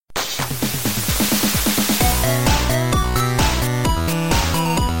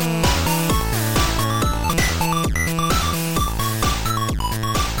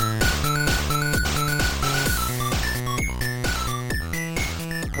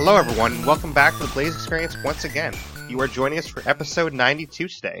Hello everyone, and welcome back to the Blaze Experience once again. You are joining us for episode 92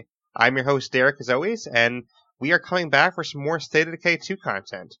 today. I'm your host Derek as always, and we are coming back for some more State of Decay 2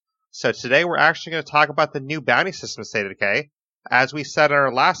 content. So today we're actually going to talk about the new bounty system of State of Decay. As we said in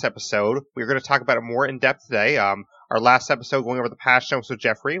our last episode, we're going to talk about it more in depth today. Our last episode going over the patch notes with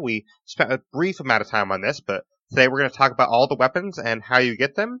Jeffrey, we spent a brief amount of time on this, but today we're going to talk about all the weapons and how you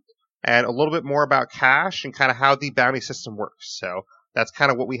get them, and a little bit more about cash and kind of how the bounty system works. So that's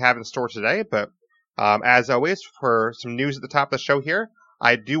kind of what we have in store today, but as always, for some news at the top of the show here,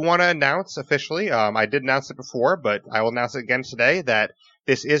 I do want to announce officially, I did announce it before, but I will announce it again today, that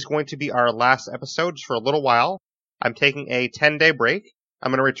this is going to be our last episode just for a little while. I'm taking a 10-day break.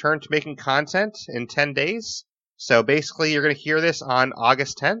 I'm going to return to making content in 10 days. So basically, you're going to hear this on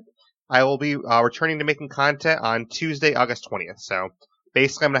August 10th. I will be returning to making content on Tuesday, August 20th. So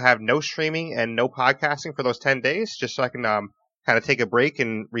basically, I'm going to have no streaming and no podcasting for those 10 days, just so I can kind of take a break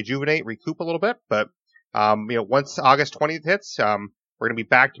and rejuvenate, recoup a little bit. But once August 20th hits, we're going to be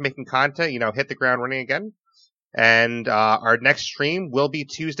back to making content, hit the ground running again. And our next stream will be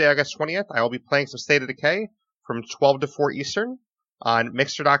Tuesday, August 20th. I will be playing some State of Decay from 12 to 4 Eastern on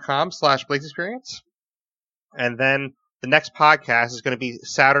mixer.com/BlazeExperience. And then the next podcast is going to be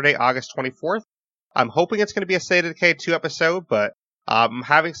Saturday, August 24th. I'm hoping it's going to be a State of Decay 2 episode, but I'm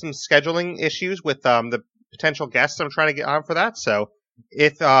having some scheduling issues with the potential guests I'm trying to get on for that. So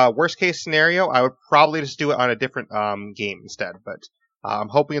if worst case scenario, I would probably just do it on a different game instead. But I'm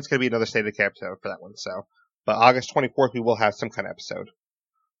hoping it's going to be another State of Decay episode for that one. But August 24th, we will have some kind of episode.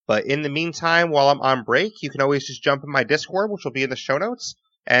 But in the meantime, while I'm on break, you can always just jump in my Discord, which will be in the show notes,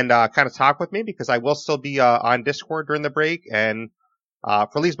 and kind of talk with me, because I will still be on Discord during the break, and for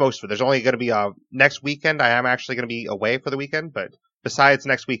at least most of it. There's only going to be next weekend. I am actually going to be away for the weekend, but besides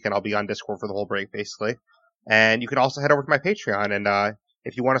next weekend, I'll be on Discord for the whole break, basically. And you can also head over to my Patreon, and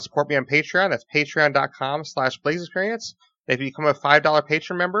if you want to support me on Patreon, that's patreon.com/BlazeExperience. If you become a $5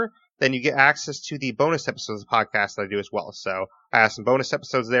 Patreon member, then you get access to the bonus episodes of the podcast that I do as well. So I have some bonus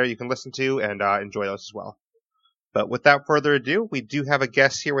episodes there you can listen to and enjoy those as well. But without further ado, we do have a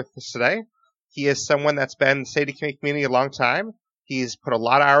guest here with us today. He is someone that's been in the State of Decay community a long time. He's put a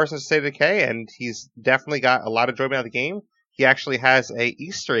lot of hours in State of Decay, and he's definitely got a lot of enjoyment out of the game. He actually has a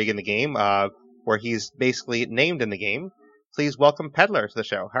Easter egg in the game where he's basically named in the game. Please welcome Peddler to the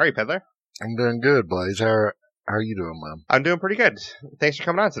show. How are you, Peddler? I'm doing good, Blaze. How are you doing, man? I'm doing pretty good. Thanks for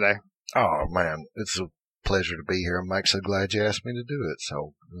coming on today. Oh, man. It's a pleasure to be here. I'm actually glad you asked me to do it.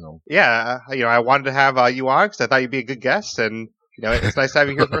 So, Yeah, I wanted to have you on because I thought you'd be a good guest, and it's nice to have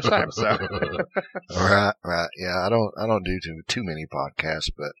you here the first time. So, right. Yeah, I don't do too many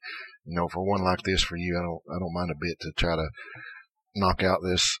podcasts, but for one like this for you, I don't mind a bit to try to knock out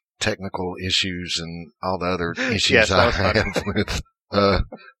this technical issues and all the other issues yes, I have with live.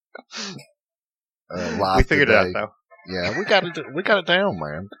 We figured today. it out, though. Yeah, we got it down,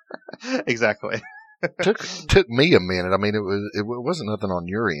 man. Exactly. Took me a minute. I mean, it wasn't nothing on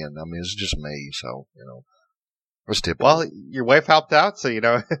your end. I mean, it's just me. So it was typical. Well, your wife helped out, so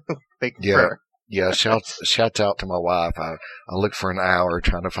thank you for her. Yeah. Shouts out to my wife. I looked for an hour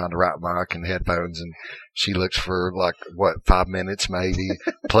trying to find the right mic and headphones, and she looks for 5 minutes maybe.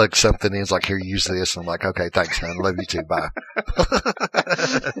 Plug something in. It's like, here, use this. And I'm like, okay, thanks, hon. Love you too. Bye.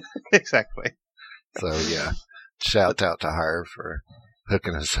 Exactly. So yeah. Shout out to her for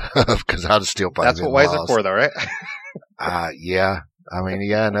hooking us up, because I'd still probably That's what wives are for, though, right? Yeah. I mean,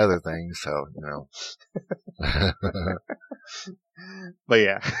 yeah, and other things. So But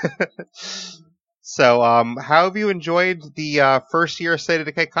yeah. So, how have you enjoyed the first year of State of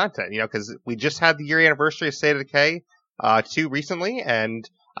Decay content? Because we just had the year anniversary of State of Decay 2 recently, and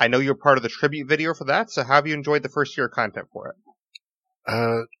I know you're part of the tribute video for that. So, how have you enjoyed the first year of content for it?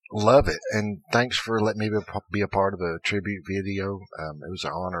 Love it, and thanks for letting me be a part of the tribute video. It was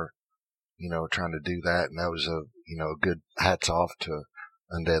an honor, trying to do that, and that was a good hats off to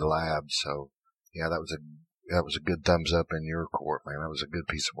Undead Labs. So yeah, that was a good thumbs up in your court, man. That was a good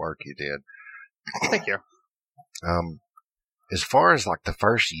piece of work you did. Thank you. As far as the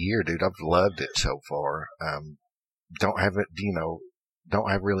first year, dude, I've loved it so far. Don't have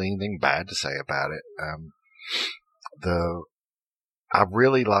really anything bad to say about it. I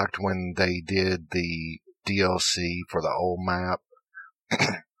really liked when they did the DLC for the old map.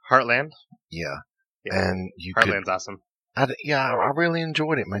 Heartland? Yeah. And Heartland's awesome. I really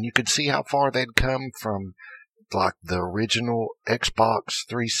enjoyed it, man. You could see how far they'd come from the original Xbox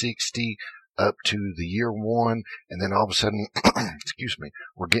 360 up to the year one, and then all of a sudden, excuse me,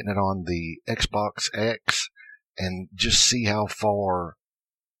 we're getting it on the Xbox X, and just see how far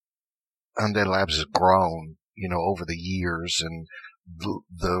Undead Labs has grown, over the years, and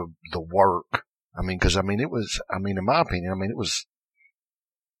the work. I mean, because it was. I mean, in my opinion, it was.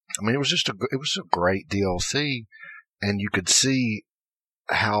 It was just it was a great DLC, and you could see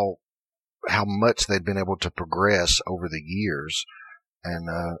how much they'd been able to progress over the years. And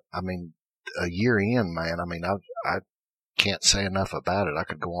a year in, man. I can't say enough about it. I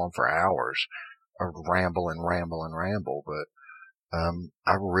could go on for hours, or ramble and ramble and ramble. But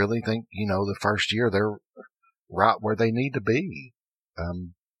I really think the first year they're right where they need to be.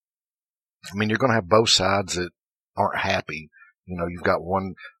 You're going to have both sides that aren't happy. You've got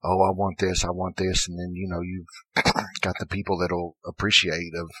one, oh, I want this, and then, you've got the people that'll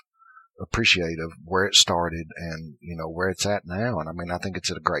appreciate of where it started and, where it's at now. And I think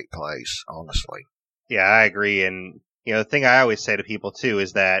it's at a great place, honestly. Yeah, I agree. And, the thing I always say to people too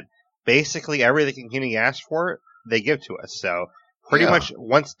is that basically everything the community asked for, they give to us. So pretty much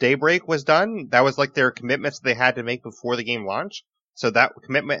once Daybreak was done, that was like their commitments they had to make before the game launched. So that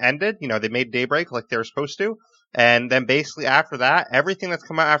commitment ended. They made Daybreak like they were supposed to. And then basically after that, everything that's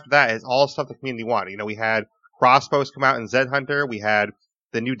come out after that is all stuff the community wanted. We had Crossbows come out in Zed Hunter. We had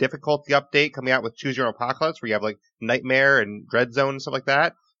the new difficulty update coming out with Choose Your Own Apocalypse, where you have like Nightmare and Dread Zone and stuff like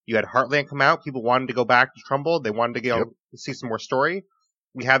that. You had Heartland come out. People wanted to go back to Trumbull. They wanted to see some more story.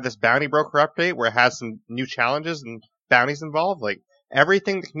 We have this Bounty Broker update where it has some new challenges and bounties involved. Like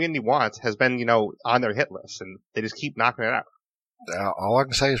everything the community wants has been, on their hit list, and they just keep knocking it out. All I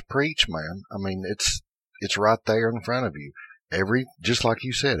can say is preach, man. It's right there in front of you. Just like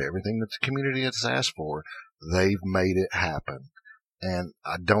you said, everything that the community has asked for, they've made it happen. And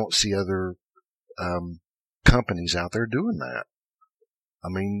I don't see other companies out there doing that.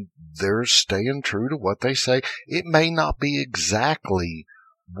 They're staying true to what they say. It may not be exactly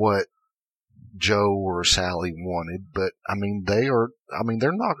what Joe or Sally wanted, but they're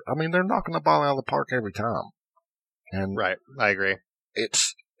knocking the ball out of the park every time. And right, I agree.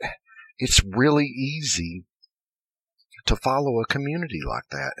 It's really easy to follow a community like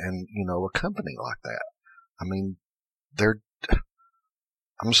that and, a company like that.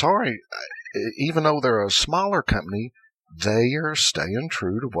 I'm sorry, even though they're a smaller company, they are staying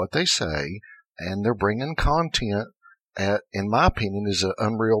true to what they say, and they're bringing content at, in my opinion, is an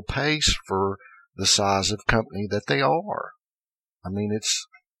unreal pace for the size of company that they are. I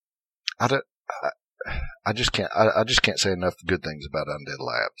just can't say enough good things about Undead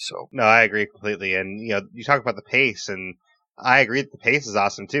Labs. So no, I agree completely. And you talk about the pace, and I agree that the pace is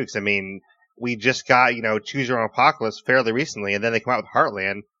awesome too. Because we just got Choose Your Own Apocalypse fairly recently, and then they come out with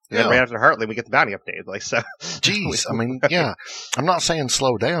Heartland. And then right after Heartland, we get the bounty update. Like so. Jeez, yeah. I'm not saying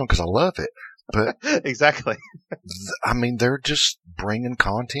slow down because I love it, but exactly. They're just bringing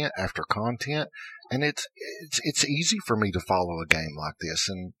content after content, and it's easy for me to follow a game like this.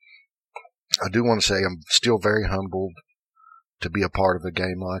 And I do want to say I'm still very humbled to be a part of a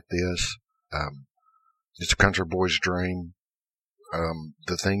game like this. It's a country boy's dream.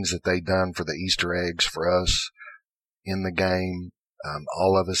 The things that they done for the Easter eggs for us in the game,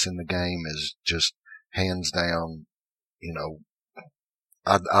 all of us in the game is just hands down,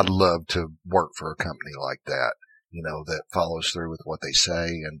 I'd love to work for a company like that, that follows through with what they say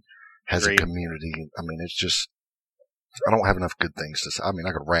and has a community. It's just, I don't have enough good things to say. I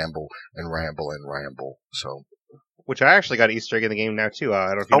could ramble and ramble and ramble. So, which I actually got an Easter egg in the game now too. I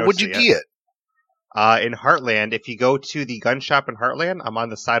don't know if you noticed what'd you get? In Heartland, if you go to the gun shop in Heartland, I'm on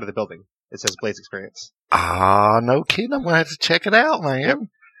the side of the building. It says Blaze Experience. No kidding. I'm going to have to check it out, man. Yep.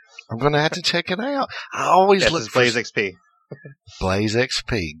 I'm going to have to check it out. I always look for Blaze XP. Blaze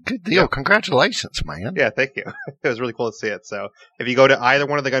XP. Good deal. Yep. Congratulations, man. Yeah, thank you. It was really cool to see it. So if you go to either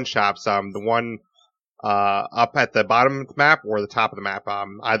one of the gun shops, the one up at the bottom of the map or the top of the map,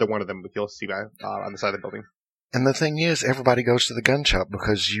 either one of them you'll see on the side of the building. And the thing is, everybody goes to the gun shop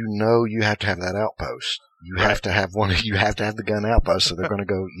because you have to have that outpost. You have to have you have to have the gun outpost, so they're going to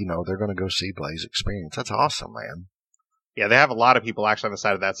go, they're going to go see Blaze Experience. That's awesome, man. Yeah, they have a lot of people actually on the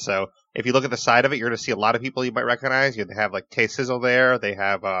side of that. So if you look at the side of it, you're going to see a lot of people you might recognize. They have like K-Sizzle there. They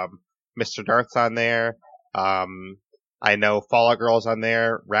have Mr. Darth's on there. I know Fallout Girl's on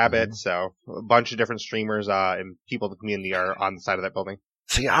there, Rabbit. Mm-hmm. So a bunch of different streamers and people in the community are on the side of that building.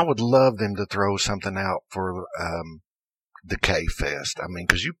 See, I would love them to throw something out for Decay Fest.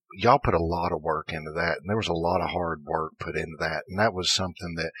 Because y'all put a lot of work into that, and there was a lot of hard work put into that, and that was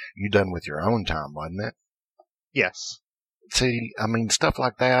something that you done with your own time, wasn't it? Yes. See, stuff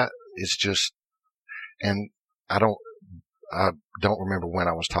like that is just, and I don't remember when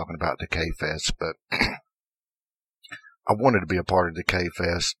I was talking about Decay Fest, but I wanted to be a part of Decay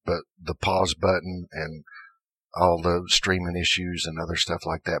Fest, but the pause button and all the streaming issues and other stuff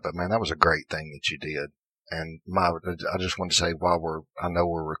like that. But man, that was a great thing that you did. And I just want to say I know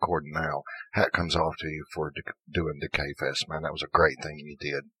we're recording now, hat comes off to you for doing Decay Fest, man. That was a great thing you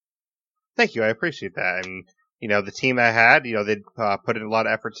did. Thank you. I appreciate that. And, the team I had, they put in a lot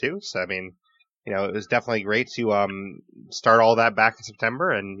of effort too. So, I mean, it was definitely great to start all that back in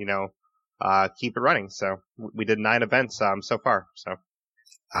September and, keep it running. So we did 9 events so far. So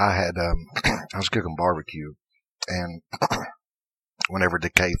I had I was cooking barbecue, and whenever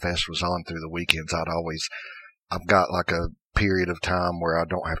Decay Fest was on through the weekends, I've got like a period of time where I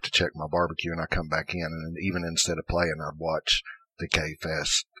don't have to check my barbecue, and I come back in, and even instead of playing, I'd watch Decay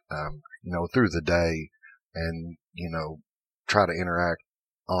Fest, through the day, and try to interact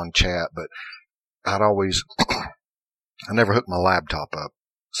on chat. But I never hooked my laptop up,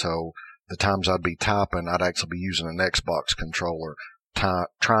 so the times I'd be typing, I'd actually be using an Xbox controller,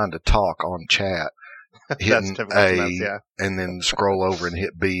 trying to talk on chat, hitting A, and then scroll over and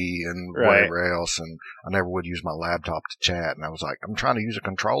hit B and whatever else. And I never would use my laptop to chat. And I was like, I'm trying to use a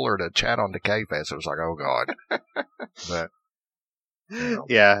controller to chat on Decay Fest. It was like, oh God. But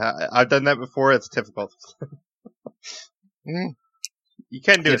yeah, I've done that before. It's difficult. You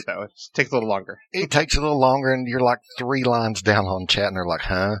can do it though. It just takes a little longer. It takes a little longer, and you're like 3 lines down on chat, and they're like,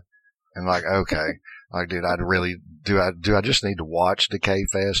 huh? And like, okay. Like, dude, do I just need to watch Decay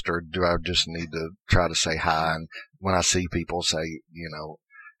Fest, or do I just need to try to say hi? And when I see people say,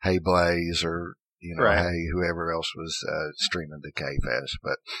 hey Blaze, or, hey, whoever else was, streaming Decay Fest.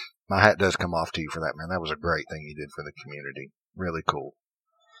 But my hat does come off to you for that, man. That was a great thing you did for the community. Really cool.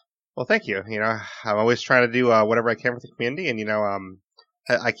 Well, thank you. I'm always trying to do, whatever I can for the community, and,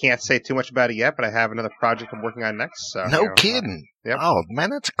 I can't say too much about it yet, but I have another project I'm working on next. So, no kidding. Yep. Oh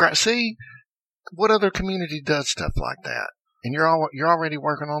man, that's great. See, what other community does stuff like that? And you're already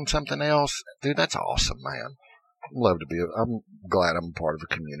working on something else, dude. That's awesome, man. I'm glad I'm a part of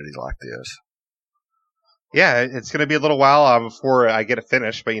a community like this. Yeah, it's going to be a little while before I get it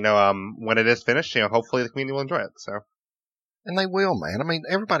finished, but when it is finished, hopefully the community will enjoy it. So. And they will, man. I mean,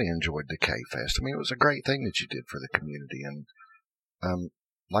 everybody enjoyed Decay Fest. I mean, it was a great thing that you did for the community, and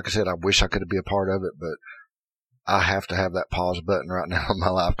like I said, I wish I could be a part of it, but I have to have that pause button right now in my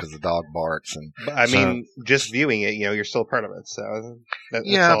life because the dog barks. But I mean, just viewing it, you're still a part of it. So but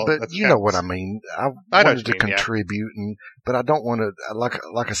you know what I mean. I wanted to contribute, but I don't want to.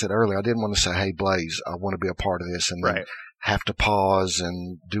 Like I said earlier, I didn't want to say, "Hey, Blaze, I want to be a part of this," and then have to pause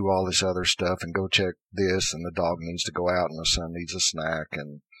and do all this other stuff and go check this, and the dog needs to go out, and the son needs a snack,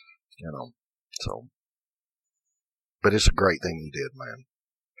 and so. But it's a great thing you did, man.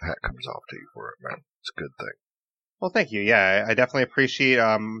 Hat comes off to you for it, man. It's a good thing. Well, thank you. Yeah, I definitely appreciate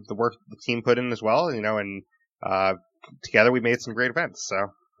the work the team put in as well. And together we made some great events. So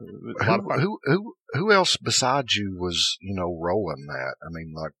it was a lot of fun. Who else besides you was rolling that? I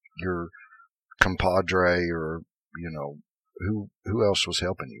mean, like your compadre, or who else was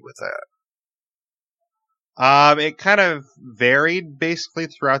helping you with that? It kind of varied basically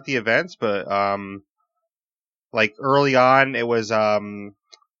throughout the events, but like early on, it was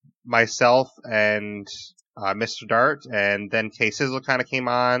myself and Mr. Dart, and then K Sizzle kind of came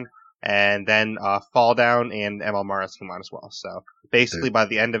on, and then Fall Down and ML Mars came on as well. So basically, by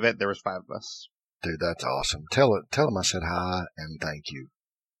the end of it, there was 5 of us. Dude, that's awesome. Tell him I said hi and thank you,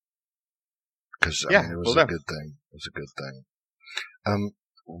 because I mean, it was a good thing. It was a good thing.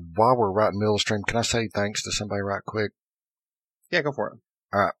 While we're right in the middle of the stream, can I say thanks to somebody right quick? Yeah, go for it.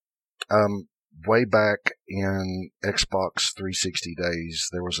 All right. Way back in Xbox 360 days,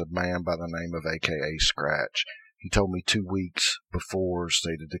 there was a man by the name of AKA Scratch. He told me 2 weeks before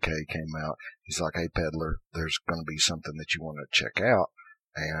State of Decay came out, he's like, "Hey, Peddler, there's going to be something that you want to check out,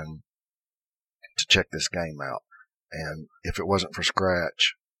 and to check this game out." And if it wasn't for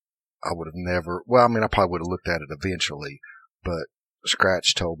Scratch, I would have never, well, I mean, I probably would have looked at it eventually, but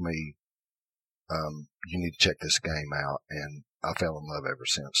Scratch told me, you need to check this game out, and I fell in love ever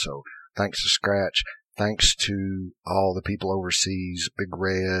since. So thanks to Scratch, thanks to all the people overseas, Big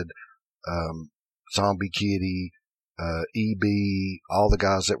Red, Zombie Kitty, EB, all the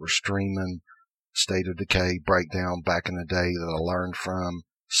guys that were streaming State of Decay Breakdown back in the day that I learned from,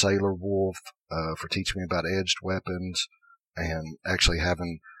 Sailor Wolf, for teaching me about edged weapons, and actually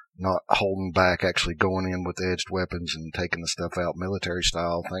not holding back, actually going in with edged weapons and taking the stuff out military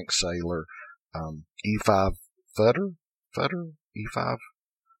style. Thanks, Sailor. E5 Futter? E5?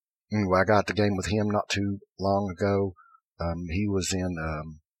 Anyway, I got the game with him not too long ago. He was in,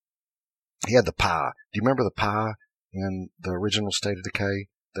 he had the pie. Do you remember the pie in the original State of Decay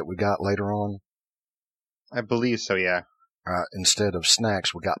that we got later on? I believe so, yeah. Instead of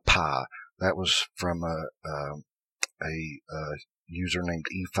snacks, we got pie. That was from a user named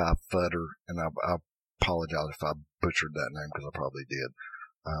E5 Futter, and I apologize if I butchered that name because I probably did.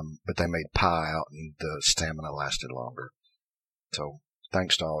 But they made pie out and the stamina lasted longer. So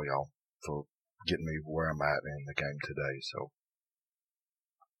thanks to all y'all for getting me where I'm at in the game today. So.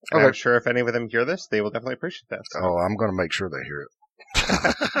 Okay. I'm sure if any of them hear this, they will definitely appreciate that. So. Oh, I'm going to make sure they hear it.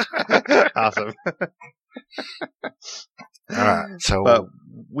 Awesome. All right. So, but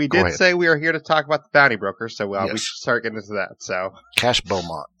we did say we are here to talk about the bounty broker, so yes. We should start getting into that. So, Cash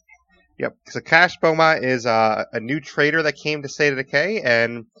Beaumont. Yep. So Cash Beaumont is a new trader that came to State of Decay,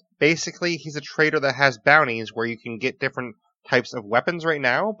 and basically he's a trader that has bounties where you can get different types of weapons right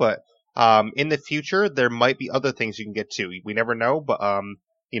now, but in the future there might be other things you can get too. We never know, but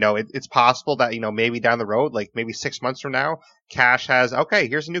it's possible that, maybe down the road, like maybe 6 months from now, Cash has, okay,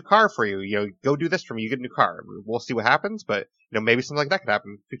 here's a new car for you. Go do this for me. You get a new car. We'll see what happens, but, maybe something like that could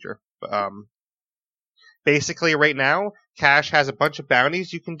happen in the future. But, basically right now, Cash has a bunch of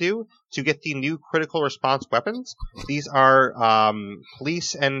bounties you can do to get the new critical response weapons. These are,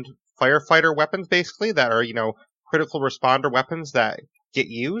 police and firefighter weapons, basically, that are, critical responder weapons that get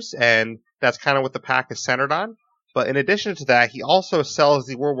used, and that's kind of what the pack is centered on. But in addition to that, he also sells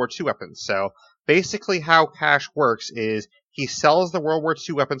the World War II weapons. So basically how Cash works is he sells the World War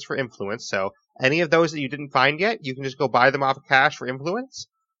II weapons for influence. So any of those that you didn't find yet, you can just go buy them off of Cash for influence.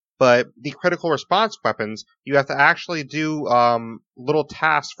 But the critical response weapons, you have to actually do little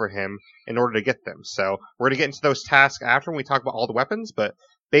tasks for him in order to get them. So we're going to get into those tasks after when we talk about all the weapons. But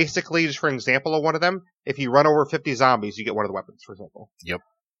basically, just for an example of one of them, if you run over 50 zombies, you get one of the weapons, for example. Yep.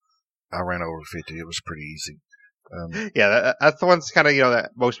 I ran over 50. It was pretty easy. Yeah, that's the ones kind of,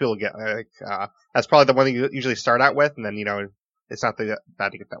 that most people get. That's probably the one that you usually start out with, and then, it's not that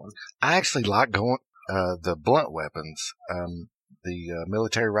bad to get that one. I actually like going, the blunt weapons, the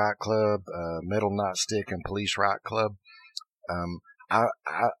Military Riot Club, Metal Nightstick, and Police Riot Club. I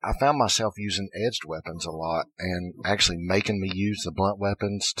found myself using edged weapons a lot and actually making me use the blunt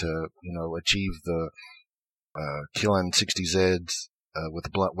weapons to, achieve the, killing 60 Zeds, with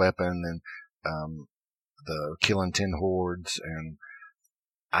a blunt weapon and, the killing 10 hordes, and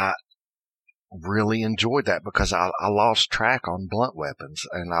I really enjoyed that because I lost track on blunt weapons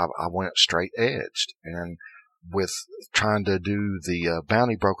and I went straight edged. And with trying to do the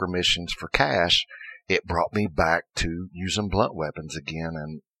bounty broker missions for Cash, it brought me back to using blunt weapons again.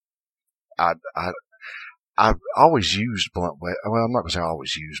 And I've always used blunt weapons. Well, I'm not going to say I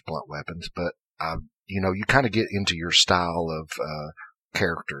always use blunt weapons, but you kind of get into your style of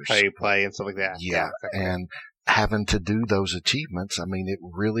characters, how you play and stuff like that. Yeah, exactly. And having to do those achievements, I mean, it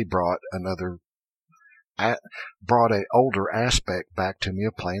really brought a older aspect back to me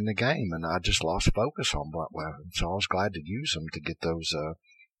of playing the game, and I just lost focus on blunt weapons, so I was glad to use them to get those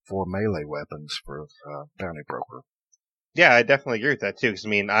 4 melee weapons for bounty broker. Yeah, I definitely agree with that too, because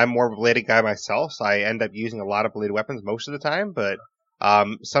I'm more of a bladed guy myself, so I end up using a lot of bladed weapons most of the time, but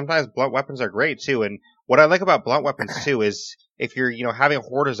sometimes blunt weapons are great too. And what I like about blunt weapons too is if you're, having a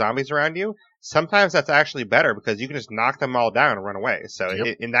horde of zombies around you, sometimes that's actually better because you can just knock them all down and run away. So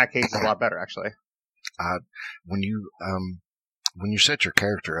yep. In that case, it's a lot better actually. When you set your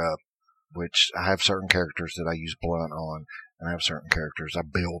character up, which I have certain characters that I use blunt on, and I have certain characters I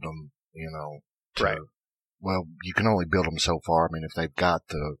build them, right. Well, you can only build them so far. I mean, if they've got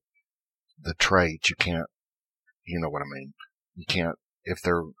the trait, you can't, you know what I mean? You can't, if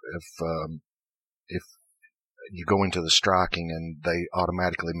you go into the striking and they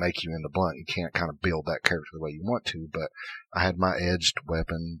automatically make you into blunt, you can't kind of build that character the way you want to. But I had my edged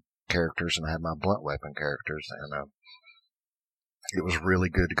weapon characters and I had my blunt weapon characters, and it was really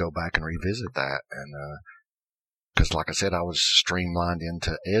good to go back and revisit that. And because, like I said, I was streamlined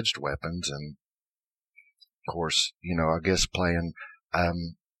into edged weapons, and of course, I guess playing,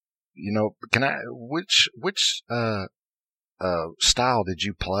 which style did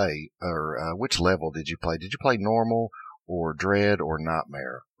you play, or which level did you play? Did you play normal or dread or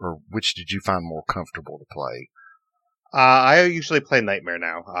nightmare, or which did you find more comfortable to play? I usually play nightmare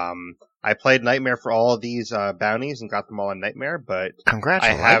now. I played nightmare for all of these bounties and got them all in nightmare, but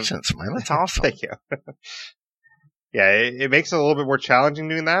congratulations, man! That's awesome. Thank you. Yeah, it makes it a little bit more challenging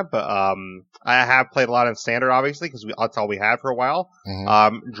doing that, but I have played a lot in standard, obviously, because that's all we had for a while.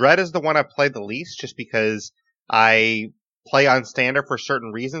 Mm-hmm. Dread is the one I played the least, just because I play on standard for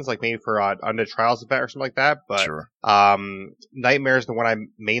certain reasons, like maybe for Undead Trials event or something like that. But sure. Nightmare is the one I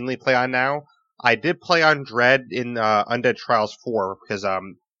mainly play on now. I did play on Dread in Undead Trials 4 because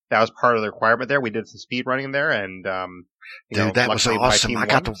that was part of the requirement there. We did some speed running there, and dude, that was awesome. I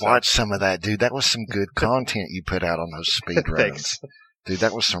got to watch some of that, dude. That was some good content you put out on those speed runs. Dude,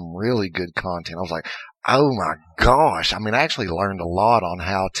 that was some really good content. I was like, oh my gosh. I mean, I actually learned a lot on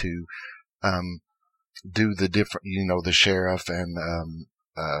how to do the different, the sheriff and,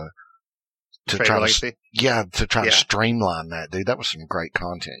 to Trade try legacy? to try to streamline that, dude. That was some great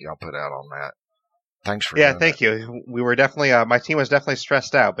content y'all put out on that. Thanks for doing thank that. you. We were definitely, my team was definitely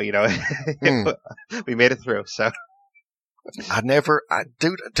stressed out, but we made it through. So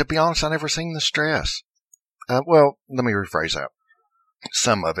Dude, to be honest, I never seen the stress. Well, let me rephrase that.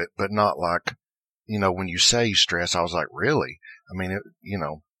 Some of it, but not like, when you say stress, I was like, really? I mean,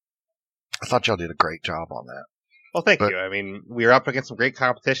 I thought y'all did a great job on that. Well, thank you. I mean, we were up against some great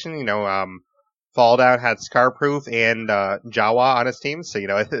competition. Fall Down had Scarproof and Jawa on his team, so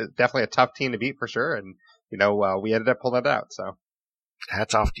definitely a tough team to beat for sure. And we ended up pulling it out. So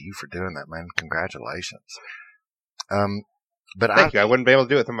hats off to you for doing that, man. Congratulations. Thank you. I wouldn't be able to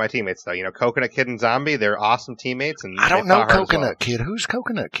do it with my teammates though. Coconut Kid and Zombie, they're awesome teammates. And I don't know Coconut Kid. Who's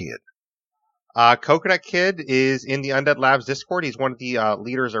Coconut Kid? Coconut Kid is in the Undead Labs Discord. He's one of the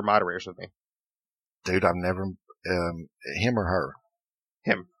leaders or moderators with me. Dude, I've never him or her.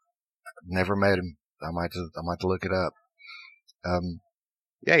 Him. Never met him. I might have to look it up.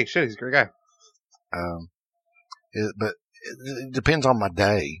 Yeah, you should. He's a great guy. But it depends on my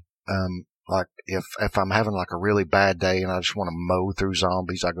day. Like if I'm having like a really bad day and I just want to mow through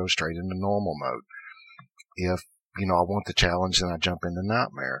zombies, I go straight into normal mode. If I want the challenge, then I jump into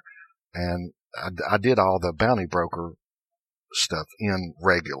Nightmare. And I did all the bounty broker stuff in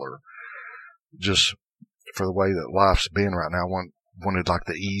regular, just for the way that life's been right now. I wanted like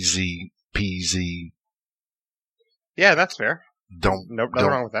the easy peasy. Yeah, that's fair. Nothing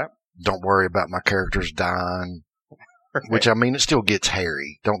wrong with that. Don't worry about my characters dying. Right. Which, I mean, it still gets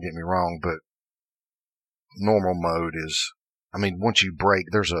hairy. Don't get me wrong, but normal mode is, once you break,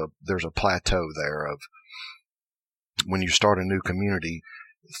 there's a plateau there of when you start a new community,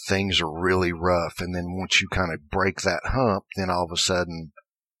 things are really rough. And then once you kind of break that hump, then all of a sudden,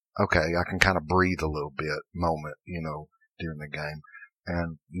 okay, I can kind of breathe a little bit moment, during the game.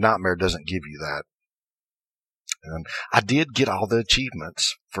 And Nightmare doesn't give you that. And I did get all the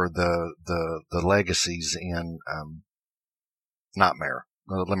achievements for the legacies in, Nightmare.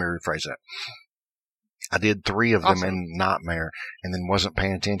 Let me rephrase that. I did 3 of them in Nightmare and then wasn't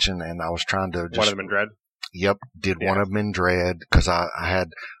paying attention, and I was trying to just... One of them in Dread? Yep, did one of them in Dread, because I had,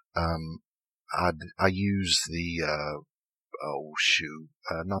 I used the,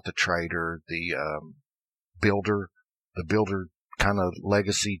 not the trader, the builder kind of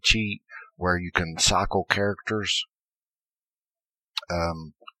legacy cheat where you can cycle characters.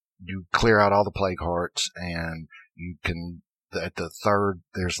 You clear out all the plague hearts, and you can... At the third,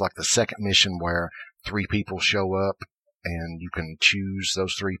 there's like the second mission where 3 people show up and you can choose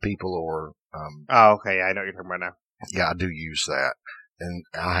those 3 people or, oh, okay. Yeah, I know what you're talking about now. Yeah, I do use that. And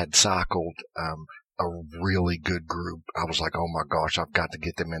I had cycled, a really good group. I was like, oh my gosh, I've got to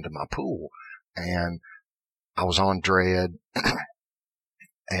get them into my pool. And I was on Dread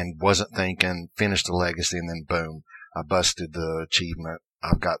and wasn't thinking, finished the legacy, and then boom, I busted the achievement.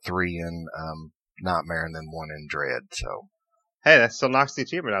 I've got 3 in, Nightmare and then 1 in Dread, so. Hey, that still knocks the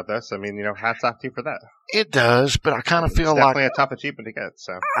achievement out, though. So, hats off to you for that. It does, but I kind of feel like... It's definitely a tough achievement to get,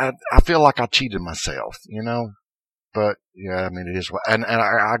 so. I feel like I cheated myself, But, yeah, it is what... And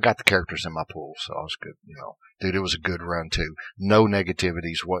I got the characters in my pool, so I was good, Dude, it was a good run, too. No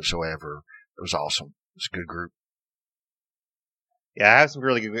negativities whatsoever. It was awesome. It was a good group. Yeah, I have some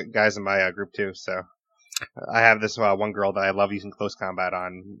really good guys in my group, too, so... I have this one girl that I love using close combat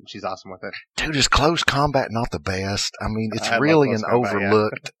on. She's awesome with it. Dude, is close combat not the best? It's really an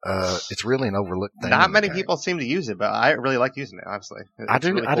overlooked. It's really an overlooked thing. Not many people seem to use it, but I really like using it. Honestly, I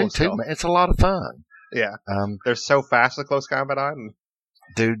do. Really cool I do too, man. It's a lot of fun. Yeah. They're so fast with close combat on.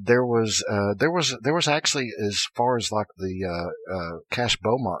 Dude, there was actually, as far as like the Cash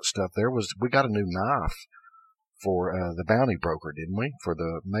Beaumont stuff, we got a new knife for the bounty broker, didn't we? For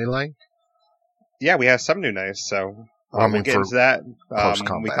the melee. Yeah, we have some new knives, so we'll get into that.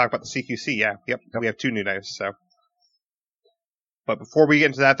 We talk about the CQC, yep. We have 2 new knives, so. But before we get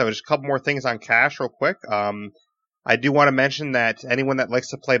into that, though, just a couple more things on Cash real quick. I do want to mention that anyone that likes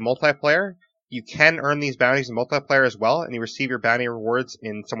to play multiplayer, you can earn these bounties in multiplayer as well, and you receive your bounty rewards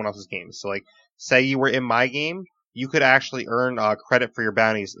in someone else's game. So, like, say you were in my game, you could actually earn credit for your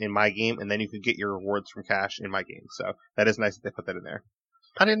bounties in my game, and then you could get your rewards from Cash in my game. So that is nice that they put that in there.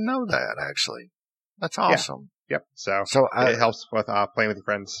 I didn't know that, actually. That's awesome. Yeah. Yep. So it helps with playing with your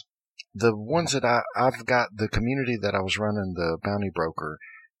friends. The ones that I've got, the community that I was running the bounty broker,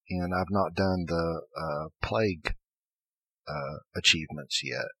 and I've not done the plague achievements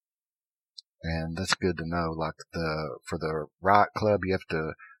yet. And that's good to know. Like for the Riot Club, you have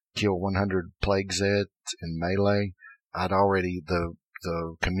to kill 100 plague Zeds in melee. I'd already, the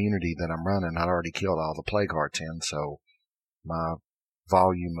the community that I'm running, I'd already killed all the plague hearts in, so my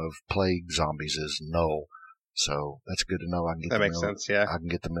volume of plague zombies is null. So that's good to know. I can get that makes sense. Yeah, I can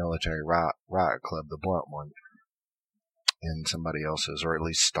get the military riot club, the blunt one, in somebody else's, or at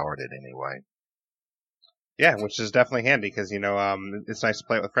least start it anyway. Yeah, which is definitely handy because it's nice to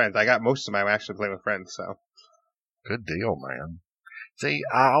play it with friends. I got most of mine actually playing with friends, so good deal, man. See,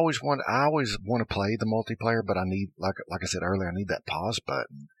 I always want to play the multiplayer, but I need, like I said earlier, I need that pause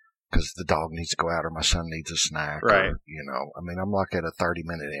button because the dog needs to go out or my son needs a snack. Right. Or, I mean, I'm like at a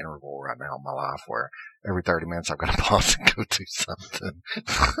 30-minute interval right now in my life where every 30 minutes I've got to pause and go do something.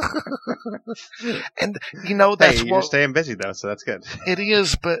 And, that's you're staying busy though, so that's good. It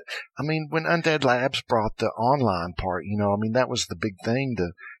is, but I mean, when Undead Labs brought the online part, I mean, that was the big thing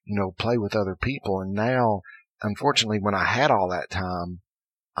to, play with other people. And now, unfortunately, when I had all that time,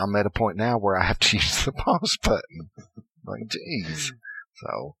 I'm at a point now where I have to use the pause button. Like, geez.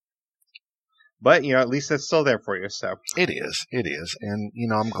 So. But, at least it's still there for you, so. It is. And,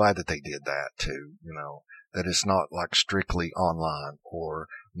 I'm glad that they did that too, that it's not like strictly online or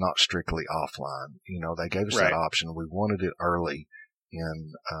not strictly offline. They gave us that option. We wanted it early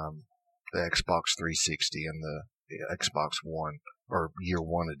in, the Xbox 360 and the Xbox One or Year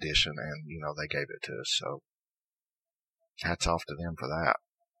One edition. And, they gave it to us. So hats off to them for that.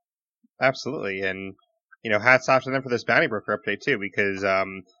 Absolutely. And, hats off to them for this Bounty Broker update too, because, a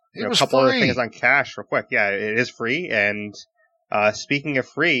couple other things on cash real quick. Yeah, it is free. And speaking of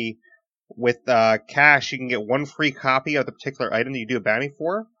free, with cash, you can get one free copy of the particular item that you do a bounty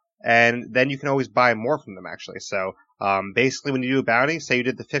for, and then you can always buy more from them, actually. So basically, when you do a bounty, say you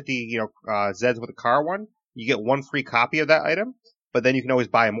did the 50 Zeds with a car one, you get one free copy of that item, but then you can always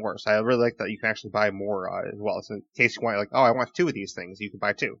buy more. So I really like that you can actually buy more as well. So in case you want, I want 2 of these things, you can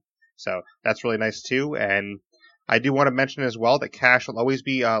buy 2. So that's really nice too. And I do want to mention as well that cash will always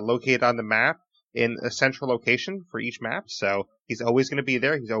be located on the map in a central location for each map. So he's always going to be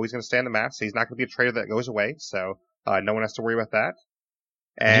there. He's always going to stay on the map. So he's not going to be a trader that goes away. So no one has to worry about that.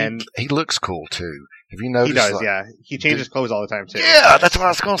 And he looks cool too. Have you noticed? He does, yeah. He changes clothes all the time too. Yeah, that's what I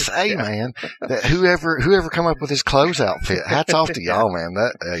was going to say, man. That whoever come up with his clothes outfit, hats off to y'all, man.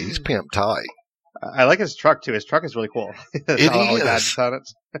 That he's pimp tight. I like his truck too. His truck is really cool. It is.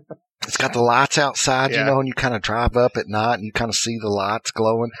 It's got the lights outside, and you kind of drive up at night and you kind of see the lights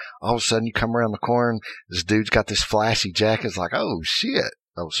glowing. All of a sudden you come around the corner and this dude's got this flashy jacket. It's like, oh shit.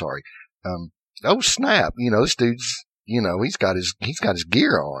 Oh, sorry. Oh snap. This dude's, he's got his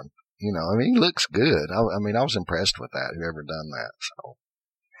gear on. I mean, he looks good. I mean, I was impressed with that, whoever done that. So.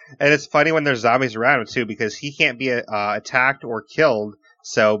 And it's funny when there's zombies around him too, because he can't be attacked or killed.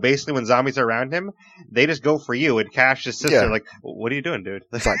 So basically, when zombies are around him, they just go for you, and Cash just sits there like, "What are you doing, dude?"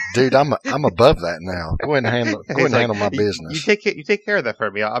 It's like, dude, I'm above that now. Go ahead and handle my business. You take care of that for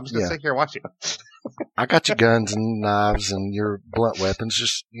me. I'm just gonna sit here and watch you. I got your guns and knives and your blunt weapons.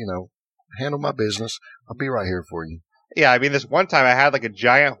 Just handle my business. I'll be right here for you. Yeah, I mean, this one time I had like a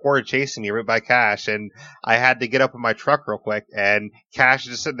giant horde chasing me right by Cash, and I had to get up in my truck real quick, and Cash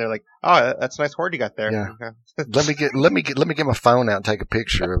is just sitting there like, "Oh, that's a nice horde you got there." Yeah. let me get my phone out and take a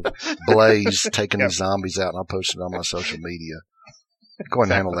picture of Blaze taking these zombies out, and I'll post it on my social media. Go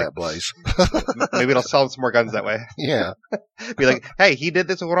ahead and handle that, Blaze. Maybe it'll sell some more guns that way. Yeah. Be like, hey, he did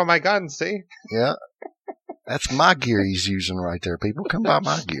this with one of my guns. See? Yeah. That's my gear he's using right there. People, come buy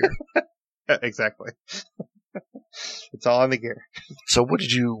my gear. Exactly. It's all in the gear. So what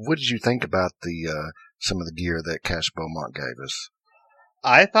did you think about the some of the gear that Cash Beaumont gave us?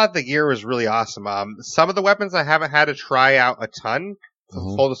 I thought the gear was really awesome. Some of the weapons I haven't had to try out a ton.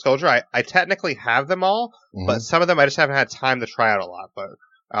 Mm-hmm. Full disclosure, I technically have them all, but some of them I just haven't had time to try out a lot. But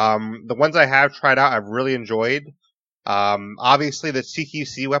the ones I have tried out, I've really enjoyed. Obviously, the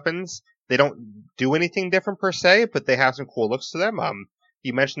CQC weapons, they don't do anything different per se, but they have some cool looks to them.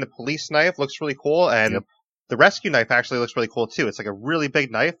 You mentioned the police knife looks really cool, and the rescue knife actually looks really cool too. It's like a really big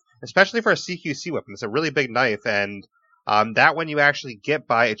knife, especially for a CQC weapon. It's a really big knife, and that one you actually get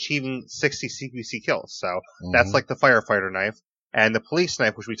by achieving 60 CQC kills. So that's like the firefighter knife. And the police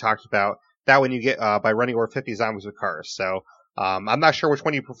knife, which we talked about, that one you get by running over 50 zombies with cars. So I'm not sure which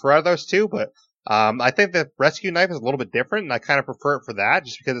one you prefer out of those two, but I think the rescue knife is a little bit different, and I kind of prefer it for that,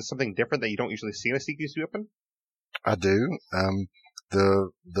 just because it's something different that you don't usually see in a CQC weapon. I do.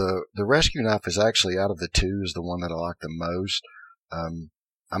 The rescue knife is actually, out of the two, is the one that I like the most.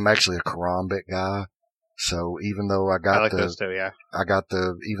 I'm actually a karambit guy, so even though I got those two, yeah.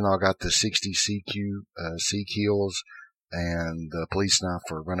 Even though I got the 60 C kills and the police knife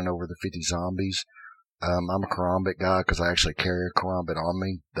for running over the 50 zombies, I'm a karambit guy because I actually carry a karambit on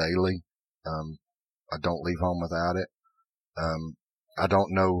me daily. I don't leave home without it. I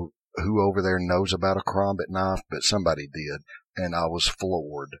don't know who over there knows about a Crombit knife, but somebody did, and I was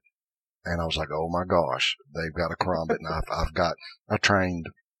floored. And I was like, oh my gosh, they've got a Crombit knife. I trained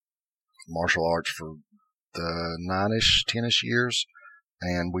martial arts for the 9-ish, 10-ish years,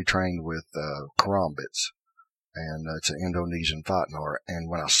 and we trained with Crombits. And it's an Indonesian fighting art. And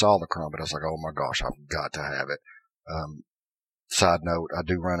when I saw the Crombit, I was like, oh my gosh, I've got to have it. Side note, I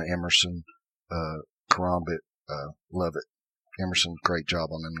do run an Emerson Crombit. Love it. Emerson, great job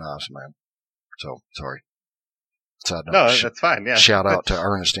on them knives, man. So, sorry. Side note. No, that's fine, yeah. Shout out to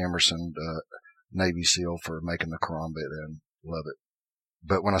Ernest Emerson, Navy SEAL, for making the Crombit, and love it.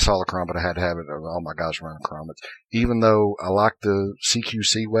 But when I saw the Crombit, I had to have it. All my guys running Crombits. Even though I like the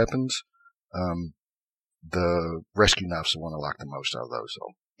CQC weapons, the rescue knife's the one I like the most out of those.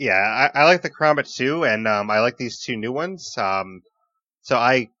 So. Yeah, I like the Crombit too, and I like these two new ones. So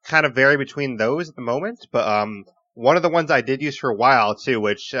I kind of vary between those at the moment, but one of the ones I did use for a while too,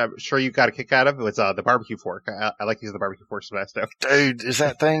 which I'm sure you got a kick out of, was the barbecue fork. I like using the barbecue forks for that stuff. Dude, is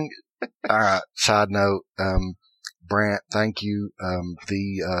that thing? All right. Side note, Brant, thank you.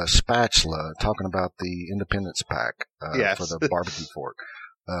 The spatula, talking about the Independence pack yes. for the barbecue fork.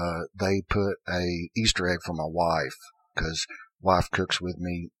 They put a Easter egg for my wife, because wife cooks with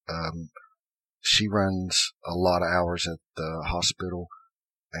me. She runs a lot of hours at the hospital,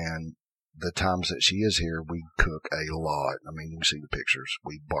 and the times that she is here, we cook a lot. I mean, you can see the pictures.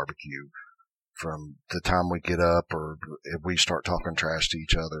 We barbecue from the time we get up, or if we start talking trash to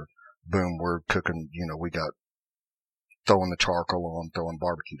each other, boom, we're cooking. We got throwing the charcoal on, throwing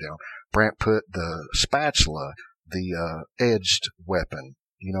barbecue down. Brant put the spatula, the edged weapon,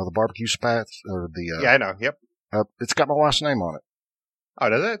 the barbecue spats, or the yeah, I know. Yep. It's got my wife's name on it. Oh,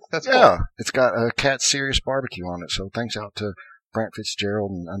 does it? That's cool. Yeah, cool. It's got a Cat Serious Barbecue on it. So thanks out to Brant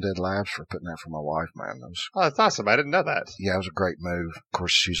Fitzgerald and Undead Labs for putting that for my wife, man. Oh, that's awesome. I didn't know that. Yeah, it was a great move. Of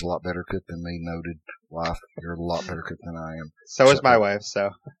course, she's a lot better cook than me, noted wife. You're a lot better cook than I am. So is my wife, so.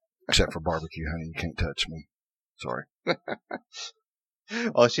 Except for barbecue, honey. You can't touch me. Sorry.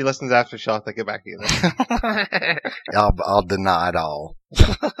 Well, if she listens after, she'll have to get back to you. I'll deny it all.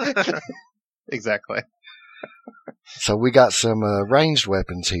 Exactly. So we got some ranged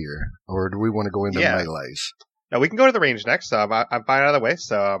weapons here, or do we want to go into melees? No, we can go to the range next. I'm fine out of the way.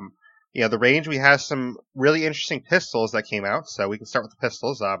 So, the range, we have some really interesting pistols that came out. So we can start with the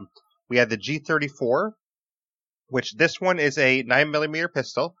pistols. We had the G34, which this one is a 9mm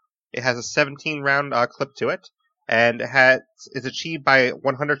pistol. It has a 17 round clip to it, and is achieved by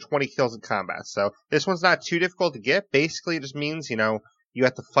 120 kills in combat. So this one's not too difficult to get. Basically, it just means, you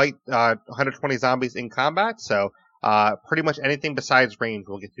have to fight 120 zombies in combat. So pretty much anything besides range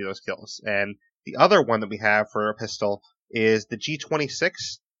will get you those kills. And the other one that we have for a pistol is the G26,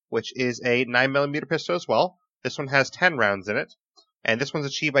 which is a 9mm pistol as well. This one has 10 rounds in it, and this one's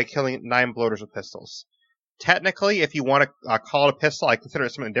achieved by killing 9 bloaters with pistols. Technically, if you want to call it a pistol, I consider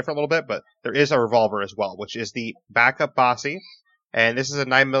it something different a little bit, but there is a revolver as well, which is the backup Bossy, and this is a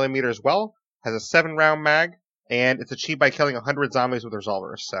 9mm as well, has a 7-round mag, and it's achieved by killing 100 zombies with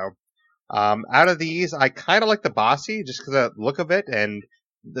revolvers. So, out of these, I kind of like the Bossy, just because of the look of it and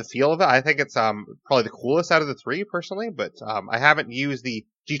the feel of it. I think it's probably the coolest out of the three, personally, but I haven't used the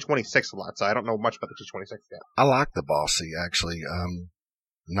G26 a lot, so I don't know much about the G26 yet. I like the Bossy, actually.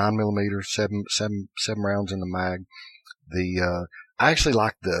 9mm, seven rounds in the mag. I actually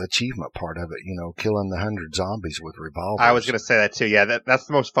like the achievement part of it, killing the 100 zombies with revolvers. I was going to say that too. Yeah, that's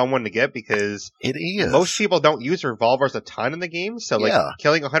the most fun one to get, because it is. Most people don't use revolvers a ton in the game, so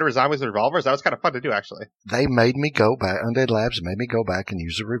killing 100 zombies with revolvers, that was kind of fun to do, actually. They made me go back, Undead Labs made me go back and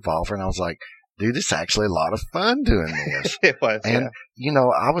use a revolver, and I was like, dude, it's actually a lot of fun doing this. It was, and,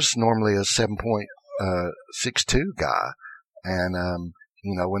 I was normally a 7.62 guy, and,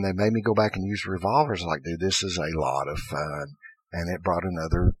 when they made me go back and use revolvers, I was like, dude, this is a lot of fun. And it brought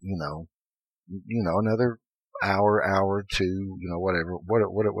another, another hour, two,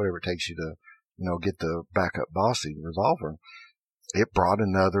 whatever it takes you to, get the backup Bossy revolver. It brought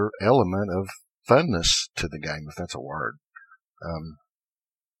another element of funness to the game, if that's a word.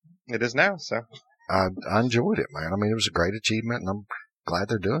 It is now, so. I enjoyed it, man. I mean, it was a great achievement, and I'm glad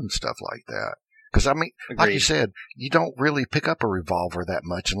they're doing stuff like that. Because, I mean, Agreed. Like you said, you don't really pick up a revolver that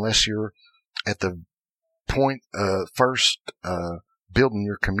much unless you're at the point first building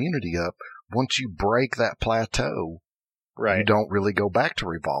your community up. Once you break that plateau, right, you don't really go back to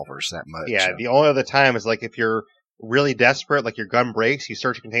revolvers that much. Yeah, the only other time is like if you're really desperate, like your gun breaks, you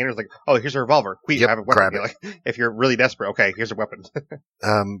search containers, like, oh, here's a revolver. Quick, I have a weapon. Grab it. Like, if you're really desperate, okay, here's a weapon.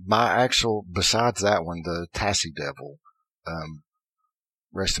 Besides that one, the Tassie Devil,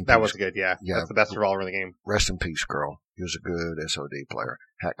 rest in peace. That was good, yeah. That's the best revolver in the game. Rest in peace, girl. He was a good SOD player.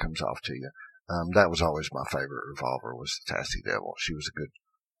 Hat comes off to you. That was always my favorite revolver, was the Tasty Devil. She was a good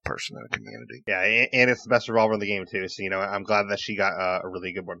person in the community. Yeah, and it's the best revolver in the game too. So I'm glad that she got a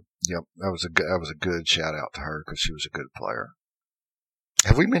really good one. Yep, that was a good shout out to her because she was a good player.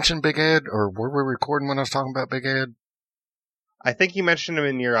 Have we mentioned Big Ed, or were we recording when I was talking about Big Ed? I think you mentioned him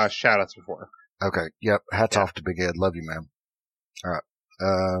in your shout outs before. Okay, yep. Hats off to Big Ed. Love you, man. All right.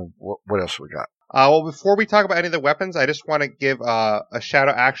 What else we got? Well, before we talk about any of the weapons, I just want to give a shout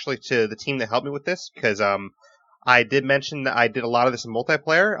out actually to the team that helped me with this, because I did mention that I did a lot of this in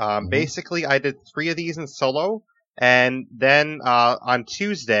multiplayer. Basically, I did 3 of these in solo, and then on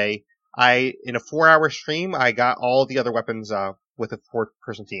Tuesday, in a 4-hour stream, I got all the other weapons with a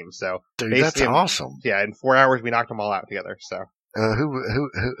 4-person team. So, dude, that's awesome. Yeah, in 4 hours, we knocked them all out together. So,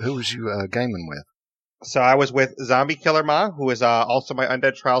 who was you gaming with? So I was with Zombie Killer Ma, who is also my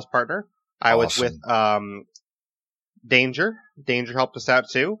Undead Trials partner. I was with Danger. Danger helped us out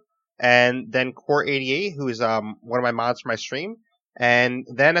too. And then Core 88, who is one of my mods for my stream. And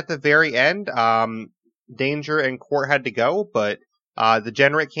then at the very end, Danger and Core had to go, but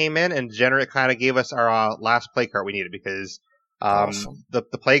Degenerate came in, and Degenerate kind of gave us our last play card we needed, because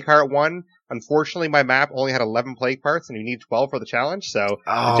the play card won. Unfortunately, my map only had 11 plague parts, and you need 12 for the challenge. So,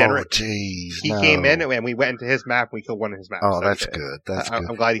 he came in, and we went into his map, and we killed one of his maps. Oh, so that's good. That's good.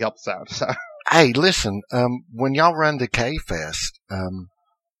 I'm glad he helped us out. So. Hey, listen, when y'all run Decay Fest,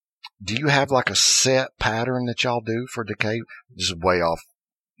 do you have like a set pattern that y'all do for Decay? This is way off.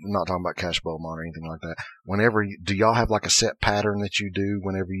 I'm not talking about Cash Bowmon or anything like that. Do y'all have like a set pattern that you do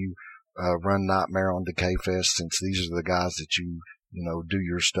whenever you run Nightmare on Decay Fest, since these are the guys that you do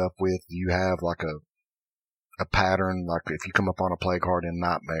your stuff with? Do you have like a pattern, like if you come up on a play card in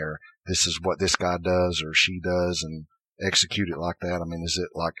Nightmare, this is what this guy does or she does, and execute it like that? I mean, is it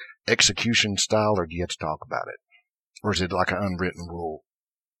like execution style, or do you have to talk about it? Or is it like an unwritten rule?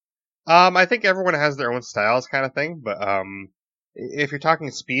 I think everyone has their own styles kind of thing, but if you're talking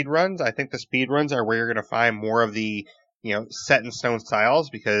speed runs, I think the speed runs are where you're going to find more of the, set in stone styles,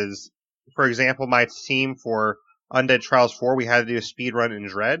 because, for example, my team for Undead Trials 4, we had to do a speed run in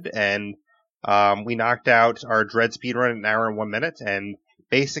Dread, and we knocked out our Dread speed run in an hour and 1 minute, and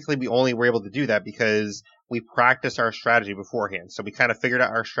basically we only were able to do that because we practiced our strategy beforehand. So we kind of figured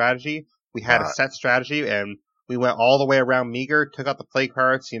out our strategy. We had a set strategy, and we went all the way around Meager, took out the play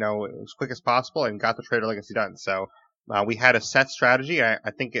cards, as quick as possible, and got the Trader Legacy done. So we had a set strategy. I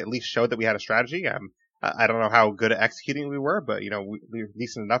think it at least showed that we had a strategy. I don't know how good at executing we were, but, we were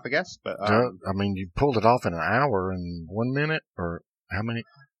decent enough, I guess. But I mean, you pulled it off in an hour and 1 minute, or how many?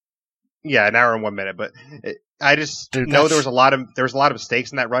 Yeah, an hour and 1 minute. But I just know there was a lot of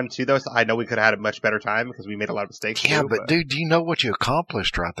mistakes in that run too, though. So I know we could have had a much better time because we made a lot of mistakes. Yeah, too, but dude, do you know what you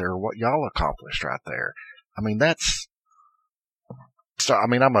accomplished right there, or what y'all accomplished right there? I mean, I'm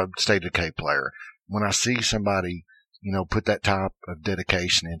a State of Decay player. When I see somebody, put that type of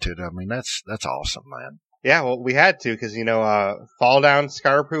dedication into it, I mean, that's awesome, man. Yeah, well, we had to, because, Fall Down,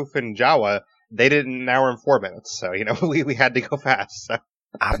 Scarproof, and Jawa, they did it in an hour and 4 minutes. So, we had to go fast. So.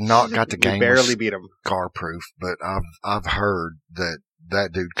 I've not got the game. Barely beat him. Scarproof, but I've heard that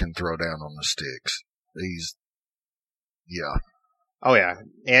dude can throw down on the sticks. Yeah. Oh yeah,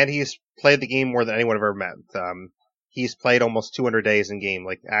 and he's played the game more than anyone I've ever met. He's played almost 200 days in game,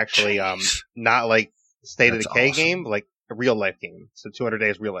 like actually, not like State of Decay game, like a real life game. So 200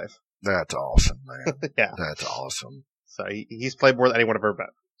 days real life. That's awesome, man. Yeah, that's awesome. So he's played more than anyone I've ever met.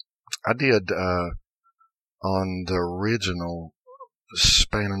 I did on the original,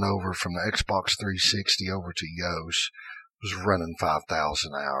 spanning over from the Xbox 360 over to Yosh, was running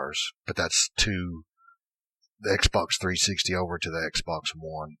 5,000 hours, but that's the Xbox 360 over to the Xbox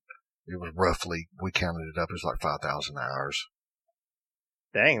One. It was roughly, we counted it up, it was like 5,000 hours.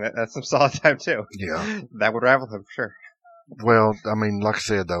 Dang, that's some solid time too. Yeah. That would rival him for sure. Well, I mean, like I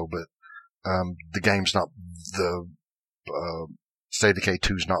said though, but the game's not, the State of Decay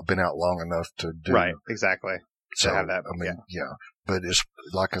 2's not been out long enough to do. Right, exactly. So, to have that, I mean, yeah. But it's,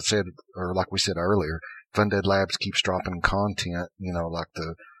 like I said, or like we said earlier, Undead Labs keeps dropping content, like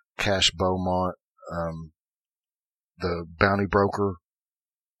the Cash Beaumont, the Bounty Broker,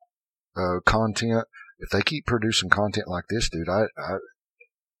 content. If they keep producing content like this, dude,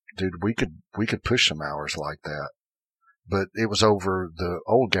 dude, we could push some hours like that. But it was the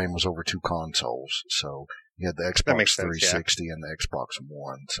old game was over 2 consoles. So you had the Xbox 360 and the Xbox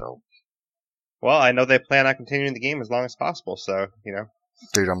One. So. Well, I know they plan on continuing the game as long as possible. So,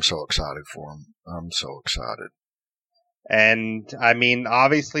 Dude, I'm so excited for them. I'm so excited. And, I mean,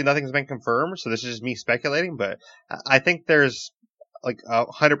 obviously nothing's been confirmed, so this is just me speculating, but I think there's like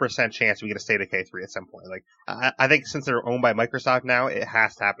 100% chance we get a State of Decay 3 at some point. Like, I think since they're owned by Microsoft now, it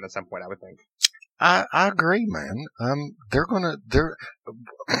has to happen at some point, I would think. I agree, man. Let me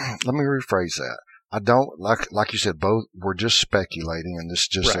rephrase that. I don't, like you said, both, we're just speculating, and this is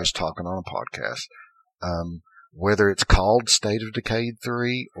just us talking on a podcast. Whether it's called State of Decay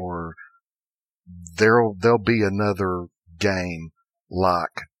 3 or there'll be another game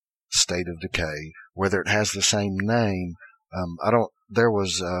like State of Decay, whether it has the same name. There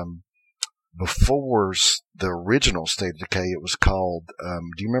was, before the original State of Decay, it was called,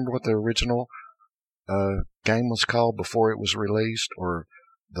 do you remember what the original, game was called before it was released, or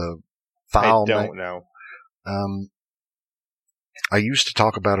the file name? I don't know. I used to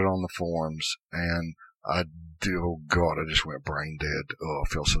talk about it on the forums, and oh God, I just went brain dead. Oh, I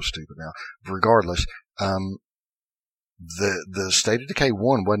feel so stupid now. Regardless, the State of Decay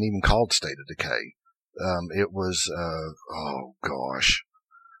 1 wasn't even called State of Decay. It was, oh gosh.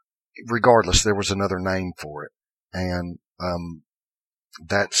 Regardless, there was another name for it. And,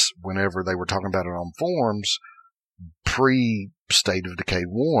 that's whenever they were talking about it on forums, pre-State of Decay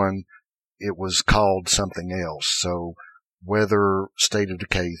 1, it was called something else. So whether State of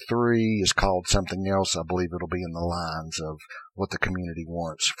Decay 3 is called something else, I believe it'll be in the lines of what the community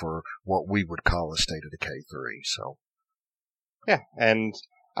wants for what we would call a State of Decay 3. So, yeah, and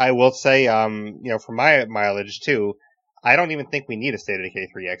I will say, for my mileage too, I don't even think we need a State of Decay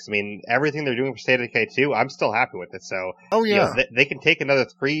 3X. I mean, everything they're doing for State of Decay 2, I'm still happy with it. So, oh yeah, they can take another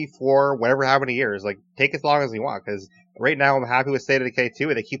 3, 4, whatever, how many years. Like, take as long as you want. Because right now I'm happy with State of Decay 2,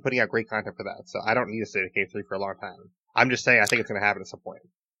 and they keep putting out great content for that. So I don't need a State of Decay 3 for a long time. I'm just saying I think it's going to happen at some point.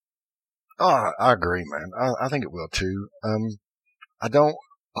 Oh, I agree, man. I think it will too. I don't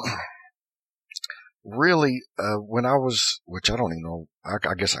really, when I was, which I don't even know, I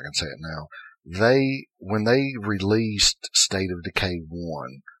guess I can say it now. When they released State of Decay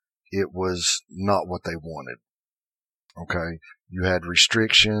 1, it was not what they wanted. Okay? You had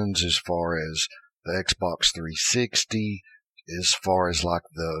restrictions as far as the Xbox 360, as far as like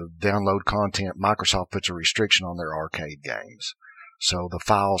the download content. Microsoft puts a restriction on their arcade games. So the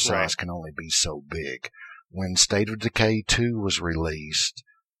file size can only be so big. When State of Decay 2 was released,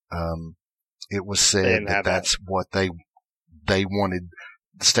 it was said that's what they wanted.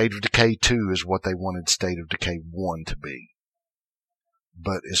 State of Decay 2 is what they wanted State of Decay 1 to be.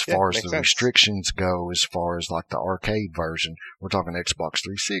 But as far as the restrictions go, as far as like the arcade version, we're talking Xbox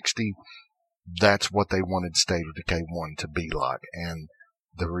 360, that's what they wanted State of Decay 1 to be like. And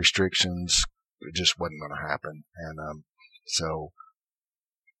the restrictions, it just wasn't going to happen. And, so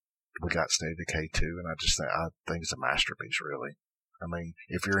we got State of Decay 2, and I think it's a masterpiece, really. I mean,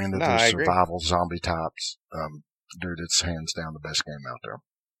 if you're into the survival zombie types, dude, it's hands down the best game out there.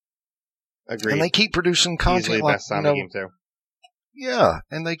 Agreed. And they keep producing content. Easily like, best zombie game too. Yeah,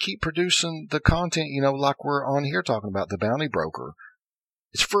 and they keep producing the content, like we're on here talking about, the Bounty Broker.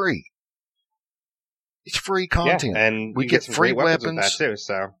 It's free. It's free content. Yeah, and we get free weapons with that too,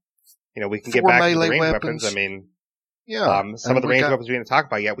 so, we can get back to the range weapons. I mean, yeah, some of the range weapons we didn't talk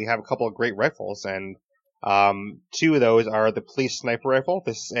about yet, we have a couple of great rifles, and, 2 of those are the police sniper rifle.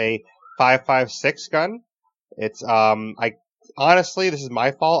 This is a 5.56 gun. It's, honestly, this is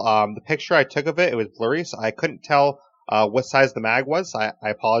my fault. The picture I took of it was blurry, so I couldn't tell what size the mag was. I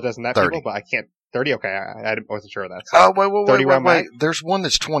apologize on that, 30. people, but I can't. 30? Okay, I wasn't sure of that. So wait. There's one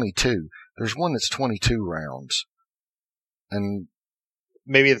that's 22. There's one that's 22 rounds. And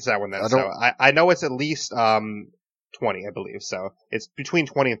maybe it's that one then. So I know it's at least 20, I believe. So it's between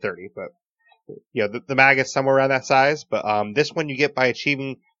 20 and 30, but the mag is somewhere around that size. But this one you get by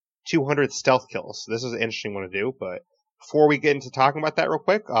achieving 200 stealth kills. So this is an interesting one to do, but before we get into talking about that real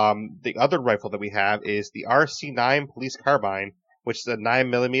quick, the other rifle that we have is the RC9 Police Carbine, which is a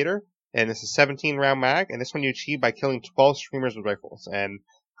 9mm, and this is a 17-round mag, and this one you achieve by killing 12 streamers with rifles. And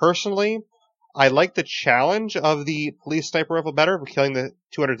personally, I like the challenge of the Police Sniper Rifle better for killing the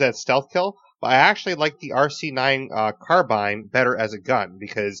 200 dead stealth kill, but I actually like the RC9 Carbine better as a gun,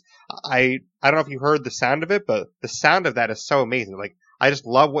 because I don't know if you heard the sound of it, but the sound of that is so amazing. Like, I just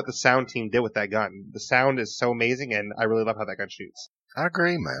love what the sound team did with that gun. The sound is so amazing, and I really love how that gun shoots. I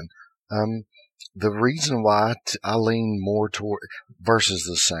agree, man. The reason why I lean more toward versus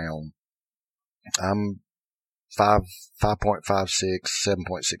the sound, I'm 5.56,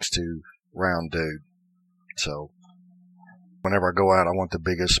 7.62 round dude. So whenever I go out, I want the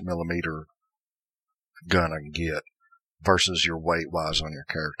biggest millimeter gun I can get versus your weight wise on your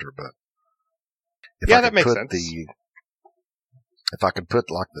character. But if that makes sense. If I could put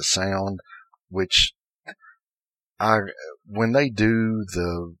like the sound, which when they do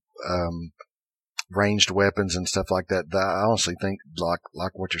the ranged weapons and stuff like that. I honestly think, like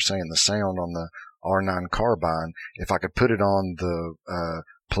what you're saying, the sound on the R9 carbine, if I could put it on the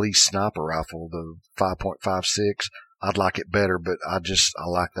police sniper rifle, the 5.56, I'd like it better. But I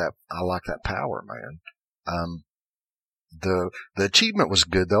like that power, man. The achievement was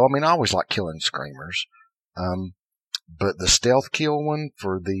good though. I mean, I always like killing screamers. But the stealth kill one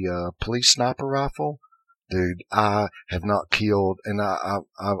for the police sniper rifle, dude, I have not killed, and I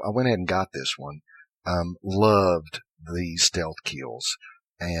went ahead and got this one. Loved the stealth kills,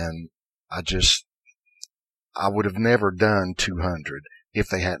 and I would have never done 200 if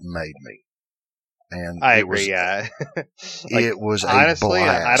they hadn't made me. And I agree, yeah. It was honestly, a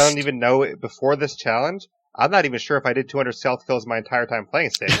blast. I don't even know before this challenge. I'm not even sure if I did 200 stealth kills my entire time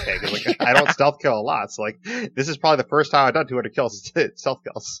playing State of Decay. Like, I don't stealth kill a lot. So, like, this is probably the first time I've done 200 kills, stealth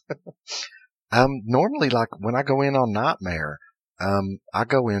kills. Normally, like, when I go in on Nightmare, I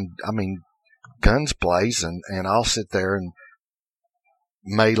go in, I mean, guns blazing, and I'll sit there and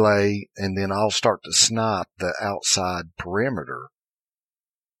melee, and then I'll start to snipe the outside perimeter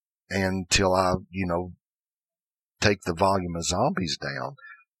until I, take the volume of zombies down.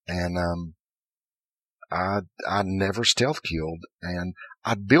 And, I never stealth killed, and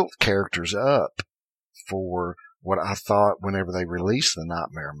I built characters up for what I thought whenever they released the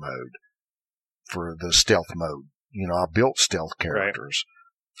Nightmare mode for the stealth mode. I built stealth characters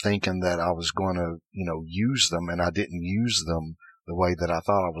thinking that I was going to, use them, and I didn't use them the way that I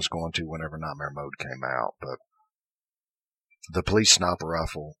thought I was going to whenever Nightmare mode came out. But the police sniper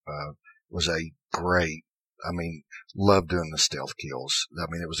rifle, was a great, love doing the stealth kills. I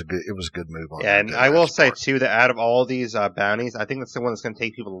mean, it was a good move on. Yeah, and I will say too that out of all these bounties, I think that's the one that's going to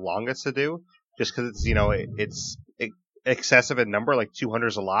take people the longest to do, just because it's it's excessive in number. Like 200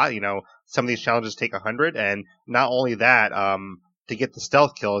 is a lot. Some of these challenges take 100, and not only that, to get the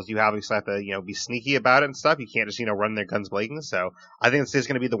stealth kills, you obviously have to be sneaky about it and stuff. You can't just run their guns blazing. So I think this is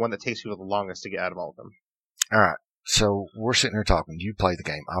going to be the one that takes people the longest to get out of all of them. All right, so we're sitting here talking. You play the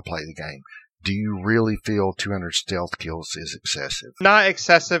game. I play the game. Do you really feel 200 stealth kills is excessive? Not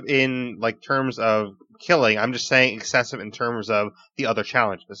excessive in terms of killing. I'm just saying excessive in terms of the other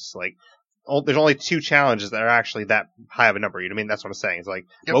challenges. There's only 2 challenges that are actually that high of a number. You know what I mean? That's what I'm saying.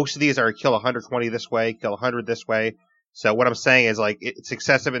 It's most of these are kill 120 this way, kill 100 this way. So what I'm saying is it's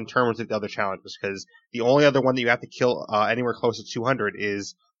excessive in terms of the other challenges, because the only other one that you have to kill anywhere close to 200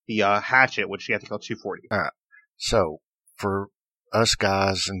 is the hatchet, which you have to kill 240. All right. So for us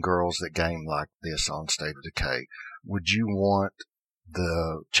guys and girls that game like this on State of Decay, would you want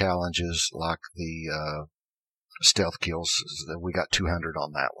the challenges like the stealth kills? We got 200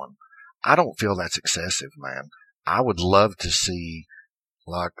 on that one. I don't feel that's excessive, man. I would love to see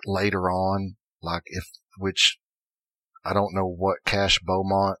later on, which I don't know what Cash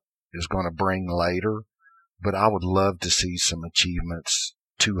Beaumont is going to bring later, but I would love to see some achievements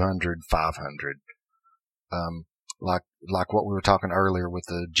 200, 500. Like what we were talking earlier with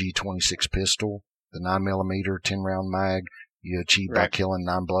the G26 pistol, the 9mm 10-round mag, you achieve by killing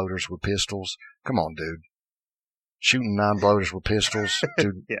 9 bloaters with pistols. Come on, dude. Shooting 9 bloaters with pistols,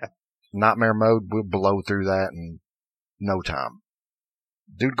 dude. Yeah. Nightmare mode, we'll blow through that in no time.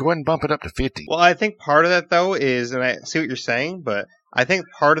 Dude, go ahead and bump it up to 50. Well, I think part of that, though, is, and I see what you're saying, but I think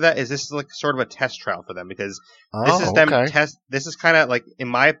part of that is this is sort of a test trial for them, because this is them this is kind of in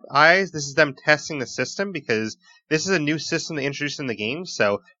my eyes, this is them testing the system, because this is a new system they introduced in the game,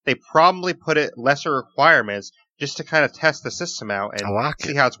 so they probably put it lesser requirements just to kind of test the system out and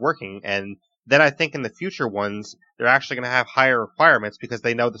see how it's working. And then I think in the future ones, they're actually going to have higher requirements because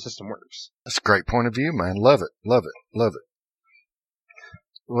they know the system works. That's a great point of view, man. Love it. Love it. Love it.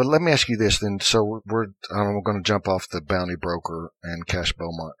 Well, let me ask you this then. So we're going to jump off the bounty broker and Cash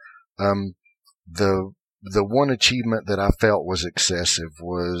Beaumont. The one achievement that I felt was excessive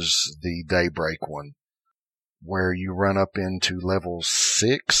was the Daybreak one, where you run up into level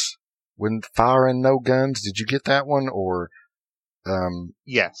 6 with firing no guns. Did you get that one, or?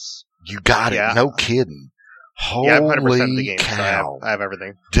 Yes. You got it. No kidding. Holy I've 100% the game, cow. So I have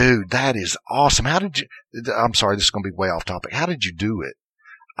everything. Dude, that is awesome. How did you, I'm sorry, this is going to be way off topic. How did you do it?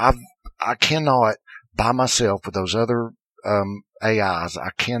 I cannot, by myself with those other, AIs,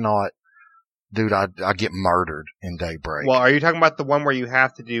 I cannot, dude, I get murdered in Daybreak. Well, are you talking about the one where you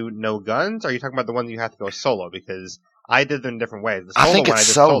have to do no guns, or are you talking about the one that you have to go solo? Because I did them in different ways. The solo I think it's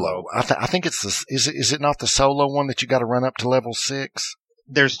solo. I think it's is it not the solo one that you got to run up to level 6?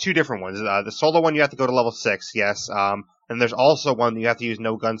 There's 2 different ones. The solo one you have to go to level 6, yes. And there's also one you have to use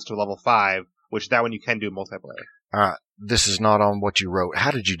no guns to level 5, which that one you can do multiplayer. All right. This is not on what you wrote.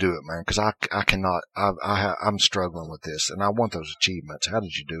 How did you do it, man? Because I cannot. I'm struggling with this, and I want those achievements. How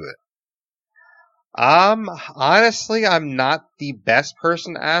did you do it? Honestly, I'm not the best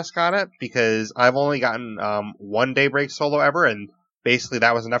person to ask on it because I've only gotten one Daybreak solo ever, and basically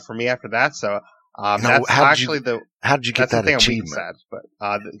that was enough for me after that. So that's actually how did you get that's the that thing I'm weakest achievement?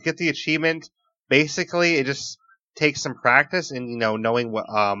 at. But get the achievement. Basically, it just takes some practice and knowing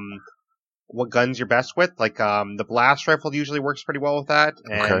what guns you're best with. Like the blast rifle usually works pretty well with that,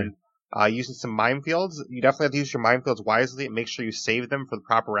 Okay, and using some minefields. You definitely have to use your minefields wisely and make sure you save them for the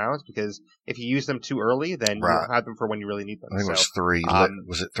proper rounds because if you use them too early, then you right. won't have them for when you really need them. I think it was So, 3.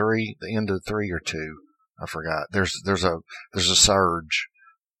 Was it 3? The end of 3 or 2? I forgot. There's a surge.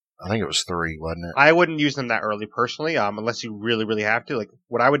 I think it was 3, wasn't it? I wouldn't use them that early personally, unless you really, really have to. Like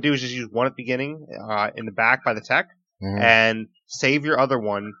what I would do is just use one at the beginning, in the back by the tech, Mm-hmm. and save your other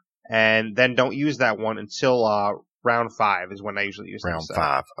one, and then don't use that one until round 5 is when I usually use Round them.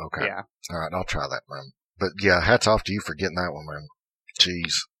 5. Okay. Yeah. All right, I'll try that, man. But yeah, hats off to you for getting that one, man.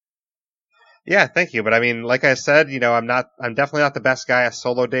 Jeez. Yeah, thank you. But I mean, like I said, I'm definitely not the best guy at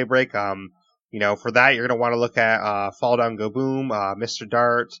solo Daybreak. For that, you're going to want to look at, Fall Down Go Boom, Mr.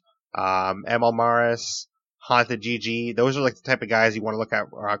 Dart, ML Maris, Haunted GG. Those are like the type of guys you want to look at,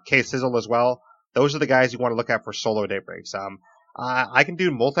 K Sizzle as well. Those are the guys you want to look at for solo Daybreaks. I can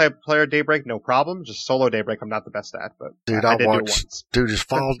do multiplayer Daybreak, no problem. Just solo Daybreak, I'm not the best at, but dude, I did do it once. Dude, is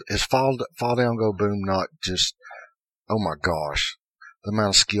fall down, go boom not just, oh my gosh. The amount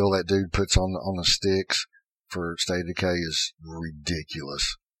of skill that dude puts on the sticks for State of Decay is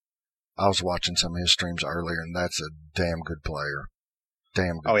ridiculous. I was watching some of his streams earlier, and that's a damn good player.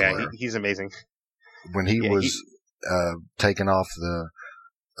 Damn good player. Oh yeah, he's amazing. When he was taking off the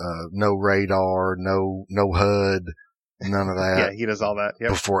no radar, no HUD, none of that. Yeah, he does all that.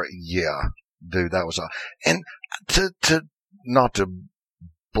 Yep. Dude, that was all. And to not to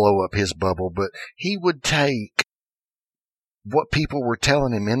blow up his bubble, but he would take what people were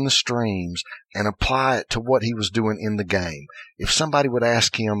telling him in the streams and apply it to what he was doing in the game. If somebody would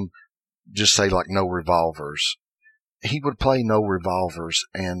ask him, just say like no revolvers, he would play no revolvers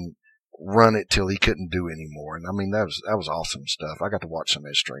and run it till he couldn't do anymore. And I mean, that was awesome stuff. I got to watch some of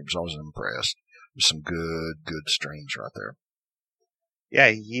his streams. I was impressed. There's some good streams right there.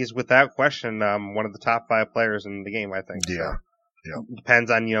 Yeah, he's without question one of the top 5 players in the game, I think. Yeah. So. Yeah.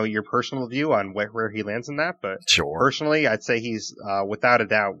 Depends on your personal view on where he lands in that, but sure. Personally, I'd say he's without a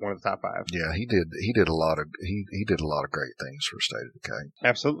doubt one of the top 5. Yeah, he did a lot of great things for State of Decay.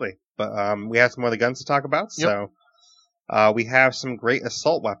 Absolutely, but we have some other guns to talk about. Yep. So we have some great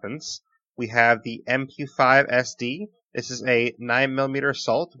assault weapons. We have the MP5 SD. This is a 9mm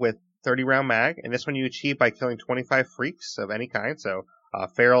assault with 30 round mag, and this one you achieve by killing 25 freaks of any kind. So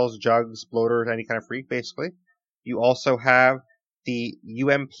ferals, jugs, bloaters, any kind of freak, basically. You also have the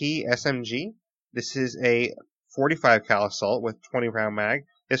UMP SMG. This is a 45 cal assault with 20 round mag.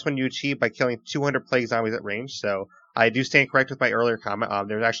 This one you achieve by killing 200 plague zombies at range. So I do stand correct with my earlier comment.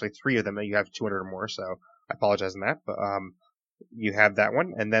 There's actually 3 of them that you have 200 or more. So I apologize on that, but you have that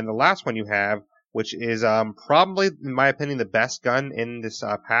one. And then the last one you have, which is probably in my opinion the best gun in this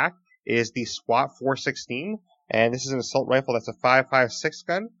pack, is the SWAT 416. And this is an assault rifle that's a 5.56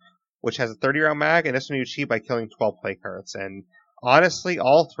 gun, which has a 30 round mag. And this one you achieve by killing 12 plague carrots. And honestly,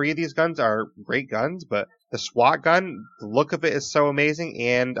 all 3 of these guns are great guns, but the SWAT gun, the look of it is so amazing,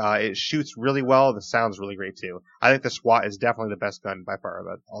 and it shoots really well. The sound's really great too. I think the SWAT is definitely the best gun by far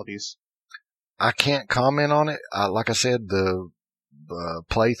of all these. I can't comment on it. Like I said, the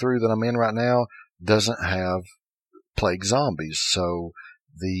playthrough that I'm in right now doesn't have plague zombies, so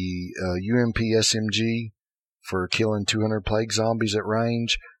the UMP SMG for killing 200 plague zombies at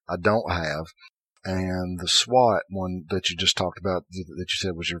range, I don't have. And the SWAT one that you just talked about, that you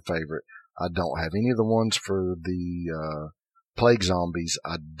said was your favorite, I don't have. Any of the ones for the plague zombies,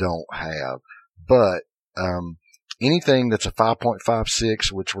 I don't have. But anything that's a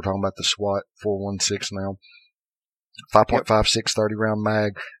 5.56, which we're talking about the SWAT 416 now, 5.56 30 round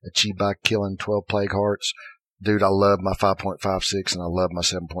mag, achieved by killing 12 plague hearts. Dude, I love my 5.56 and I love my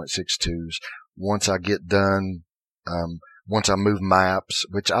 7.62s. Once I get done, once I move maps,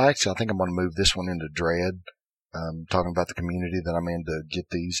 which I think I'm going to move this one into Dread. Talking about the community that I'm in to get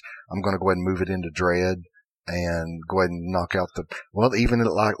these, I'm going to go ahead and move it into Dread and go ahead and knock out even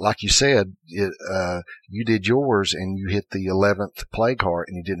like you said, you did yours and you hit the 11th plague heart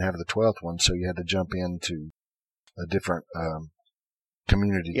and you didn't have the 12th one, so you had to jump into a different,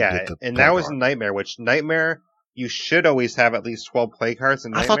 community. Yeah, to get the and that was heart. Nightmare, which Nightmare, you should always have at least 12 plague hearts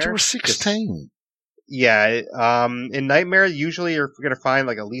in Nightmare. I thought you were 16. Yeah, in Nightmare, usually you're going to find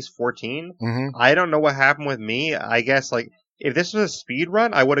like at least 14. Mm-hmm. I don't know what happened with me. I guess like if this was a speed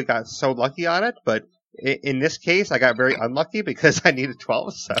run, I would have got so lucky on it, but In this case, I got very unlucky because I needed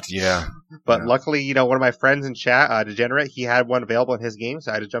 12. So. Yeah. But luckily, one of my friends in chat, Degenerate, he had one available in his game,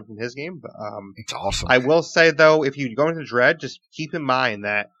 so I had to jump in his game. But, it's awesome. I will say, though, if you go into Dread, just keep in mind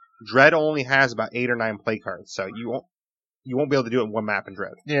that Dread only has about 8 or 9 play cards, so you won't be able to do it in one map in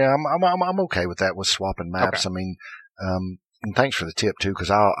Dread. Yeah, I'm okay with that, with swapping maps. Okay. I mean, and thanks for the tip too,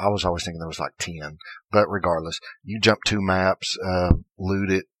 because I was always thinking there was like 10. But regardless, you jump 2 maps,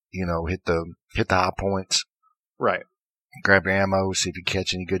 loot it, hit the high points. Right. Grab your ammo, see if you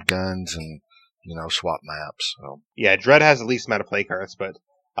catch any good guns, and, swap maps. So. Yeah, Dread has the least amount of play cards, but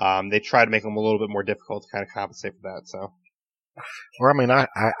they try to make them a little bit more difficult to kind of compensate for that, so. Well, I mean, I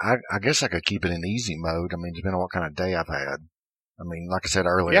guess I could keep it in easy mode. I mean, depending on what kind of day I've had. I mean, like I said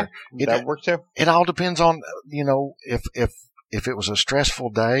earlier. Yeah, that works too. It all depends on, if it was a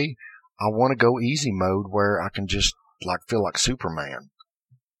stressful day, I want to go easy mode where I can just, feel like Superman.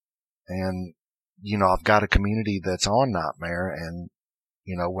 And, I've got a community that's on Nightmare, and,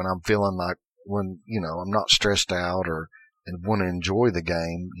 when I'm feeling like, I'm not stressed out and want to enjoy the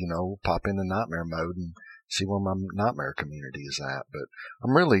game, pop into Nightmare mode and see where my Nightmare community is at. But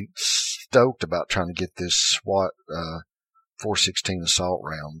I'm really stoked about trying to get this SWAT 416 assault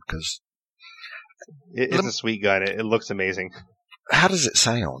round, because it's a sweet gun. It looks amazing. How does it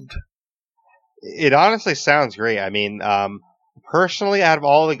sound? It honestly sounds great. I mean, personally, out of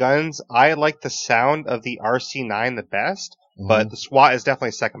all the guns, I like the sound of the RC9 the best, but the SWAT is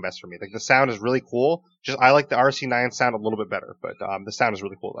definitely second best for me. Like, the sound is really cool. I like the RC9 sound a little bit better, but the sound is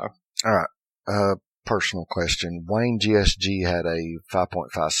really cool though. All right. Personal question. Wayne GSG had a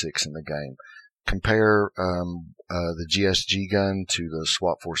 5.56 in the game. Compare the GSG gun to the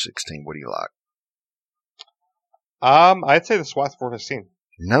SWAT 416. What do you like? I'd say the SWAT 416.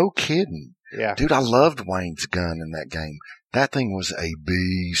 No kidding. Yeah. Dude, I loved Wayne's gun in that game. That thing was a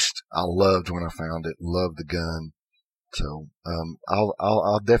beast. I loved when I found it. Loved the gun. So,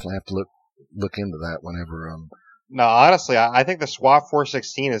 I'll definitely have to look into that whenever, No, honestly, I think the SWAT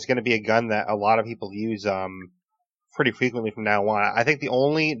 416 is going to be a gun that a lot of people use, pretty frequently from now on. I think the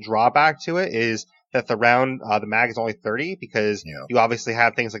only drawback to it is that the mag is only 30, because you obviously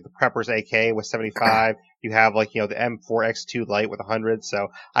have things like the Prepper's AK with 75. You have the M4X2 Light with 100. So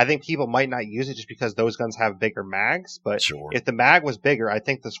I think people might not use it just because those guns have bigger mags. But if the mag was bigger, I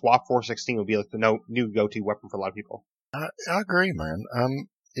think the SWAT 416 would be like the new go-to weapon for a lot of people. I agree, man.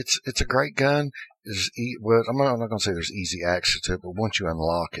 It's a great gun. Well, I'm not going to say there's easy access to it, but once you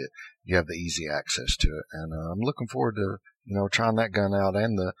unlock it, you have the easy access to it. And I'm looking forward to, trying that gun out,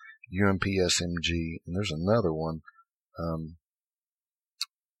 and the UMP SMG. And there's another one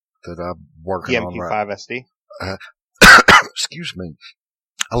that I'm working on right now. The MP5 SD? Excuse me.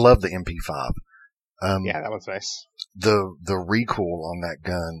 I love the MP5. Yeah, that one's nice. The recoil on that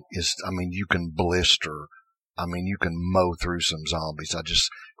gun is, you can blister. You can mow through some zombies.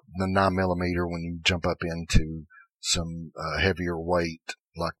 The 9mm, when you jump up into some heavier weight,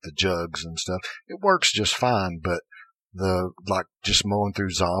 like the jugs and stuff, it works just fine. But just mowing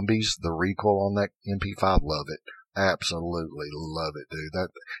through zombies, the recoil on that MP5, love it. Absolutely love it, dude.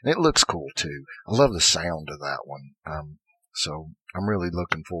 And it looks cool too. I love the sound of that one. So I'm really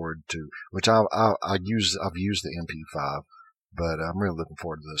looking forward to, which I've used the MP5, but I'm really looking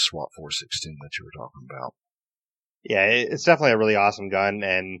forward to the SWAT 416 that you were talking about. Yeah, it's definitely a really awesome gun,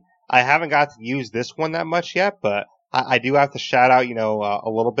 and I haven't got to use this one that much yet, but I do have to shout out, a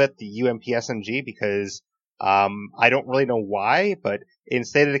little bit the UMP SMG, because I don't really know why, but in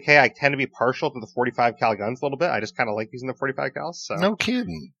State of Decay, I tend to be partial to the 45 cal guns a little bit. I just kind of like using the 45 cals. So. No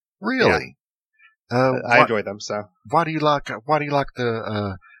kidding, really? Yeah. I enjoy them. So why do you like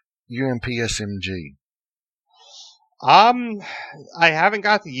the UMP SMG? I haven't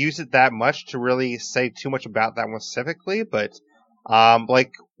got to use it that much to really say too much about that one specifically, but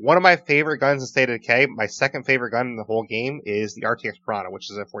one of my favorite guns in State of Decay, my second favorite gun in the whole game, is the RTX Piranha, which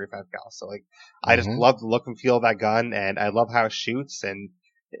is a 45 cal. So I just love the look and feel of that gun, and I love how it shoots, and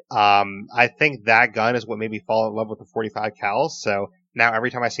I think that gun is what made me fall in love with the 45 cals. So now every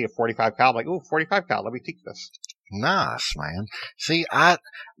time I see a 45 cal, I'm like, ooh, 45 cal, let me take this. Nice, man. See,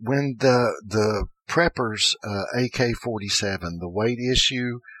 when the Prepper's AK-47, the weight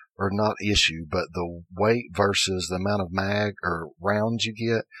issue, or not issue, but the weight versus the amount of mag or rounds you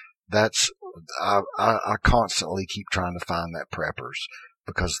get, I constantly keep trying to find that Prepper's,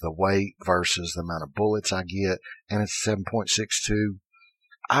 because the weight versus the amount of bullets I get, and it's 7.62.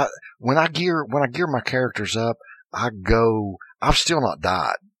 When I gear my characters up, I've still not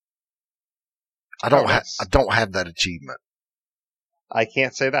died. I don't have that achievement. I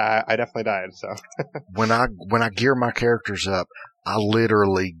can't say that. I definitely died, so. When I gear my characters up, I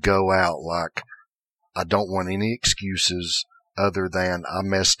literally go out like I don't want any excuses other than I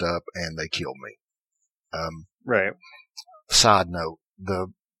messed up and they killed me. Right. Side note,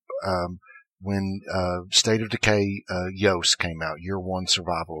 when State of Decay Yoast came out, Year One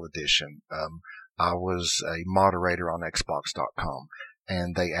Survival Edition, I was a moderator on Xbox.com,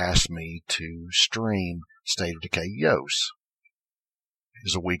 and they asked me to stream State of Decay Yoast. It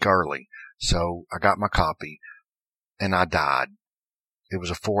was a week early, so I got my copy, and I died. It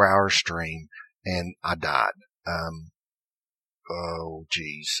was a 4-hour stream, and I died.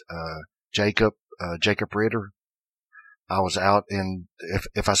 Jacob Ritter. I was out in,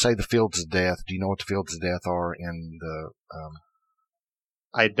 if I say the Fields of Death, do you know what the Fields of Death are in the,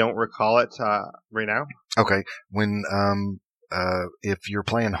 I don't recall it, right now. Okay. When, if you're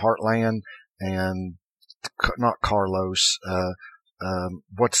playing Heartland and not Carlos,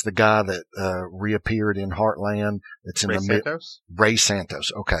 what's the guy that, reappeared in Heartland? It's in Ray the Santos? Ray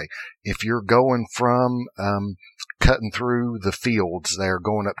Santos. Okay. If you're going from, cutting through the fields there,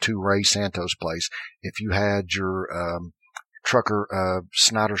 going up to Ray Santos' place, if you had your, trucker,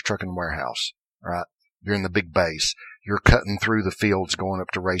 Snyder's Trucking Warehouse, right? You're in the big base. You're cutting through the fields going up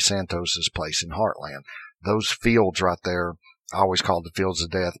to Ray Santos' place in Heartland. Those fields right there, I always called the Fields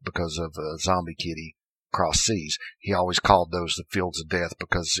of Death because of Zombie Kitty Cross Seas. He always called those the Fields of Death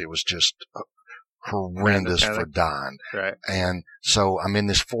because it was just horrendous for dying. Right. And so I'm in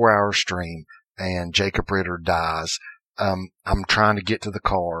this 4-hour stream and Jacob Ritter dies. I'm trying to get to the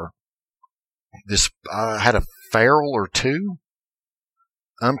car. I had a feral or two,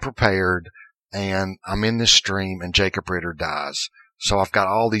 unprepared, and I'm in this stream and Jacob Ritter dies. So I've got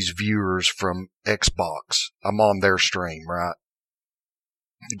all these viewers from Xbox. I'm on their stream, right?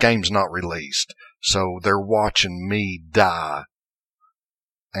 The game's not released. So they're watching me die.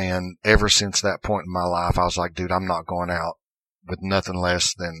 And ever since that point in my life, I was like, dude, I'm not going out with nothing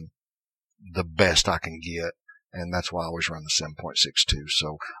less than the best I can get. And that's why I always run the 7.62.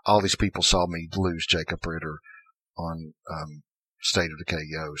 So all these people saw me lose Jacob Ritter on State of Decay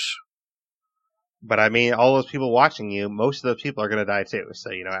Yoast. But I mean, all those people watching you, most of those people are going to die too. So,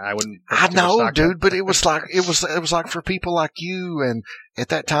 I wouldn't. I know, dude, but it was like for people like you and at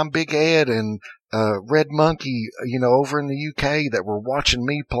that time Big Ed and Red Monkey, over in the UK that were watching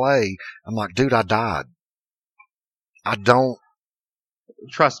me play. I'm like, dude, I died. I don't.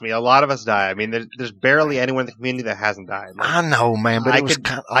 Trust me, a lot of us die. I mean, there's barely anyone in the community that hasn't died. Like, I know, man, but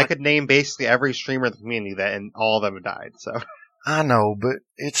I could name basically every streamer in the community and all of them have died. So I know, but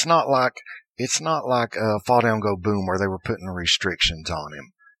it's not like Fall Down Go Boom where they were putting restrictions on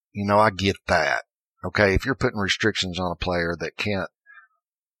him. I get that. Okay, if you're putting restrictions on a player that can't,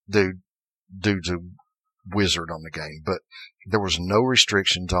 dude's a wizard on the game, but there was no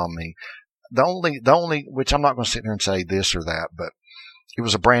restrictions on me. The only, which I'm not going to sit here and say this or that, but it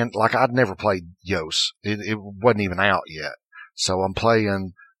was a brand, like I'd never played Yoast. It wasn't even out yet. So I'm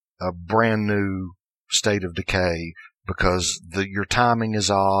playing a brand new State of Decay because your timing is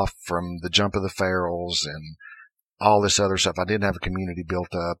off from the jump of the ferals and all this other stuff. I didn't have a community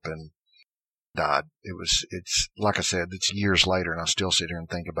built up and died. It's like I said, it's years later and I still sit here and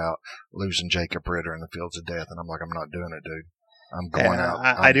think about losing Jacob Ritter in the Fields of Death and I'm like, I'm not doing it, dude. I'm going out.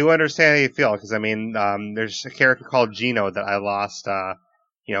 I do understand how you feel because I mean, there's a character called Gino that I lost,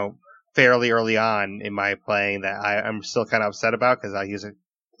 fairly early on in my playing that I'm still kind of upset about because he's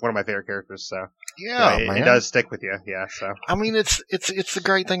one of my favorite characters. So yeah, man. It does stick with you. Yeah. So I mean, it's the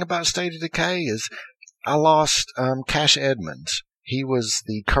great thing about State of Decay is I lost Cash Edmonds. He was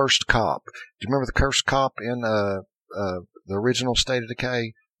the cursed cop. Do you remember the cursed cop in the original State of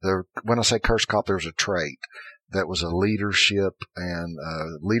Decay? When I say cursed cop, there's a trait that was a leadership and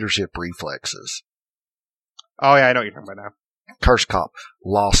leadership reflexes. Oh yeah, I know what you're talking about now. Cursed cop,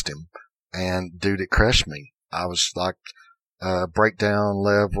 lost him, and dude, it crushed me. I was like breakdown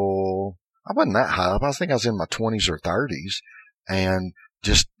level. I wasn't that high up. I think I was in my 20s or 30s, and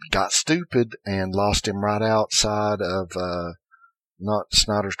just got stupid and lost him right outside of not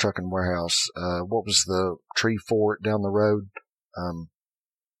Snyder's Trucking Warehouse. What was the tree fort down the road?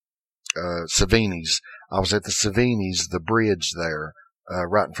 Savini's. I was at the Savini's, the bridge there,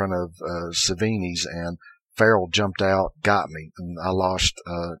 right in front of Savini's, and Farrell jumped out, got me, and I lost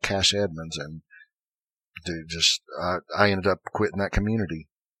Cash Edmonds, and dude, I ended up quitting that community.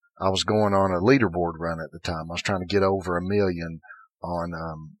 I was going on a leaderboard run at the time. I was trying to get over 1 million on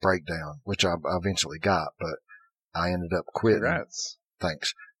Breakdown, which I eventually got, but I ended up quitting. Congrats.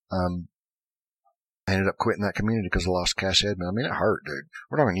 Thanks. I ended up quitting that community because I lost Cash Edmonds. I mean, it hurt, dude.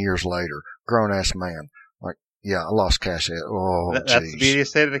 We're talking years later. Grown-ass man. Like, Yeah, I lost cash. Oh, That's the beauty of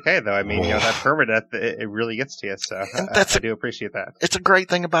State of Decay, though. I mean, that permadeath, it really gets to you. So I do appreciate that. It's a great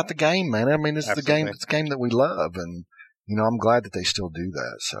thing about the game, man. I mean, it's Absolutely. the game that we love, and I'm glad that they still do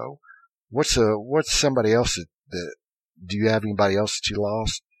that. So, what's somebody else that do you have anybody else that you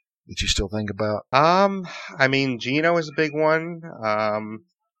lost that you still think about? I mean, Gino is a big one.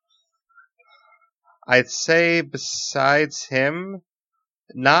 I'd say besides him,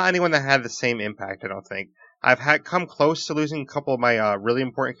 not anyone that had the same impact. I don't think I've come close to losing a couple of my really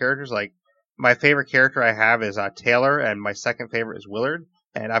important characters. Like my favorite character I have is Taylor, and my second favorite is Willard.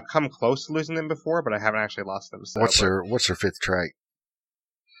 And I've come close to losing them before, but I haven't actually lost them. So, what's their fifth trait?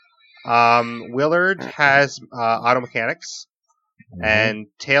 Willard has auto mechanics, and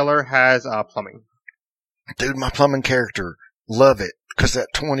Taylor has plumbing. Dude, my plumbing character, love it because that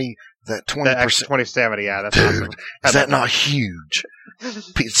 20%, 2070, yeah, that's dude, awesome. Is that not huge?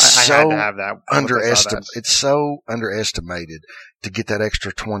 It's I so had to have that. It's so underestimated to get that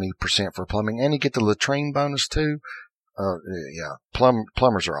extra 20% for plumbing, and you get the latrine bonus too. Yeah,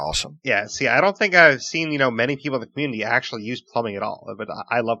 plumbers are awesome. Yeah, see, I don't think I've seen many people in the community actually use plumbing at all, but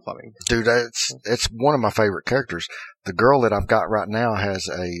I love plumbing. Dude, it's one of my favorite characters. The girl that I've got right now has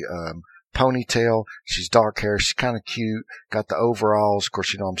a ponytail. She's dark hair. She's kind of cute. Got the overalls. Of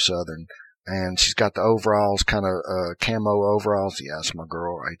course, I'm Southern. And she's got the overalls, kind of camo overalls. Yeah, that's my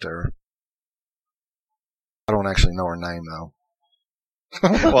girl right there. I don't actually know her name, though.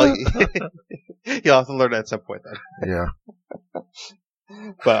 Well, you'll have to learn at some point then. Yeah.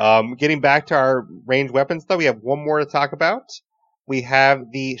 But getting back to our ranged weapons, though, we have one more to talk about. We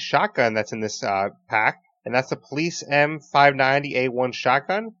have the shotgun that's in this pack, and that's the Police M590A1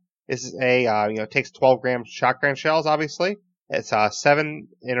 shotgun. This is takes 12 gram shotgun shells, obviously. It's 7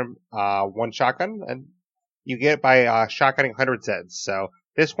 in one shotgun, and you get it by shotgunning 100 Zeds. So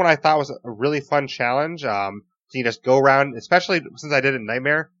this one I thought was a really fun challenge. So you just go around, especially since I did it in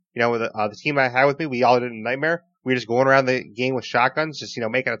Nightmare. With the team I had with me, we all did it in Nightmare. We were just going around the game with shotguns, just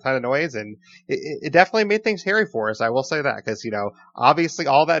making a ton of noise, and it definitely made things hairy for us. I will say that because obviously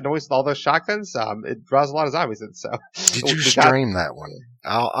all that noise with all those shotguns, it draws a lot of zombies in. So did you stream that one?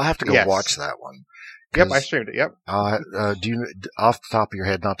 I'll have to go watch that one. Yep, I streamed it. Yep. Do you, off the top of your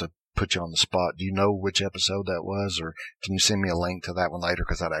head, not to put you on the spot, do you know which episode that was, or can you send me a link to that one later?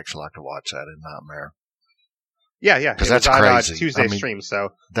 Because I'd actually like to watch that in Nightmare. Yeah. Because that's on, crazy. Tuesday stream,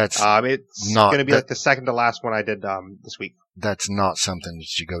 so that's it's going to be like the second to last one I did this week. That's not something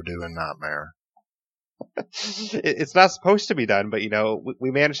that you go do in Nightmare. It's not supposed to be done, but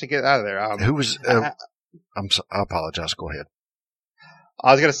we managed to get out of there. Who was? I apologize. Go ahead.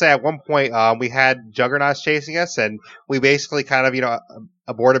 I was going to say at one point we had Juggernauts chasing us, and we basically kind of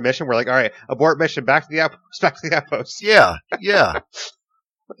aborted mission. We're like, all right, abort mission, back to the outpost. Yeah.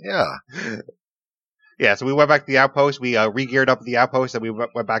 Yeah, so we went back to the outpost. We re-geared up at the outpost, and we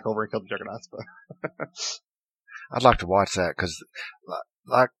went back over and killed the Juggernauts. I'd like to watch that because,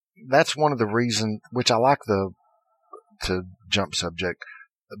 that's one of the reasons. Which I like to jump subject,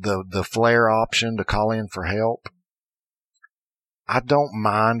 the flare option to call in for help. I don't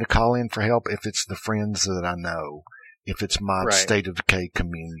mind to call in for help if it's the friends that I know, if it's my State of Decay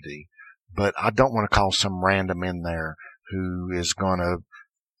community. But I don't want to call some random in there who is going to,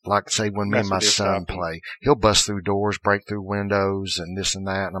 like, say when me and my son play, he'll bust through doors, break through windows, and this and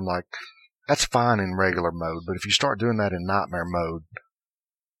that. And I'm like, that's fine in regular mode. But if you start doing that in Nightmare mode,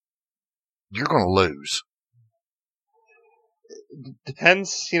 you're going to lose.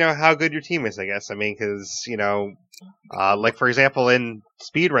 Depends, how good your team is, I guess. I mean, because, like, for example, in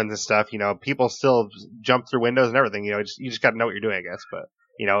speedruns and stuff, people still jump through windows and everything. You just got to know what you're doing, I guess. But,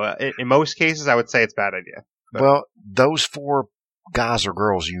 in most cases, I would say it's a bad idea. But, well, those 4 guys or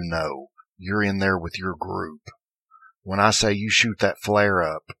girls you're in there with your group. When I say you shoot that flare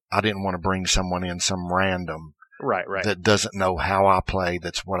up, I didn't want to bring someone in, some random right that doesn't know how I play.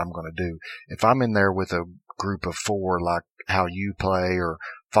 That's what I'm going to do. If I'm in there with a group of 4, like how you play or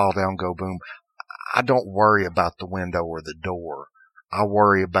fall down, go boom, I don't worry about the window or the door. I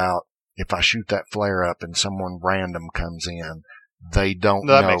worry about if I shoot that flare up and someone random comes in, they don't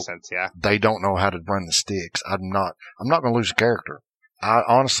know. That makes sense, yeah. They don't know how to run the sticks. I'm not going to lose a character. I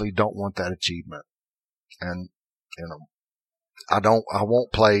honestly don't want that achievement. And, I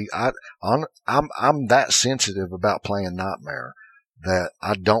won't play. I'm that sensitive about playing Nightmare that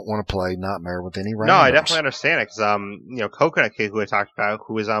I don't want to play Nightmare with any randoms. No, I definitely understand it because, Coconut Kid, who I talked about,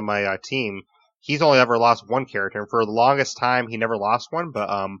 who was on my team, he's only ever lost one character, and for the longest time, he never lost one. But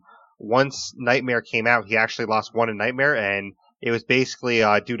once Nightmare came out, he actually lost one in Nightmare, and it was basically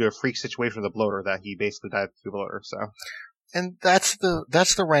due to a freak situation with the bloater that he basically died through the bloater. So And that's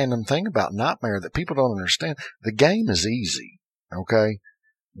the random thing about Nightmare that people don't understand. The game is easy, okay?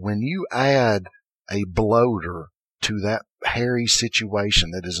 When you add a bloater to that hairy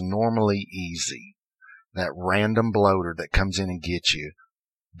situation that is normally easy, that random bloater that comes in and gets you,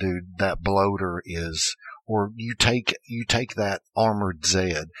 dude, that bloater is, or you take that armored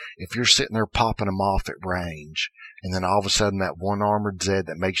Zed. If you're sitting there popping them off at range, and then all of a sudden that one armored Zed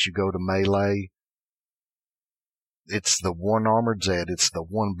that makes you go to melee, it's the one armored Zed, it's the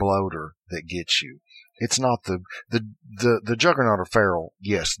one bloater that gets you. It's not the Juggernaut or Feral.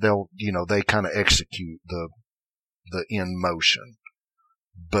 Yes, they kind of execute the in motion,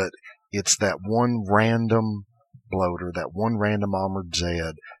 but it's that one random bloater, that one random armored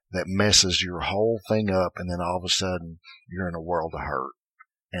Zed that messes your whole thing up, and then all of a sudden you're in a world of hurt.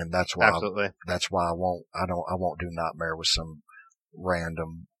 And that's why Absolutely. That's why I won't do Nightmare with some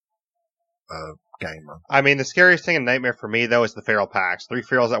random gamer. I mean, the scariest thing in Nightmare for me though is the feral packs. 3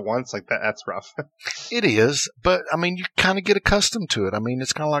 ferals at once, like that's rough. It is, but I mean, you kind of get accustomed to it. I mean,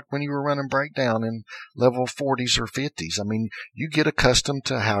 it's kind of like when you were running Breakdown in level 40s or 50s. I mean, you get accustomed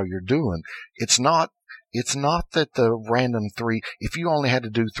to how you're doing. It's not that the random 3, if you only had to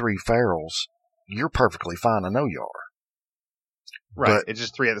do 3 ferals, you're perfectly fine. I know you are. Right. But it's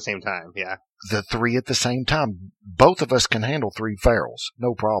just 3 at the same time. Yeah. The 3 at the same time. Both of us can handle 3 ferals.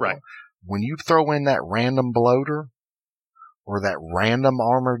 No problem. Right. When you throw in that random bloater or that random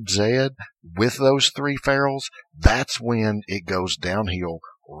armored Zed with those 3 ferals, that's when it goes downhill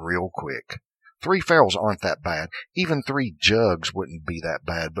real quick. 3 ferals aren't that bad. Even 3 jugs wouldn't be that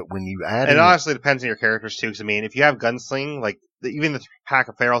bad. But when you add it honestly depends on your characters too. Because I mean, if you have gunsling, like even the pack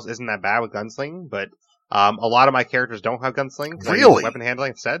of ferals isn't that bad with gunsling. But a lot of my characters don't have gunsling. Really? I use weapon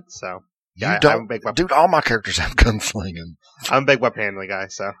handling instead. So yeah, I'm a big weapon. Dude, all my characters have gunslinging. I'm a big weapon handling guy.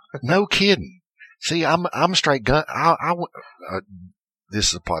 So no kidding. See, I'm a straight gun.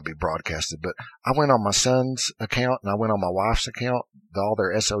 This will probably be broadcasted, but I went on my son's account and I went on my wife's account, all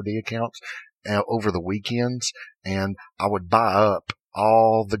their SOD accounts, over the weekends, and I would buy up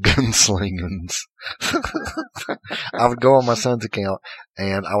all the gunslingings. I would go on my son's account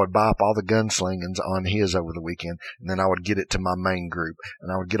and I would buy up all the gunslingings on his over the weekend, and then I would get it to my main group,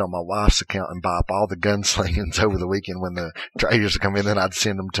 and I would get on my wife's account and buy up all the gunslingings over the weekend when the traders would come in. Then I'd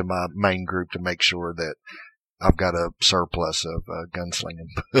send them to my main group to make sure that I've got a surplus of gunslinging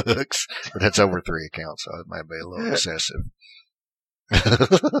books, but that's over 3 accounts, so it might be a little excessive.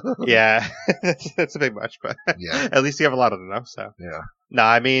 Yeah, that's a bit much, but yeah, at least you have a lot of them, though. So yeah. No,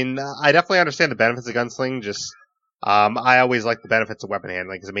 I mean, I definitely understand the benefits of gunsling. Just, I always like the benefits of weapon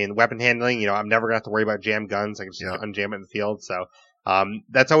handling because I mean, weapon handling, I'm never gonna have to worry about jam guns. I can just unjam it in the field. So,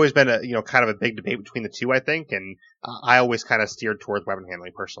 that's always been a, kind of a big debate between the two, I think, and I always kind of steered towards weapon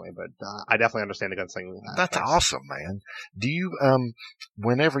handling personally, but I definitely understand the gunsling. That's awesome, man. Do you,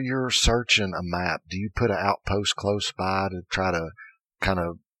 whenever you're searching a map, do you put an outpost close by to try to kind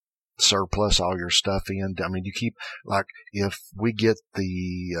of surplus all your stuff in? I mean, you keep, like, if we get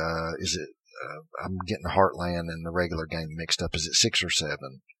I'm getting Heartland and the regular game mixed up. Is it 6 or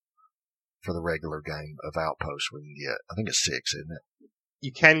 7 for the regular game of outposts we can get? I think it's 6, isn't it?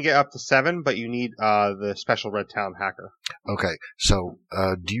 You can get up to 7, but you need the special Red Talon hacker. Okay, so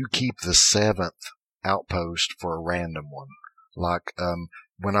do you keep the 7th outpost for a random one? Like,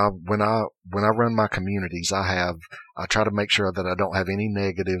 when I run my communities, I try to make sure that I don't have any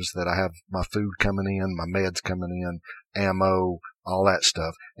negatives, that I have my food coming in, my meds coming in, ammo, all that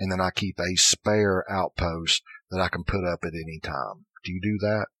stuff, and then I keep a spare outpost that I can put up at any time. Do you do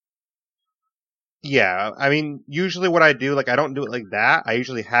that? Yeah, I mean, usually what I do, like, I don't do it like that. I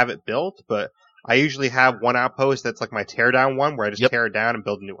usually have it built, but I usually have one outpost that's like my teardown one where I just tear it down and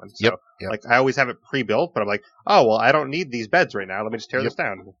build a new one. So, like, I always have it pre-built, but I'm like, oh, well, I don't need these beds right now. Let me just tear this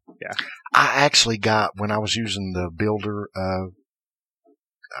down. Yeah. I actually got, when I was using the builder, I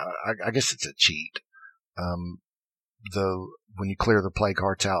guess it's a cheat. When you clear the play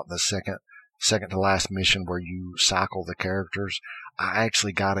cards out, the second to last mission where you cycle the characters, I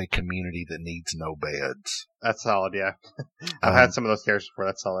actually got a community that needs no beds. That's solid, yeah. I've had some of those characters before.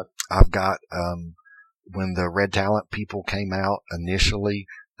 That's solid. I've got, when the Red Talent people came out initially,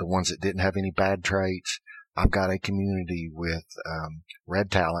 the ones that didn't have any bad traits, I've got a community with Red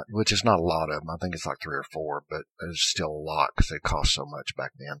Talent, which is not a lot of them. I think it's like 3 or 4, but it's still a lot because they cost so much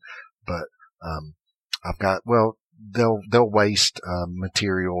back then. But I've got, well, they'll waste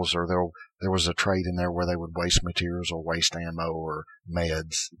materials, or there was a trade in there where they would waste materials or waste ammo or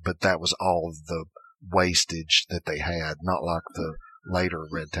meds, but that was all of the wastage that they had, not like the later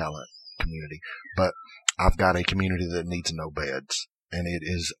Red Talent community. But I've got a community that needs no beds, and it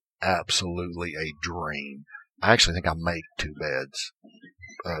is absolutely a dream I actually think I make 2 beds,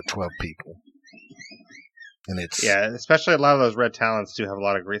 12 people. And it's, Yeah, especially a lot of those red talents do have a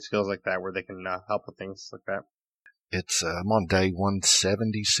lot of great skills like that where they can help with things like that. it's, I'm on day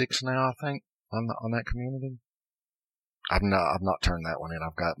 176 now, I think, on that community. I've not turned that one in.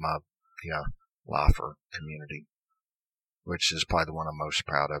 I've got my, lifer community, which is probably the one I'm most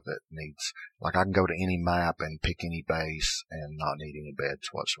proud of that needs, like I can go to any map and pick any base and not need any beds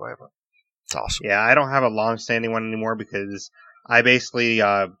whatsoever. It's awesome. Yeah, I don't have a long-standing one anymore because I basically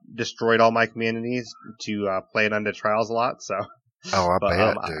destroyed all my communities to play it under trials a lot. So, Oh, I but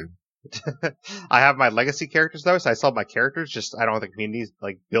bet, dude. I have my legacy characters though, so I still have my characters. Just I don't have the communities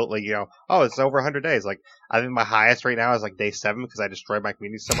like built like oh it's over 100 days. Like I think my highest right now is like day 7 because I destroyed my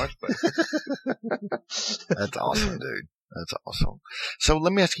community so much. But That's awesome, dude. That's awesome. So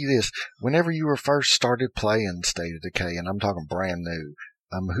let me ask you this: whenever you were first started playing State of Decay, and I'm talking brand new,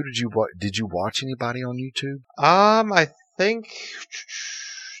 who did you watch anybody on YouTube? I think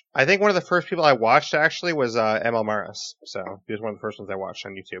one of the first people I watched actually was ML Maris. So he was one of the first ones I watched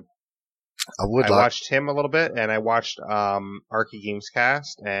on YouTube. I watched him a little bit, and I watched Archie Games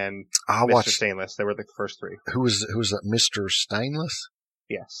Cast and Mr. Stainless. They were the first 3. Who was that? Mr. Stainless?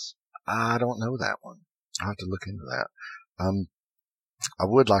 Yes. I don't know that one. I'll have to look into that. I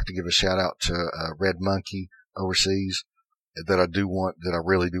would like to give a shout out to Red Monkey overseas that I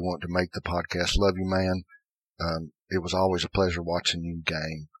really do want to make the podcast. Love you, man. It was always a pleasure watching you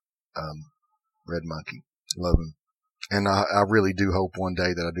game. Red Monkey. Love him. And I really do hope one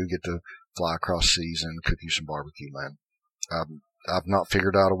day that I do get to fly across seas and cook you some barbecue, man. I've not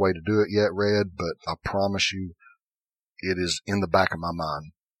figured out a way to do it yet, Red, but I promise you it is in the back of my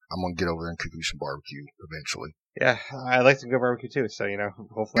mind. I'm going to get over there and cook you some barbecue eventually. Yeah, I like to go barbecue too, so,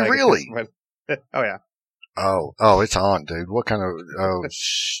 hopefully. Really? Oh, yeah. Oh, it's on, dude. What kind of,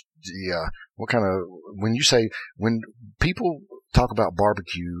 yeah. What kind of, when people talk about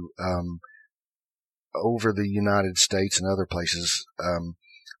barbecue, over the United States and other places,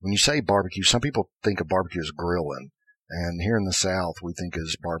 when you say barbecue, some people think of barbecue as grilling. And here in the South, we think of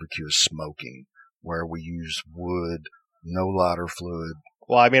barbecue as smoking, where we use wood, no lighter fluid.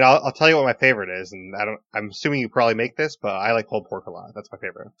 Well, I mean, I'll tell you what my favorite is, and I'm assuming you probably make this, but I like pulled pork a lot. That's my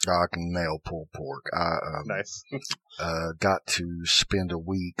favorite. I can nail pulled pork. Nice. Got to spend a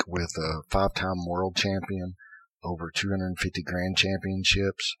week with a 5-time world champion, over 250 grand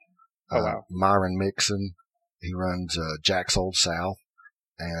championships. Oh, wow. Myron Mixon, he runs Jack's Old South,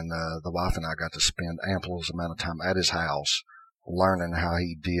 and the wife and I got to spend ample amount of time at his house learning how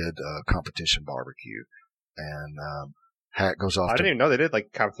he did competition barbecue. And hat goes off. I didn't even know they did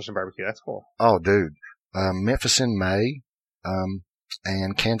like competition barbecue. That's cool. Oh, dude. Memphis in May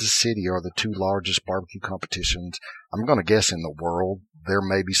and Kansas City are the 2 largest barbecue competitions. I'm going to guess in the world. There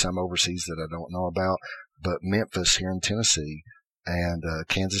may be some overseas that I don't know about, but Memphis here in Tennessee and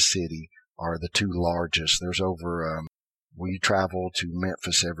Kansas City are the 2 largest. There's over, we travel to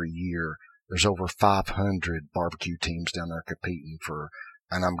Memphis every year. There's over 500 barbecue teams down there competing for,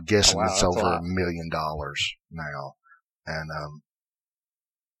 and I'm guessing it's over $1 million now. And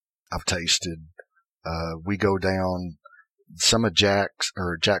I've tasted, we go down, some of Jack's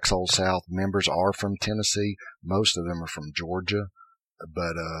Old South members are from Tennessee. Most of them are from Georgia.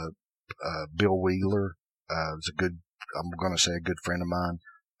 But Bill Wheeler is I'm going to say a good friend of mine.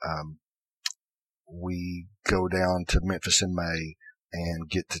 We go down to Memphis in May and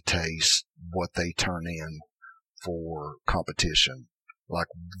get to taste what they turn in for competition. Like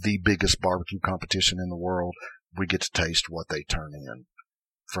the biggest barbecue competition in the world, we get to taste what they turn in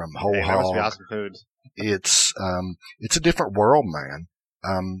from whole hog. That must be awesome food. It's a different world, man.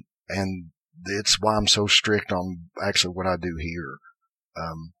 And it's why I'm so strict on actually what I do here.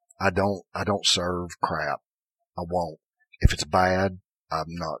 I don't serve crap. I won't. If it's bad, I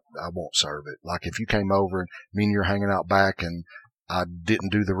won't serve it. Like if you came over and me and you're hanging out back and I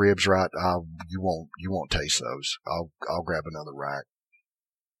didn't do the ribs right, you won't taste those. I'll grab another rack.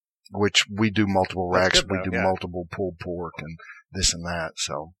 Which we do multiple racks. We do multiple pulled pork and this and that.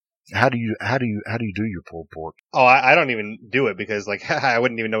 So how do you do your pulled pork? Oh, I don't even do it because like I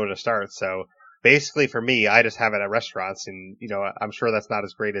wouldn't even know where to start. So basically for me, I just have it at restaurants and, I'm sure that's not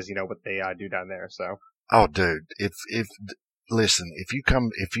as great as, what they do down there. So. Oh, dude, listen, if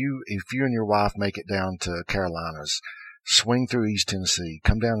you and your wife make it down to Carolinas, swing through East Tennessee,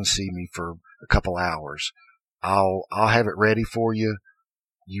 come down and see me for a couple hours. I'll have it ready for you.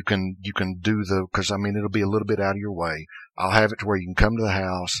 You can do cause I mean, it'll be a little bit out of your way. I'll have it to where you can come to the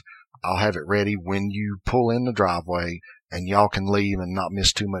house. I'll have it ready when you pull in the driveway and y'all can leave and not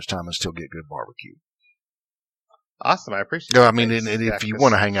miss too much time and still get good barbecue. Awesome. I appreciate it. I mean, and if you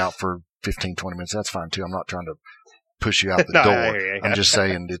want to hang out for 15, 20 minutes, that's fine too. I'm not trying to push you out the No, door. I hear you. I'm just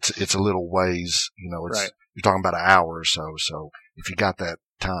saying it's a little ways, Right. you're talking about an hour or so. So if you got that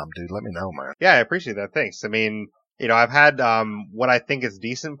time, dude, let me know, man. Yeah, I appreciate that. Thanks. I mean, I've had what I think is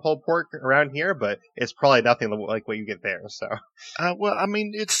decent pulled pork around here, but it's probably nothing like what you get there. So, well, I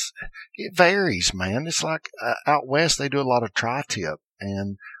mean, it varies, man. It's like out west they do a lot of tri-tip,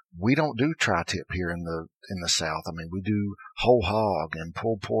 and we don't do tri-tip here in the South. I mean, we do whole hog and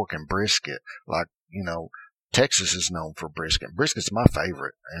pulled pork and brisket. Like, Texas is known for brisket. Brisket's my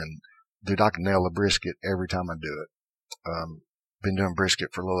favorite, and dude, I can nail a brisket every time I do it. Been doing brisket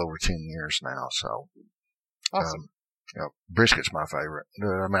for a little over 10 years now, so. Awesome. Brisket's my favorite.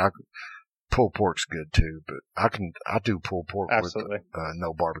 I mean, pulled pork's good too, but I do pulled pork Absolutely. with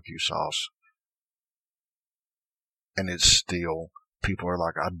no barbecue sauce. And it's still, people are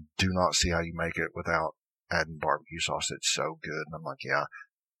like, I do not see how you make it without adding barbecue sauce. It's so good. And I'm like, yeah,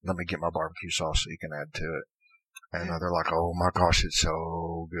 let me get my barbecue sauce so you can add to it. And they're like, oh my gosh, it's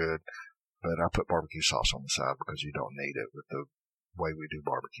so good. But I put barbecue sauce on the side because you don't need it with the way we do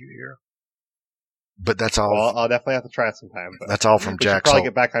barbecue here. But that's all. Well, I'll definitely have to try it sometime. But that's all from we should Jack's. Probably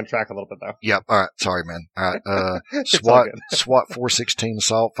get back on track a little bit though. Yep. All right. Sorry, man. All right. It's all good. SWAT 416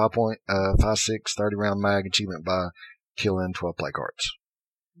 assault 5.56 30 round mag achievement by killing 12 plague hearts.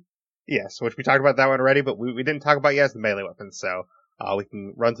 Yes, which we talked about that one already, but we didn't talk about yet is the melee weapons. So we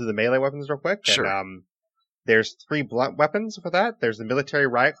can run through the melee weapons real quick. Sure. And, there's 3 blunt weapons for that. There's the military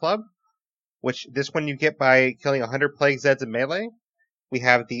riot club, which this one you get by killing 100 plague Zeds in melee. We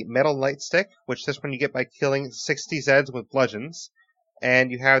have the metal nightstick, which this one you get by killing 60 Zeds with bludgeons.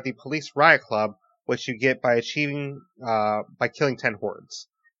 And you have the police riot club, which you get by by killing 10 hordes.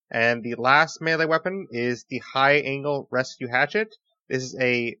 And the last melee weapon is the high angle rescue hatchet. This is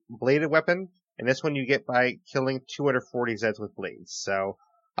a bladed weapon, and this one you get by killing 240 Zeds with blades. So,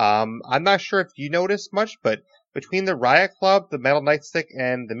 I'm not sure if you noticed much, but between the riot club, the metal nightstick,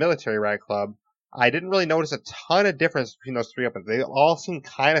 and the military riot club, I didn't really notice a ton of difference between those 3 weapons. They all seem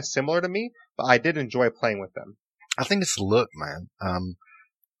kind of similar to me, but I did enjoy playing with them. I think it's the look, man.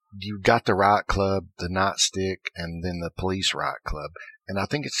 You got the riot club, the nightstick, and then the police riot club. And I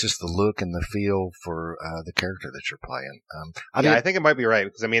think it's just the look and the feel for the character that you're playing. I think it might be right,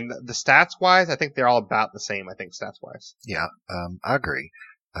 because, I mean, the stats-wise, I think they're all about the same, I think, stats-wise. Yeah, I agree.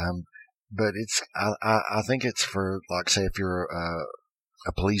 But I think it's for, like, say, if you're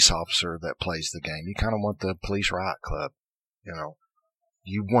a police officer that plays the game, you kind of want the police riot club.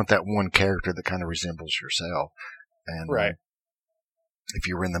 You want that one character that kind of resembles yourself. And right. If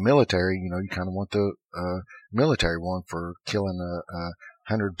you were in the military, you kind of want the military one for killing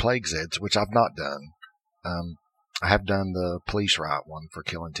 100 plague Zeds, which I've not done. I have done the police riot one for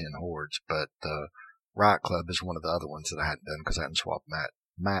killing 10 hordes, but the riot club is one of the other ones that I hadn't done because I hadn't swapped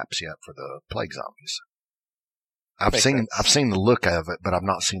maps yet for the plague zombies. I've seen the look of it, but I've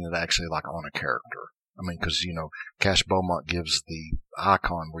not seen it actually like on a character. I mean, because Cash Beaumont gives the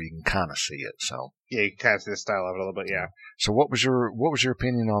icon where you can kind of see it. So yeah, you can kind of see the style of it a little bit. Yeah. So what was your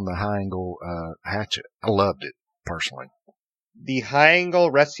opinion on the high angle hatchet? I loved it personally. The high angle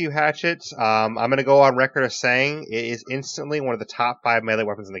rescue hatchet. I'm going to go on record as saying it is instantly one of the top 5 melee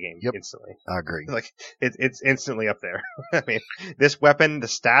weapons in the game. Yep. Instantly. I agree. Like it's instantly up there. I mean, this weapon, the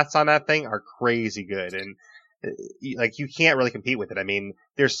stats on that thing are crazy good, and like you can't really compete with it. I mean,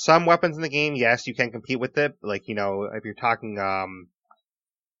 there's some weapons in the game, yes, you can compete with it. Like, if you're talking,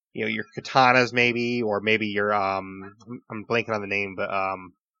 your katanas maybe, or maybe your, I'm blanking on the name, but,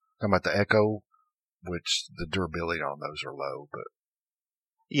 talking about the Echo, which the durability on those are low, but.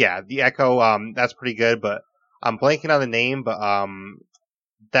 Yeah, the Echo, that's pretty good, but I'm blanking on the name, but,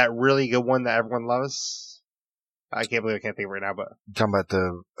 that really good one that everyone loves. I can't believe I can't think of it right now, but. You're talking about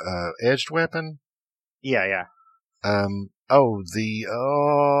the, edged weapon? Yeah. The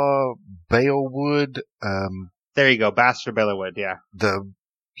Balewood. There you go, Bastard Bellewood. Yeah. The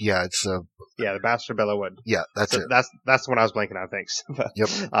Bastard Bellewood. Yeah, that's it. That's the one I was blanking on. Thanks. But, yep.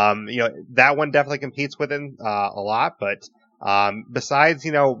 That one definitely competes with it a lot. But besides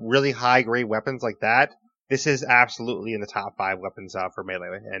really high grade weapons like that, this is absolutely in the top 5 weapons for melee.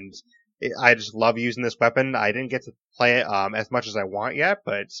 And I just love using this weapon. I didn't get to play it as much as I want yet,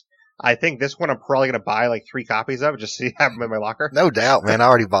 but I think this one I'm probably going to buy like 3 copies of just so you have them in my locker. No doubt, man. I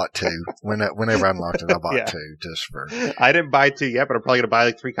already bought 2. Whenever I unlocked it, I bought 2 just for. I didn't buy 2 yet, but I'm probably going to buy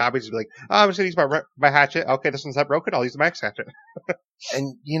like 3 copies and be like, I'm just going to use my hatchet. Okay, this one's not broken. I'll use the max hatchet.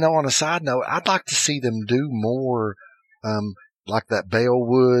 And, on a side note, I'd like to see them do more, like that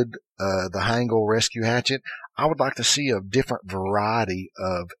Balewood, the Hangle rescue hatchet. I would like to see a different variety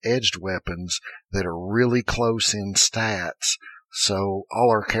of edged weapons that are really close in stats So all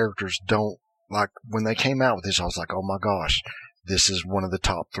our characters don't, like, when they came out with this, I was like, oh my gosh, this is one of the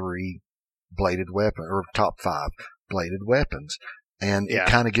top 3 bladed weapon, or top 5 bladed weapons. And it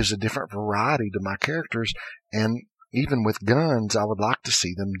kind of gives a different variety to my characters. And even with guns, I would like to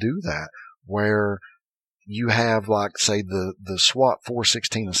see them do that, where you have, like, say, the SWAT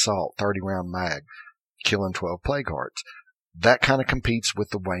 416 assault 30-round mag, killing 12 plague hearts. That kind of competes with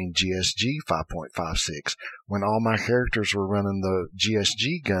the Wayne GSG 5.56. When all my characters were running the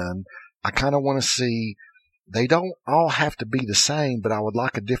GSG gun, I kind of want to see, they don't all have to be the same, but I would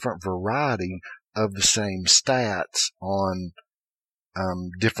like a different variety of the same stats on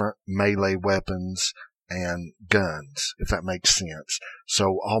different melee weapons and guns, if that makes sense.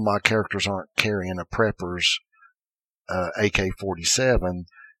 So all my characters aren't carrying a prepper's AK-47.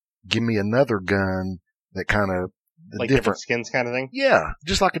 Give me another gun that kind of like different skins kind of thing. Yeah,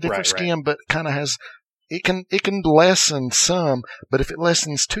 just like a different skin, but kind of has, it can lessen some, but if it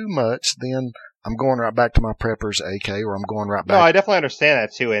lessens too much, then I'm going right back to my prepper's AK, or I'm going right back. No, I definitely understand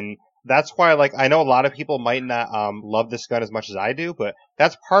that too, and that's why, like, I know a lot of people might not love this gun as much as I do, but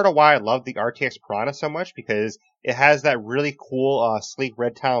that's part of why I love the RTX Piranha so much, because it has that really cool, sleek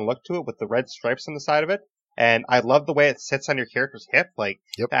red talon look to it with the red stripes on the side of it. And I love the way it sits on your character's hip. Like,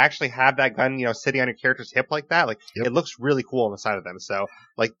 to actually have that gun, sitting on your character's hip like that, like, it looks really cool on the side of them. So,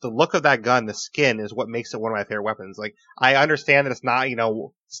 like, the look of that gun, the skin, is what makes it one of my favorite weapons. Like, I understand that it's not,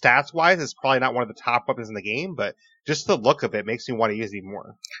 stats-wise, it's probably not one of the top weapons in the game, but just the look of it makes me want to use it even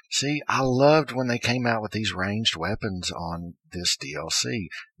more. See, I loved when they came out with these ranged weapons on this DLC.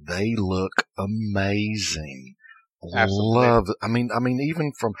 They look amazing. Absolutely. Love. I mean,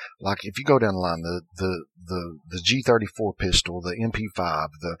 even from, like, if you go down the line, the G34 pistol, the MP5,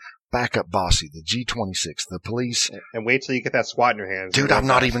 the backup Bossy, the G26, the police. And wait till you get that SWAT in your hands. Dude, I've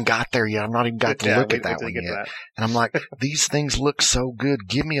not even got there yet. I've not even got to look at that one yet. And I'm like, these things look so good.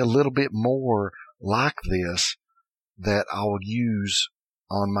 Give me a little bit more like this that I'll use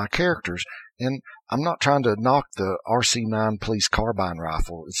on my characters. And I'm not trying to knock the RC9 police carbine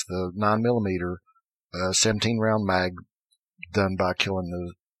rifle. It's the 9mm. 17-round mag done by killing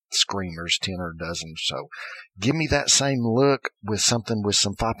the screamers, 10 or a dozen or so. Give me that same look with something with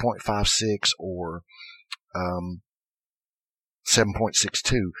some 5.56 or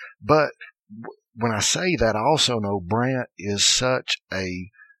 7.62. But when I say that, I also know Brant is such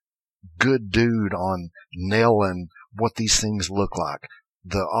a good dude on nailing what these things look like.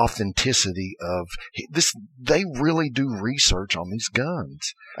 The authenticity of this, they really do research on these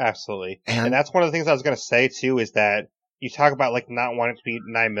guns. Absolutely. And that's one of the things I was going to say too, is that you talk about, like, not wanting to be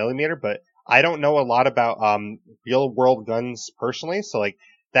 9mm, but I don't know a lot about real world guns personally, so, like,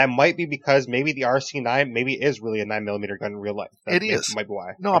 that might be because maybe the RC9 maybe is really a 9mm gun in real life. It is. Might be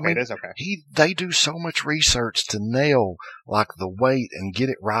why. No, okay, I mean, it is okay. They do so much research to nail, like, the weight and get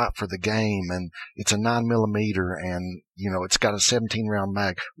it right for the game, and it's a 9mm, and it's got a 17-round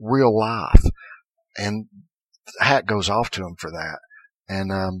mag, real life, and hat goes off to them for that.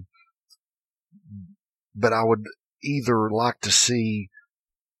 And but I would either like to see,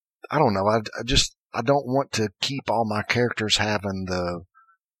 I don't know, I don't want to keep all my characters having the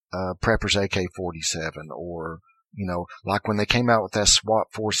Prepper's AK-47, or, like when they came out with that SWAT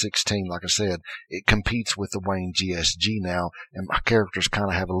 416, like I said, it competes with the Wayne GSG now, and my characters kind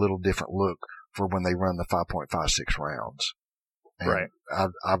of have a little different look for when they run the 5.56 rounds. And right.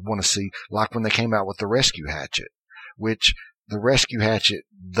 I want to see, like when they came out with the Rescue Hatchet, which the Rescue Hatchet,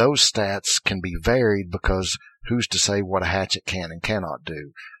 those stats can be varied because who's to say what a hatchet can and cannot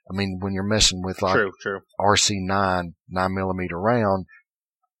do? I mean, when you're messing with, like, true. RC9 9mm round,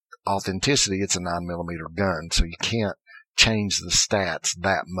 authenticity, it's a 9mm gun, so you can't change the stats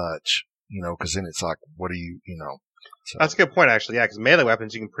that much, because then it's like, what do you. So. That's a good point, actually, yeah, because melee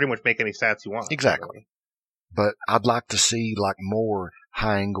weapons, you can pretty much make any stats you want. Exactly. But I'd like to see, like, more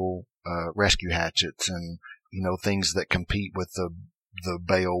high-angle rescue hatchets and, things that compete with the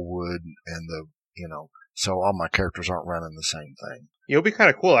bale wood and the, so all my characters aren't running the same thing. It would be kind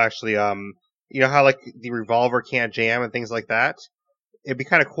of cool, actually. How, like, the revolver can't jam and things like that? It'd be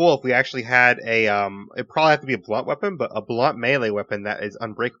kind of cool if we actually had it'd probably have to be a blunt weapon, but a blunt melee weapon that is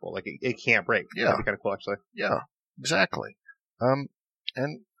unbreakable. Like, it can't break. Yeah. That'd be kind of cool, actually. Yeah, exactly. And,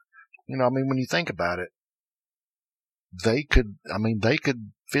 when you think about it, they could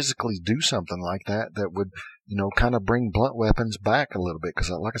physically do something like that would, kind of bring blunt weapons back a little bit. Cause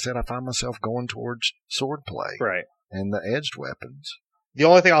like I said, I find myself going towards sword play. Right. And the edged weapons. The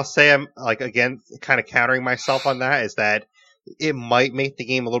only thing I'll say, I'm, like, again, kind of countering myself on that, is that it might make the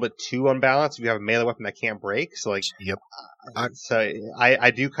game a little bit too unbalanced if you have a melee weapon that can't break. So like, Yep.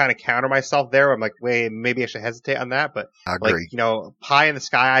 I do kind of counter myself there. I'm like, wait, maybe I should hesitate on that. But I like, agree. pie in the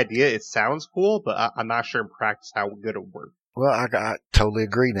sky idea, it sounds cool, but I'm not sure in practice how good it works. Well, I totally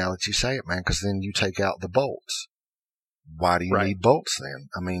agree now that you say it, man, because then you take out the bolts. Why do you need bolts then?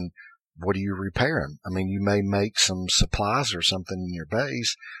 I mean, what are you repairing? I mean, you may make some supplies or something in your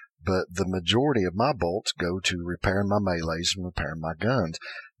base, but the majority of my bolts go to repairing my melees and repairing my guns.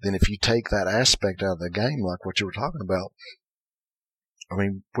 Then if you take that aspect out of the game, like what you were talking about, I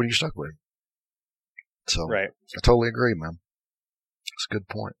mean, what are you stuck with? So, I totally agree, man. It's a good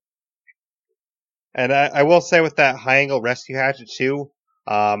point. And I will say with that high angle rescue hatchet too,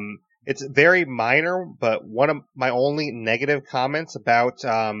 it's very minor, but one of my only negative comments about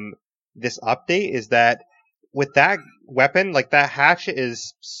this update is that with that weapon, like that hatchet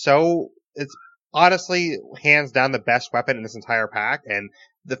is it's honestly hands down the best weapon in this entire pack, and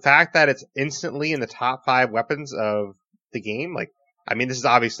the fact that it's instantly in the top 5 weapons of the game, like, I mean, this is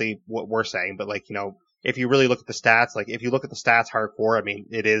obviously what we're saying, but like, if you really look at the stats, like if you look at the stats hardcore, I mean,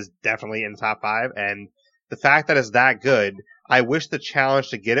 it is definitely in the top 5. And the fact that it's that good, I wish the challenge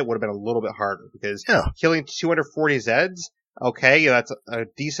to get it would have been a little bit harder because killing 240 Zeds, okay, that's a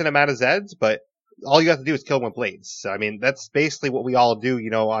decent amount of Zeds, but all you have to do is kill 1 with blades. So, I mean, that's basically what we all do,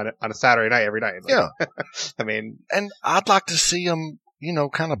 on a Saturday night every night. Like, yeah. I mean, and I'd like to see them,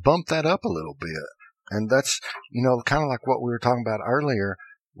 kind of bump that up a little bit. And that's, kind of like what we were talking about earlier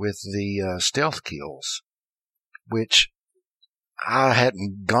with the stealth kills, which I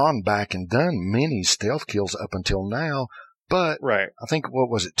hadn't gone back and done many stealth kills up until now, but I think, what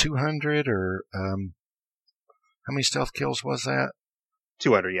was it, 200 or how many stealth kills was that?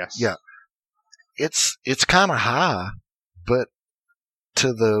 200, yes. Yeah. It's kind of high, but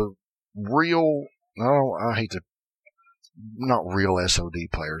to the real, I hate to, not real SOD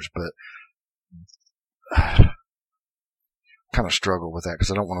players, but kind of struggle with that because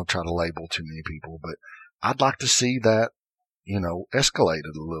I don't want to try to label too many people, but I'd like to see that,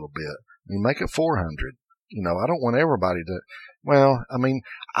 escalated a little bit. I mean, make it 400. I don't want everybody to, I mean,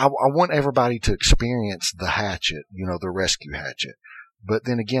 I want everybody to experience the hatchet, the rescue hatchet. But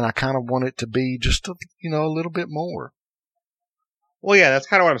then again, I kind of want it to be just, a little bit more. Well, yeah, that's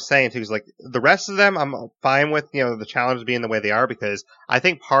kind of what I'm saying too. Is like the rest of them, I'm fine with, the challenges being the way they are because I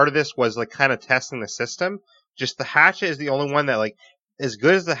think part of this was like kind of testing the system. Just the hatchet is the only one that, like, as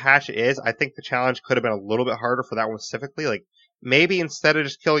good as the hatchet is, I think the challenge could have been a little bit harder for that one specifically. Like, maybe instead of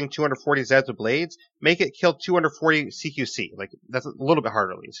just killing 240 Zeds with blades, make it kill 240 CQC. Like, that's a little bit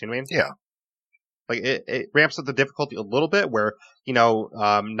harder at least, you know what I mean? Yeah. Like, it ramps up the difficulty a little bit where,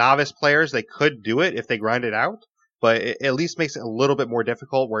 novice players, they could do it if they grind it out, but it at least makes it a little bit more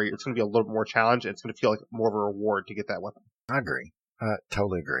difficult where it's going to be a little bit more challenge and it's going to feel like more of a reward to get that weapon. I agree. I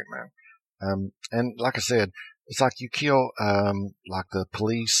totally agree, man. And like I said, it's like you kill, like the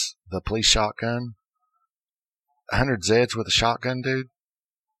police shotgun. 100 Zeds with a shotgun, dude.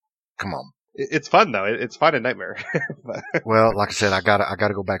 Come on. It's fun though. It's fun in Nightmare. Well, like I said, I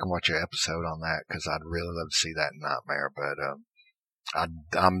gotta go back and watch your episode on that because I'd really love to see that in Nightmare. But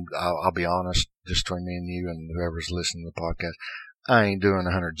I'll be honest, just between me and you and whoever's listening to the podcast, I ain't doing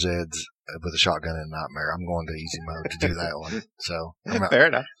 100 Zeds with a shotgun in Nightmare. I'm going to easy mode to do that one. So fair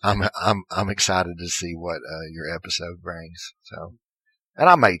enough. I'm excited to see what your episode brings. So, and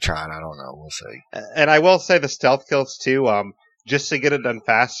I may try it. I don't know. We'll see. And I will say the stealth kills too. Just to get it done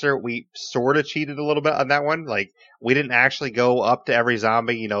faster, we sort of cheated a little bit on that one. Like, we didn't actually go up to every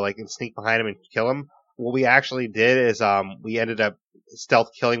zombie, and sneak behind him and kill him. What we actually did is, we ended up stealth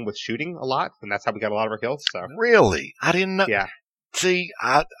killing with shooting a lot, and that's how we got a lot of our kills. So really, I didn't know. Yeah. See,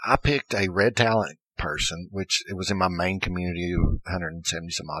 I picked a red talent person, which it was in my main community of 170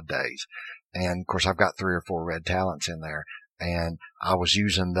 some odd days, and of course I've got 3 or 4 red talents in there, and I was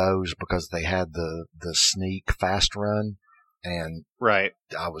using those because they had the sneak fast run. And I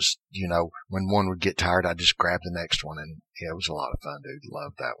was, when one would get tired, I'd just grab the next one. And yeah, it was a lot of fun, dude.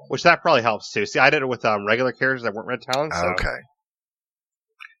 Loved that one. Which that probably helps too. See, I did it with regular characters that weren't red talents. So. Okay.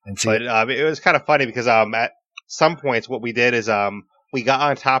 And see, but it was kind of funny because at some points what we did is we got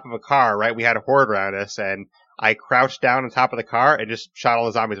on top of a car, right? We had a horde around us, and I crouched down on top of the car and just shot all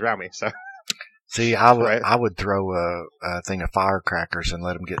the zombies around me. So. See, I would throw a thing of firecrackers and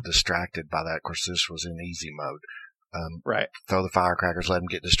let them get distracted by that. Of course, this was in easy mode. Throw the firecrackers, let them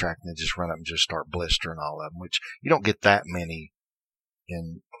get distracted, and just run up and just start blistering all of them, which you don't get that many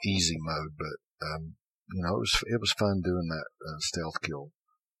in easy mode, but, it was fun doing that, stealth kill.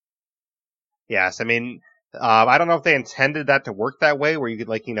 Yes, I mean, I don't know if they intended that to work that way, where you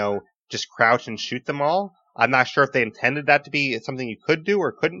could, just crouch and shoot them all, I'm not sure if they intended that to be something you could do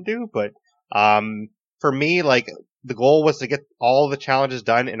or couldn't do, but for me, like the goal was to get all the challenges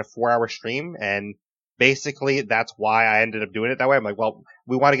done in a 4-hour stream, and basically that's why I ended up doing it that way. I'm like, well,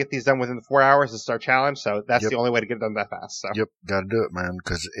 we want to get these done within the 4 hours. This is our challenge, so that's the only way to get it done that fast. So. Yep, got to do it, man,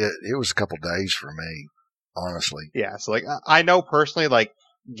 because it was a couple days for me, honestly. Yeah, so like I know personally, like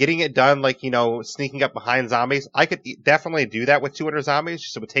getting it done, like sneaking up behind zombies, I could definitely do that with 200 zombies.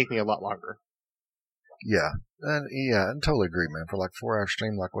 Just it would take me a lot longer. Yeah, I totally agree, man. For like 4-hour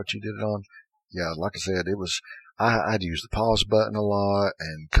stream, like what you did it on, yeah, like I said, it was. I'd use the pause button a lot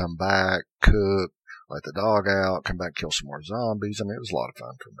and come back, cook, let the dog out, come back, kill some more zombies. I mean, it was a lot of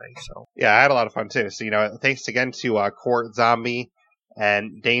fun for me. So yeah, I had a lot of fun too. So thanks again to Court Zombie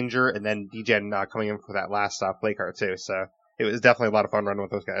and Danger, and then DGen coming in for that last play card too. So it was definitely a lot of fun running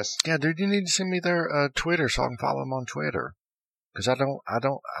with those guys. Yeah, dude, you need to send me their Twitter so I can follow them on Twitter. Because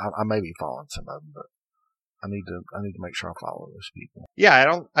I may be following some of them, but I need to make sure I follow those people.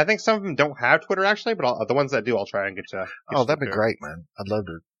 Yeah, I think some of them don't have Twitter actually, but the ones that do, I'll try and get to. Oh, that'd be great, man. I'd love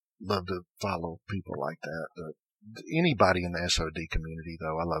to follow people like that. Anybody in the SOD community,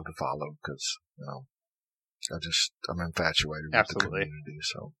 though, I love to follow because I'm infatuated with the community.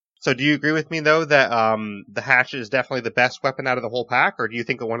 So do you agree with me though that the hatchet is definitely the best weapon out of the whole pack, or do you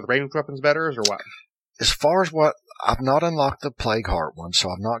think that one of the ranged weapons better, or what? As far as what, I've not unlocked the Plague Heart one, so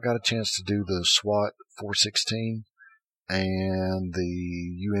I've not got a chance to do the SWAT 416 and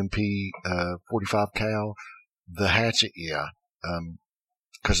the UMP 45 cal. The hatchet, yeah.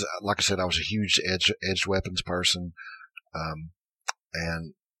 Because like I said, I was a huge edged weapons person.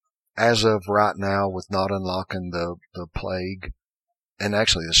 And as of right now, with not unlocking the Plague, and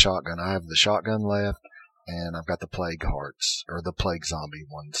actually the shotgun, I have the shotgun left, and I've got the Plague Hearts, or the Plague Zombie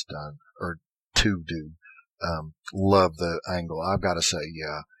ones done, or two do. Love the angle. I've got to say,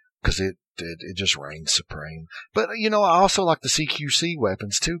 yeah, because it just reigns supreme. But, I also like the CQC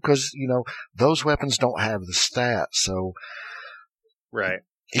weapons too, because, those weapons don't have the stats. So, right.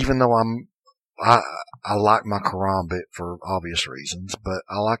 Even though I like my karambit for obvious reasons, but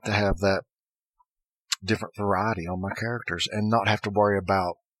I like to have that different variety on my characters and not have to worry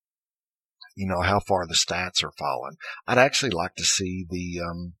about, how far the stats are falling. I'd actually like to see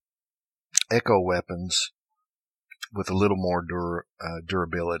the, echo weapons with a little more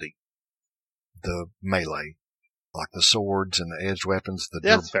durability. The melee, like the swords and the edged weapons.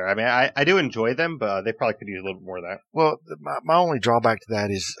 That's fair. I mean, I do enjoy them, but they probably could use a little bit more of that. Well, my only drawback to that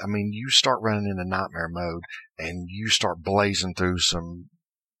is, you start running into nightmare mode and you start blazing through some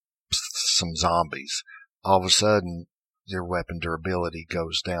zombies. All of a sudden, your weapon durability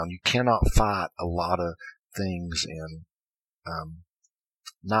goes down. You cannot fight a lot of things in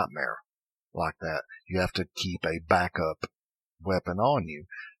nightmare like that. You have to keep a backup weapon on you.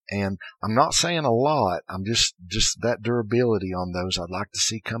 And I'm not saying a lot. I'm just that durability on those I'd like to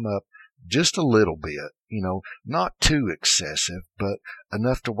see come up just a little bit, not too excessive, but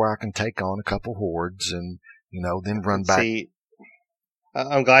enough to where I can take on a couple hordes and, then run back. See,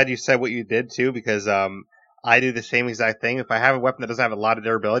 I'm glad you said what you did too, because, I do the same exact thing. If I have a weapon that doesn't have a lot of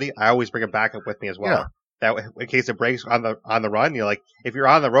durability, I always bring a backup with me as well. Yeah. That way, in case it breaks on the run, you're like, if you're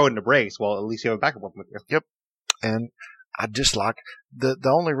on the road and it breaks, well, at least you have a backup weapon with you. Yep. And I just like the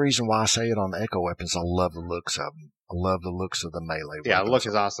only reason why I say it on the echo weapons, I love the looks of them. I love the looks of the melee weapons. Yeah, the look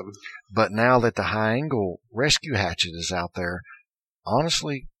is awesome. But now that the high angle rescue hatchet is out there,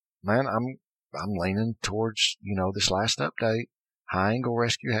 honestly, man, I'm leaning towards, this last update, high angle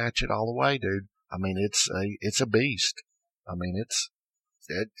rescue hatchet all the way, dude. It's a beast.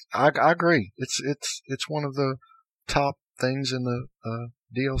 I agree. It's one of the top things in the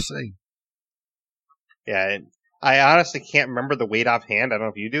DLC. Yeah, I honestly can't remember the weight offhand. I don't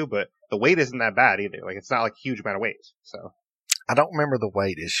know if you do, but the weight isn't that bad either. Like, it's not like a huge amount of weight. So I don't remember the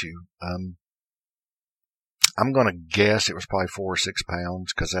weight issue. I'm gonna guess it was probably 4 or 6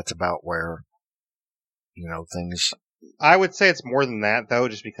 pounds because that's about where things. I would say it's more than that though,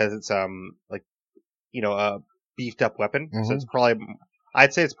 just because it's a beefed up weapon. Mm-hmm. So it's probably.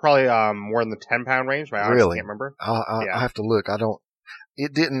 I'd say it's probably more in the 10-pound range. But I honestly can't remember. I have to look.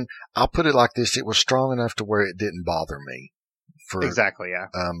 It didn't. I'll put it like this: it was strong enough to where it didn't bother me. Exactly, yeah.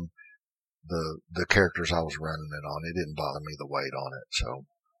 The characters I was running it on, it didn't bother me the weight on it. So,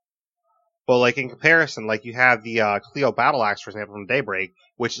 well, like in comparison, like you have the Cleo Battle Axe, for example, from Daybreak,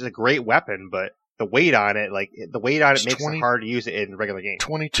 which is a great weapon, but the weight on it, makes it hard to use it in the regular game.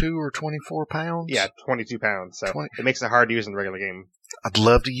 22 or 24 pounds. Yeah, 22 pounds. So it makes it hard to use in the regular game. I'd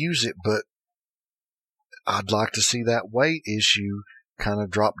love to use it, but I'd like to see that weight issue kind of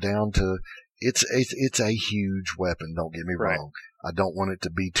drop down to it's a huge weapon. Don't get me wrong. I don't want it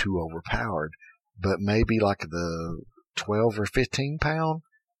to be too overpowered, but maybe like the 12 or 15 pound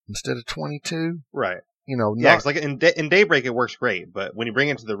instead of 22. Right. You know, Yeah, because like in Daybreak it works great, but when you bring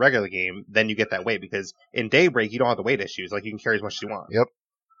it into the regular game, then you get that weight because in Daybreak you don't have the weight issues. Like you can carry as much as you want. Yep.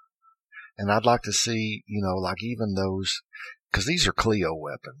 And I'd like to see, you know, like even those, because these are Clio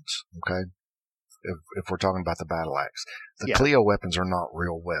weapons, okay? If we're talking about the battle axe, the Clio weapons are not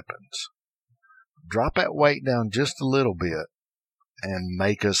real weapons. Drop that weight down just a little bit and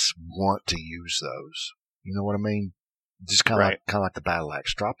make us want to use those. You know what I mean? Just kind of like the battle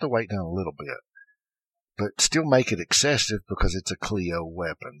axe. Drop the weight down a little bit, but still make it excessive because it's a Clio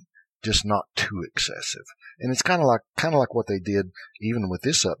weapon, just not too excessive. And it's kind of like what they did even with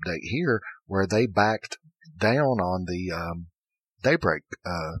this update here, where they backed down on the Daybreak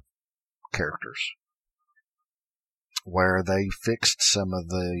characters, where they fixed some of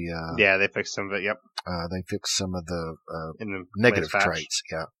the they fixed some of it. Yep. They fixed some of the in the negative traits.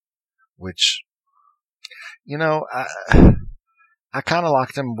 Yeah, which, you know, I kind of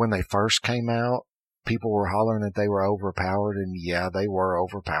liked them when they first came out. People were hollering that they were overpowered, and yeah, they were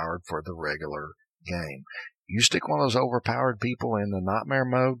overpowered for the regular game. You stick one of those overpowered people in the Nightmare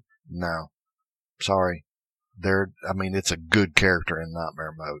mode, no, sorry. It's a good character in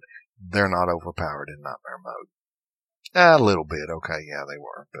Nightmare mode. They're not overpowered in Nightmare mode. A little bit, okay, yeah, they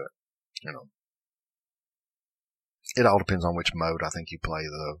were, but, you know. It all depends on which mode I think you play,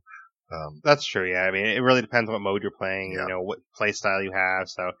 though. That's true, yeah. I mean, it really depends on what mode you're playing, you know, what play style you have,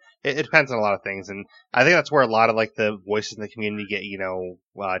 so it depends on a lot of things, and I think that's where a lot of, like, the voices in the community get, you know,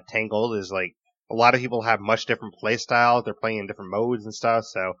 tangled, is, like, a lot of people have much different play styles, they're playing in different modes and stuff,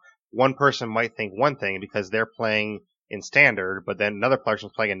 so one person might think one thing because they're playing in standard, but then another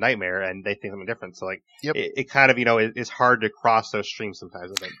person's playing in Nightmare and they think something different. So like, it kind of, you know, it's hard to cross those streams sometimes,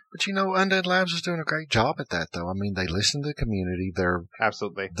 I think. But you know, Undead Labs is doing a great job at that, though. I mean, they listen to the community.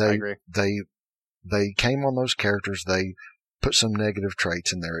 Absolutely. I agree. They came on those characters. They put some negative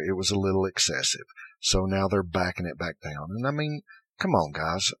traits in there. It was a little excessive. So now they're backing it back down. And I mean, come on,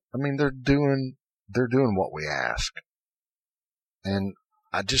 guys. I mean, they're doing what we ask. And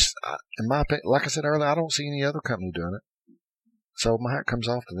in my opinion, like I said earlier, I don't see any other company doing it. So my hat comes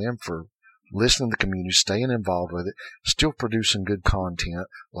off to them for listening to the community, staying involved with it, still producing good content,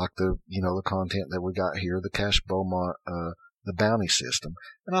 like the content that we got here, the Cash Beaumont, the bounty system.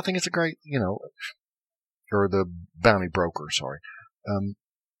 And I think it's a great, or the bounty broker, sorry.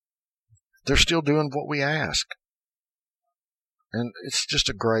 They're still doing what we ask. And it's just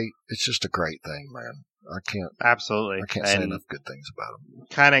a great thing, man. I can't say enough good things about them.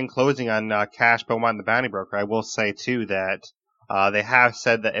 Kind of in closing on Cash Beaumont and the Bounty Broker, I will say too that they have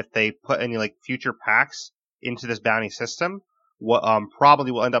said that if they put any like future packs into this bounty system, what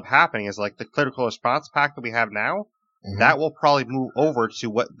probably will end up happening is like the critical response pack that we have now, that will probably move over to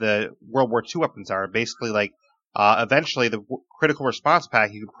what the World War II weapons are. Basically, like eventually the critical response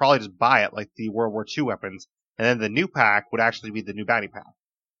pack, you could probably just buy it like the World War II weapons, and then the new pack would actually be the new bounty pack.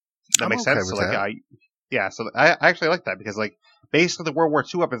 That makes sense. So like, yeah, so I actually like that because, like, based on the World War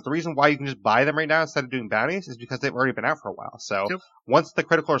II weapons, the reason why you can just buy them right now instead of doing bounties is because they've already been out for a while. So once the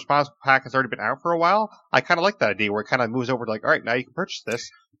critical response pack has already been out for a while, I kind of like that idea where it kind of moves over to like, all right, now you can purchase this,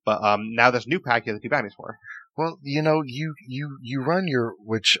 but now there's new pack you have to do bounties for. Well, you run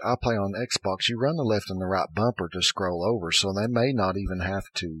which I play on Xbox, you run the left and the right bumper to scroll over, so they may not even have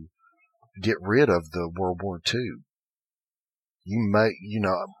to get rid of the World War II. You may,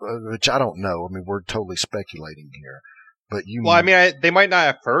 which I don't know. I mean, we're totally speculating here, but Well, I mean, they might not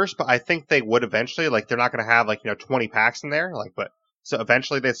at first, but I think they would eventually. Like, they're not going to have 20 packs in there. Like, but so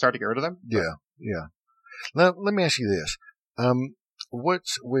eventually they'd start to get rid of them. Yeah. Now, let me ask you this: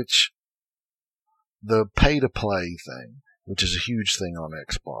 the pay to play thing, which is a huge thing on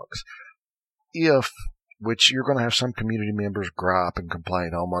Xbox, which you're going to have some community members gripe and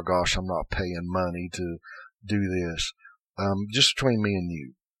complain, oh my gosh, I'm not paying money to do this. Just between me and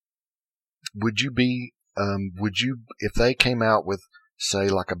you, would you, if they came out with, say,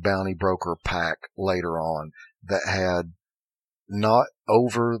 like a bounty broker pack later on that had not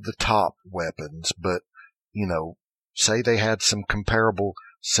over the top weapons, but, say they had some comparable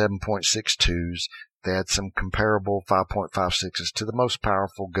 7.62s, they had some comparable 5.56s to the most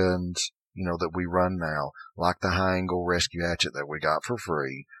powerful guns, that we run now, like the high angle rescue hatchet that we got for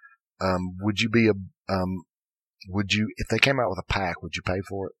free, if they came out with a pack, would you pay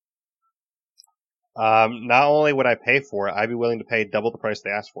for it? Not only would I pay for it, I'd be willing to pay double the price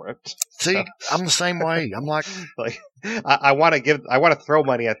they asked for it. See, I'm the same way. I'm like, I want to throw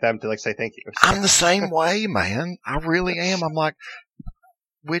money at them to say thank you. I'm the same way, man. I really am. I'm like,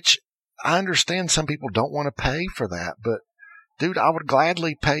 which I understand some people don't want to pay for that, but dude, I would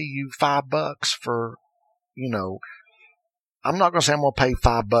gladly pay you $5 for, I'm not going to say I'm going to pay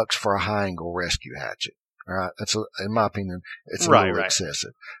 $5 for a high angle rescue hatchet. All right. In my opinion, it's a little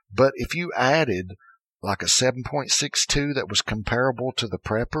excessive. But if you added like a 7.62 that was comparable to the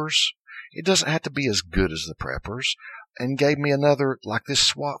Preppers, it doesn't have to be as good as the Preppers, and gave me another, like this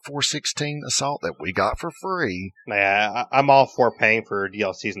SWAT 416 assault that we got for free. Yeah, I'm all for paying for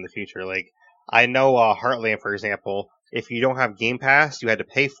DLCs in the future. Like, I know Heartland, for example, if you don't have Game Pass, you had to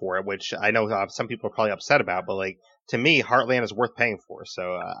pay for it, which I know some people are probably upset about, but like, to me, Heartland is worth paying for,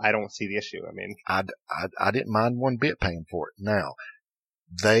 so I don't see the issue. I mean, I didn't mind one bit paying for it. Now,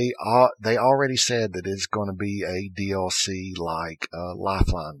 they already said that it's going to be a DLC like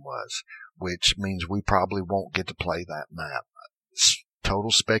Lifeline was, which means we probably won't get to play that map. It's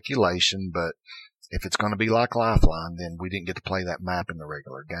total speculation, but if it's going to be like Lifeline, then we didn't get to play that map in the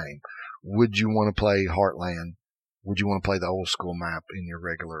regular game. Would you want to play Heartland? Would you want to play the old school map in your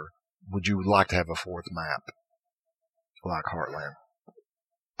regular? Would you like to have a fourth map like Heartland?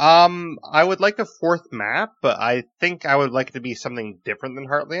 I would like a fourth map, but I think I would like it to be something different than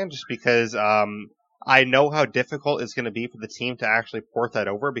Heartland, just because I know how difficult it's going to be for the team to actually port that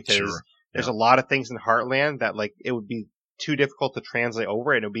over, because there's a lot of things in Heartland that like it would be too difficult to translate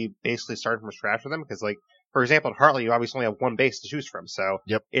over, and it would be basically starting from scratch for them. Because like, for example, in Heartland, you obviously only have one base to choose from. So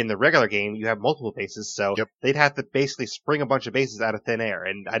in the regular game, you have multiple bases. So they'd have to basically spring a bunch of bases out of thin air,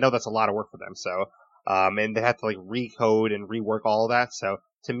 and I know that's a lot of work for them. So and they have to like recode and rework all of that. So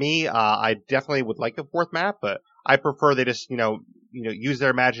to me, I definitely would like a fourth map, but I prefer they just use their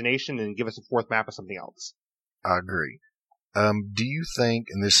imagination and give us a fourth map of something else. I agree. Do you think,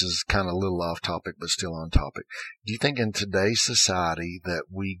 and this is kind of a little off topic, but still on topic, do you think in today's society that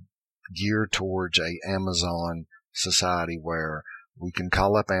we gear towards a Amazon society where we can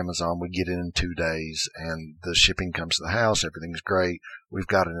call up Amazon, we get it in 2 days, and the shipping comes to the house, everything's great, we've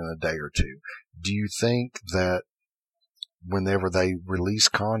got it in a day or two? Do you think that whenever they release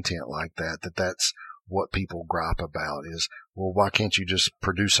content like that, that's what people gripe about is, well, why can't you just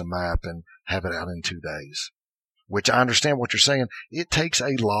produce a map and have it out in 2 days? Which I understand what you're saying. It takes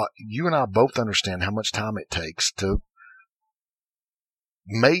a lot. You and I both understand how much time it takes to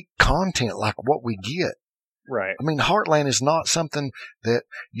make content like what we get. Right. I mean, Heartland is not something that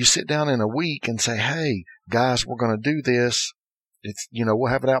you sit down in a week and say, hey, guys, we're going to do this. It's, we'll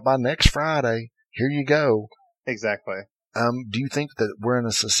have it out by next Friday. Here you go. Exactly. Do you think that we're in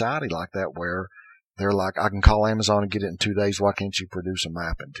a society like that where they're like, I can call Amazon and get it in 2 days. Why can't you produce a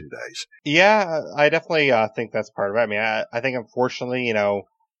map in 2 days? Yeah, I definitely think that's part of it. I mean, I think unfortunately,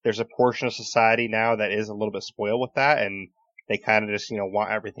 there's a portion of society now that is a little bit spoiled with that, and they kind of just,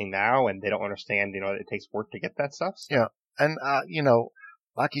 want everything now, and they don't understand, it takes work to get that stuff. So. Yeah. And,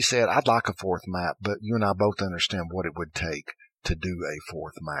 like you said, I'd like a fourth map, but you and I both understand what it would take to do a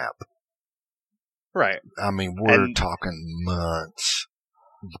fourth map. Right. I mean, we're talking months.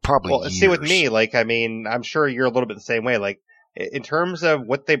 Probably years. See, with me, like, I mean, I'm sure you're a little bit the same way. Like, in terms of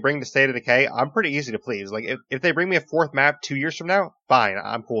what they bring to State of Decay, I'm pretty easy to please. Like, if they bring me a fourth map 2 years from now, fine,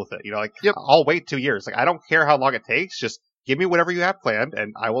 I'm cool with it. I'll wait 2 years. Like, I don't care how long it takes. Just give me whatever you have planned,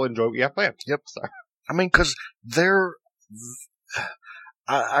 and I will enjoy what you have planned. Yep. So. I mean, because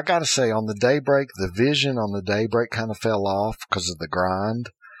I gotta say, on the Daybreak, the vision on the Daybreak kind of fell off because of the grind.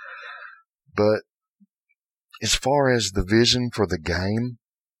 But as far as the vision for the game,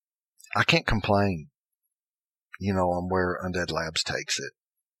 I can't complain, on where Undead Labs takes it.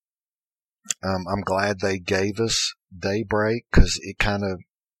 I'm glad they gave us Daybreak because it I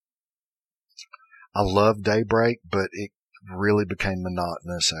love Daybreak, but it really became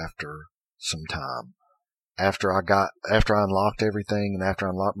monotonous after some time. After I unlocked everything and after I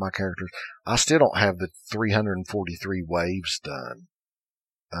unlocked my characters, I still don't have the 343 waves done.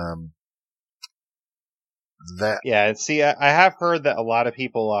 Yeah, and see, I have heard that a lot of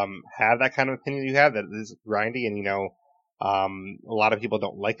people have that kind of opinion you have, that it is grindy, and a lot of people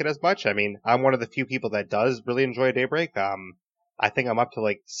don't like it as much. I mean, I'm one of the few people that does really enjoy Daybreak. I think I'm up to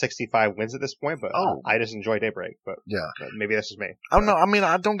like 65 wins at this point, but I just enjoy Daybreak. But maybe that's just me. Oh no, I mean,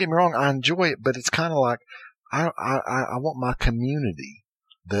 don't get me wrong, I enjoy it, but it's kind of like I want my community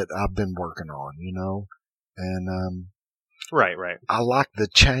that I've been working on, and right. I like the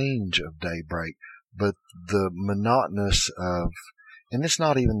change of Daybreak. But the monotonous of, and it's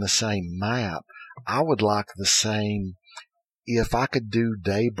not even the same map. I would like the same, if I could do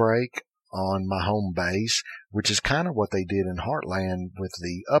Daybreak on my home base, which is kind of what they did in Heartland with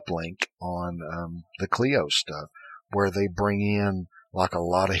the uplink on the Clio stuff, where they bring in like a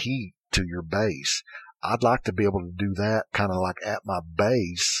lot of heat to your base. I'd like to be able to do that kind of like at my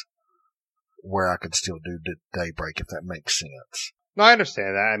base where I could still do Daybreak, if that makes sense. No, I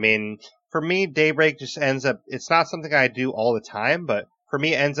understand that. I mean, for me, Daybreak just ends up, it's not something I do all the time, but for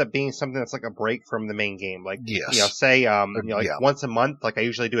me, it ends up being something that's like a break from the main game. Like, Yes. say, once a month, like I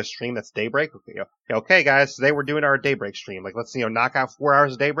usually do a stream that's Daybreak. Okay, guys, today we're doing our Daybreak stream. Like, let's, knock out 4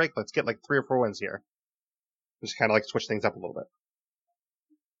 hours of Daybreak. Let's get like 3 or 4 wins here. Just kind of like switch things up a little bit.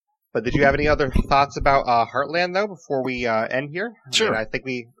 But did you have any other thoughts about Heartland, though, before we end here? Sure. I think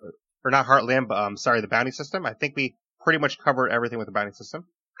or not Heartland, but the bounty system. I think we pretty much covered everything with the bounty system.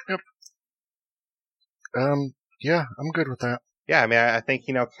 Yep. Yeah, I'm good with that. Yeah, I mean, I think,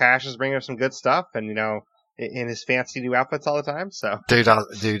 Cash is bringing us some good stuff, and, in his fancy new outfits all the time, so. Dude,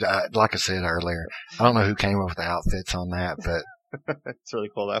 like I said earlier, I don't know who came up with the outfits on that, but. It's really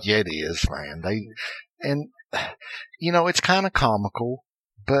cool, though. Yeah, it is, man. It's kind of comical,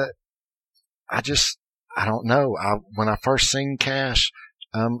 but I don't know. When I first seen Cash,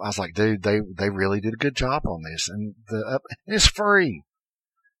 I was like, dude, they really did a good job on this, and it's free.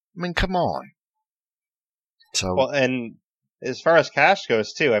 I mean, come on. So. Well, and as far as Cash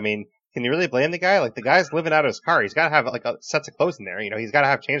goes, too, I mean, can you really blame the guy? Like, the guy's living out of his car. He's got to have, like, sets of clothes in there. He's got to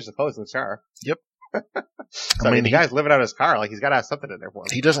have changes of clothes in his car. Yep. So, I mean, the guy's living out of his car. Like, he's got to have something in there for him.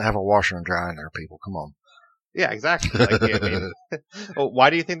 He doesn't have a washer and dryer in there, people. Come on. Yeah, exactly. Like, I mean, well, why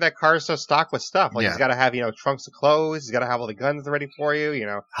do you think that car is so stocked with stuff? Like, He's got to have, trunks of clothes. He's got to have all the guns ready for you,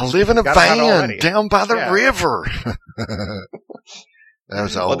 I live in a van down by the river. That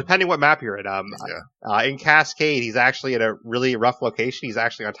was old. Well, depending what map you're in. In Cascade, he's actually at a really rough location. He's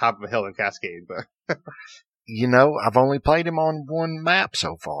actually on top of a hill in Cascade. But I've only played him on one map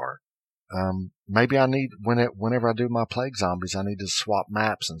so far. Maybe I need, whenever I do my Plague Zombies, I need to swap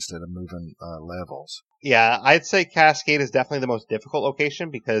maps instead of moving levels. Yeah, I'd say Cascade is definitely the most difficult location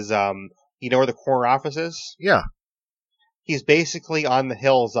because, you know where the corner office is? Yeah. He's basically on the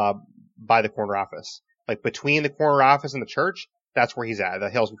hills by the corner office. Like between the corner office and the church, that's where he's at. The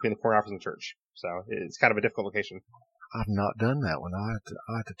hills between the corner office and the church. So it's kind of a difficult location. I've not done that one. I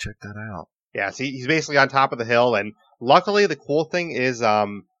have to check that out. Yeah, so he's basically on top of the hill, and luckily the cool thing is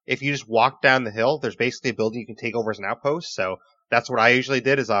if you just walk down the hill, there's basically a building you can take over as an outpost. So that's what I usually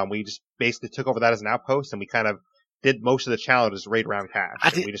did is we just basically took over that as an outpost, and we kind of did most of the challenges right around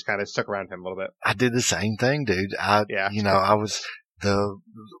Cash. We just kind of stuck around him a little bit. I did the same thing, dude. I was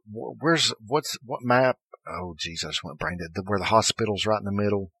what map? Oh, jeez, I just went brain dead. Where the hospital's right in the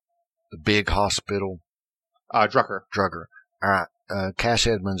middle, the big hospital. Drucker. All right. Cash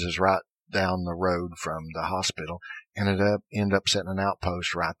Edmonds is right down the road from the hospital. Ended up setting an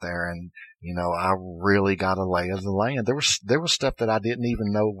outpost right there, and I really got a lay of the land. There was stuff that I didn't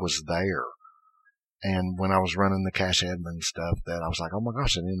even know was there, and when I was running the Cash Edmonds stuff, that I was like, oh my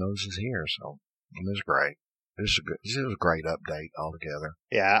gosh, I didn't know this is here. So it was great. This was a great update altogether.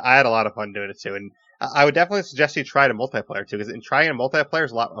 Yeah, I had a lot of fun doing it too, and I would definitely suggest you try it in multiplayer too, because trying in multiplayer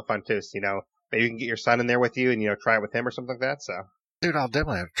is a lot of fun too. So, maybe you can get your son in there with you and try it with him or something like that. So. Dude, I'll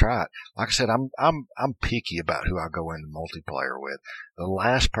definitely have to try it. Like I said, I'm picky about who I go into multiplayer with. The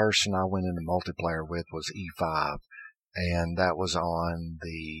last person I went into multiplayer with was E5, and that was on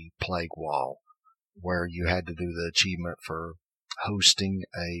the Plague Wall, where you had to do the achievement for hosting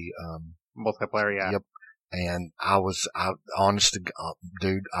a multiplayer. Yeah. Yep. And I was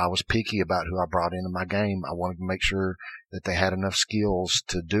picky about who I brought into my game. I wanted to make sure that they had enough skills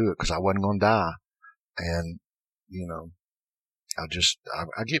to do it because I wasn't going to die. And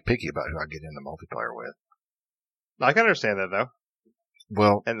I get picky about who I get into multiplayer with. I can understand that though.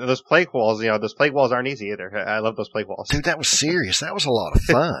 Well, and those plague walls, those plague walls aren't easy either. I love those plague walls. Dude, that was serious. That was a lot of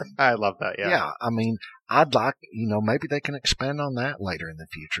fun. I love that. Yeah. Yeah. I mean, I'd like, maybe they can expand on that later in the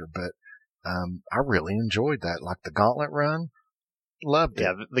future, but, I really enjoyed that. Like the Gauntlet run. Loved it.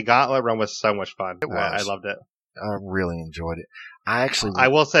 Yeah. The Gauntlet run was so much fun. It was. I loved it. I really enjoyed it. I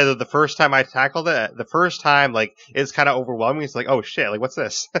will say that the first time I tackled it, it's kind of overwhelming. It's like, oh shit, like what's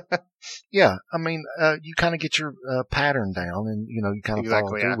this? Yeah, I mean, you kind of get your pattern down, and you kind of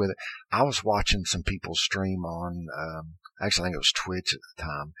follow through with it. I was watching some people stream on, actually, I think it was Twitch at the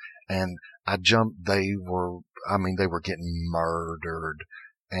time, and I jumped. They were getting murdered,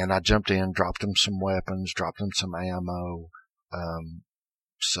 and I jumped in, dropped them some weapons, dropped them some ammo,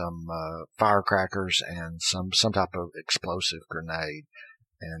 some firecrackers and some type of explosive grenade,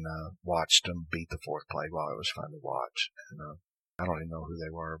 and watched them beat the fourth plague wall. It was fun to watch. And I don't even know who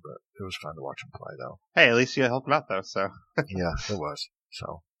they were, but it was fun to watch them play, though. Hey, at least you helped them out, though. So yeah, it was.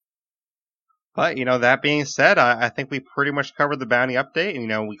 So, but that being said, I think we pretty much covered the bounty update,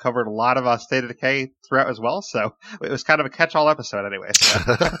 and we covered a lot of State of Decay throughout as well. So it was kind of a catch-all episode, anyway.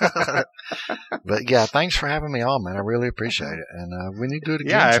 So. But yeah, thanks for having me on, man. I really appreciate it, and we need to do it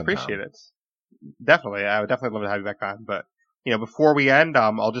again. Yeah, I sometime. appreciate it. Definitely. I would definitely love to have you back on. But, before we end,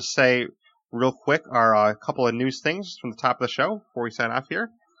 I'll just say real quick our couple of news things from the top of the show before we sign off here.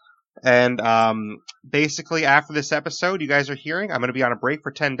 And basically, after this episode you guys are hearing, I'm going to be on a break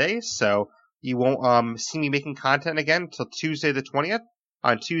for 10 days, so you won't see me making content again until Tuesday the 20th.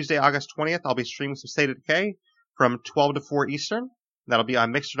 On Tuesday, August 20th, I'll be streaming some State of Decay from 12 to 4 Eastern. That'll be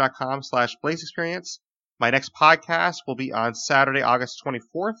on mixer.com/BlazeExperience. My next podcast will be on Saturday, August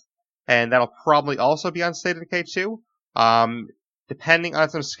 24th, and that'll probably also be on State of Decay 2. Depending on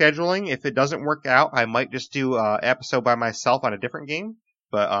some scheduling, if it doesn't work out, I might just do an episode by myself on a different game.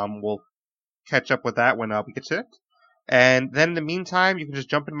 But we'll catch up with that when we get to it. And then in the meantime, you can just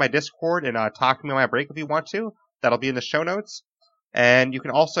jump into my Discord and talk to me on my break if you want to. That'll be in the show notes. And you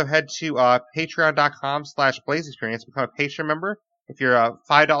can also head to patreon.com/BlazeExperience, become a patron member. If you're a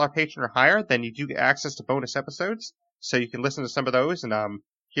 $5 patron or higher, then you do get access to bonus episodes. So you can listen to some of those and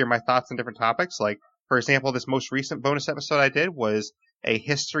hear my thoughts on different topics. Like, for example, this most recent bonus episode I did was a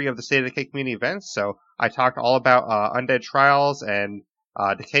history of the State of Decay community events. So I talked all about Undead Trials and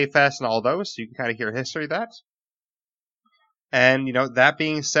Decay Fest and all those, so you can kind of hear history of that. And, that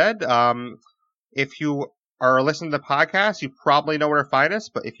being said, if you are listening to the podcast, you probably know where to find us,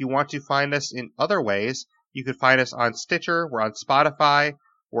 but if you want to find us in other ways, you can find us on Stitcher, we're on Spotify,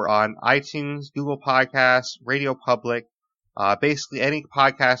 we're on iTunes, Google Podcasts, Radio Public, basically any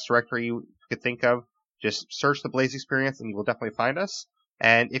podcast directory you could think of. Just search the Blaze Experience and you will definitely find us.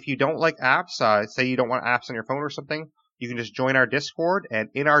 And if you don't like apps, say you don't want apps on your phone or something, you can just join our Discord, and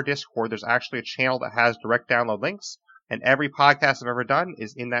in our Discord, there's actually a channel that has direct download links, and every podcast I've ever done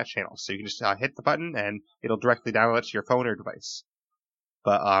is in that channel. So you can just hit the button, and it'll directly download it to your phone or device.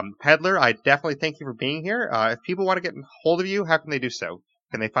 But, Peddler, I definitely thank you for being here. If people want to get a hold of you, how can they do so?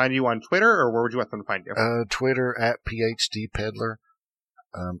 Can they find you on Twitter, or where would you want them to find you? Twitter at PHDPeddler.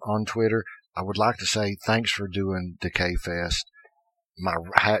 On Twitter, I would like to say thanks for doing Decay Fest. My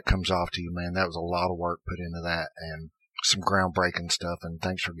hat comes off to you, man. That was a lot of work put into that, and some groundbreaking stuff, and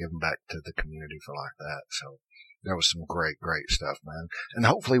thanks for giving back to the community for like that. So that was some great stuff, man. And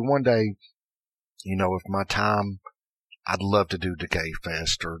hopefully one day, if my time, I'd love to do Decay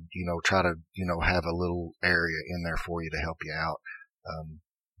Fest or, try to, have a little area in there for you to help you out.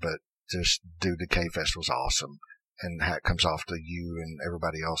 But just do Decay Fest was awesome. And hat comes off to you and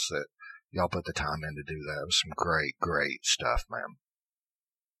everybody else that y'all put the time in to do that. It was some great stuff, man.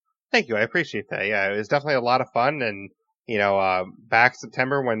 Thank you. I appreciate that. Yeah, it was definitely a lot of fun, and back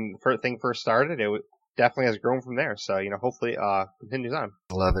September when the thing first started, it definitely has grown from there. So, hopefully continues on.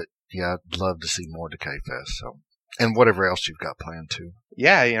 Love it. Yeah, I'd love to see more Decay Fest. So, and whatever else you've got planned too.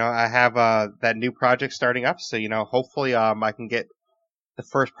 Yeah, I have that new project starting up. So, hopefully I can get the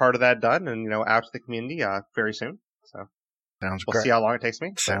first part of that done and, out to the community very soon. So sounds we'll great. See how long it takes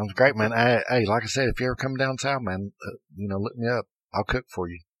me. Sounds great, man. Hey, like I said, if you ever come down south, man, look me up. I'll cook for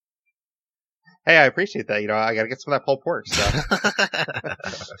you. Hey, I appreciate that. I got to get some of that pulled pork. So.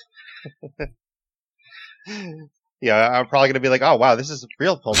 Yeah, I'm probably going to be like, oh, wow, this is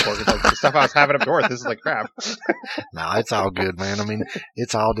real pulled pork. It's like the stuff I was having up north. This is like crap. No, it's all good, man. I mean,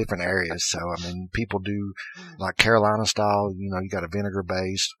 it's all different areas. So, people do like Carolina style, you got a vinegar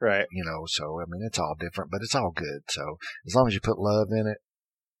base. Right. So, it's all different, but it's all good. So, as long as you put love in it,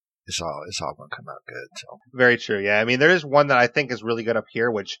 it's all going to come out good. So. Very true. Yeah. There is one that I think is really good up here,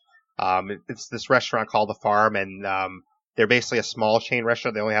 which it's this restaurant called The Farm, and they're basically a small chain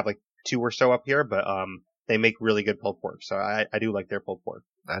restaurant. They only have like 2 or so up here, but they make really good pulled pork. So I do like their pulled pork.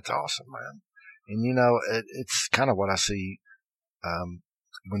 That's awesome, man. And it's kind of what I see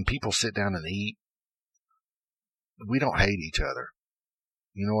when people sit down and eat. We don't hate each other.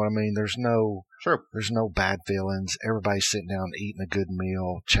 You know what I mean? There's no bad feelings. Everybody's sitting down eating a good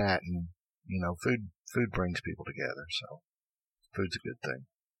meal, chatting. Food brings people together. So food's a good thing.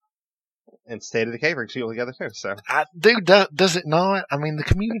 And State of Decay brings people together too. So, does it not? The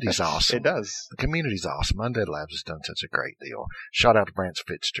community's awesome. It does. The community's awesome. Undead Labs has done such a great deal. Shout out to Brance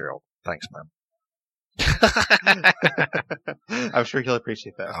Fitzgerald. Thanks, man. I'm sure he'll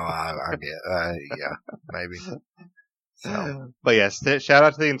appreciate that. Oh, I get. Yeah, maybe. So. But yes, shout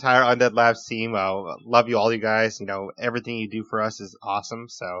out to the entire Undead Labs team. Love you all, you guys. Everything you do for us is awesome.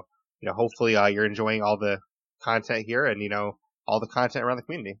 So, hopefully, you're enjoying all the content here and all the content around the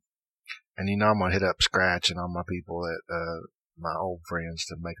community. And I'm going to hit up Scratch and all my people that, my old friends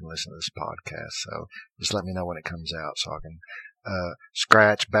to make them listen to this podcast. So just let me know when it comes out so I can,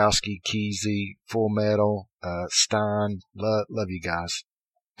 Scratch, Bowski, Keezy, Full Metal, Stein. Love you guys.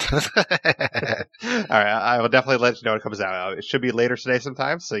 All right. I will definitely let you know when it comes out. It should be later today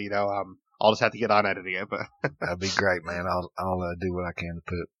sometime. So, I'll just have to get on editing it, but that'd be great, man. I'll do what I can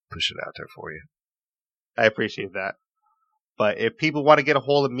to push it out there for you. I appreciate that. But if people want to get a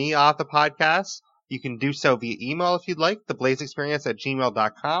hold of me off the podcast, you can do so via email if you'd like,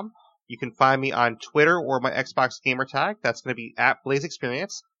 theblazeexperience@gmail.com. You can find me on Twitter or my Xbox gamer tag. That's going to be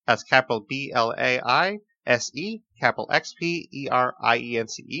 @BlazeExperience. That's capital BLAISE, capital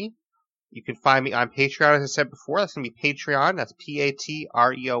XPERIENCE. You can find me on Patreon, as I said before. That's going to be Patreon. That's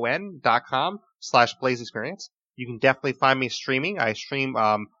patreon.com/BlazeExperience. You can definitely find me streaming. I stream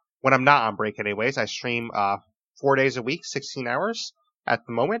when I'm not on break anyways. I stream 4 days a week, 16 hours at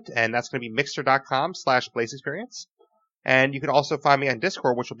the moment, and that's going to be mixer.com/BlazeExperience. And you can also find me on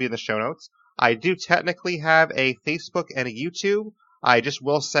Discord, which will be in the show notes. I do technically have a Facebook and a YouTube. I just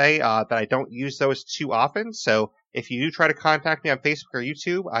will say that I don't use those too often, so if you do try to contact me on Facebook or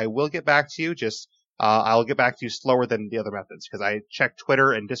YouTube, I will get back to you. Just I'll get back to you slower than the other methods because I check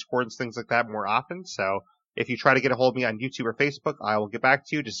Twitter and Discord and things like that more often. So if you try to get a hold of me on YouTube or Facebook, I will get back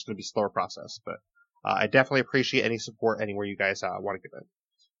to you. Just it's going to be a slower process, but I definitely appreciate any support anywhere you guys want to give it.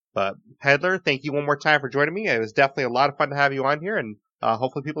 But Peddler, thank you one more time for joining me. It was definitely a lot of fun to have you on here, and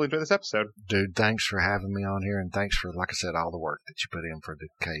hopefully people enjoy this episode. Dude, thanks for having me on here, and thanks for, like I said, all the work that you put in for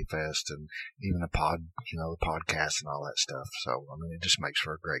Decay Fest and even the podcast and all that stuff. So, I mean, it just makes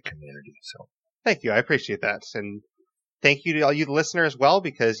for a great community. So, thank you. I appreciate that. And thank you to all you the listeners as well,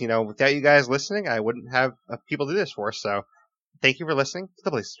 because, without you guys listening, I wouldn't have people do this for. So, thank you for listening to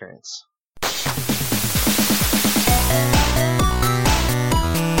The Blaze Experience.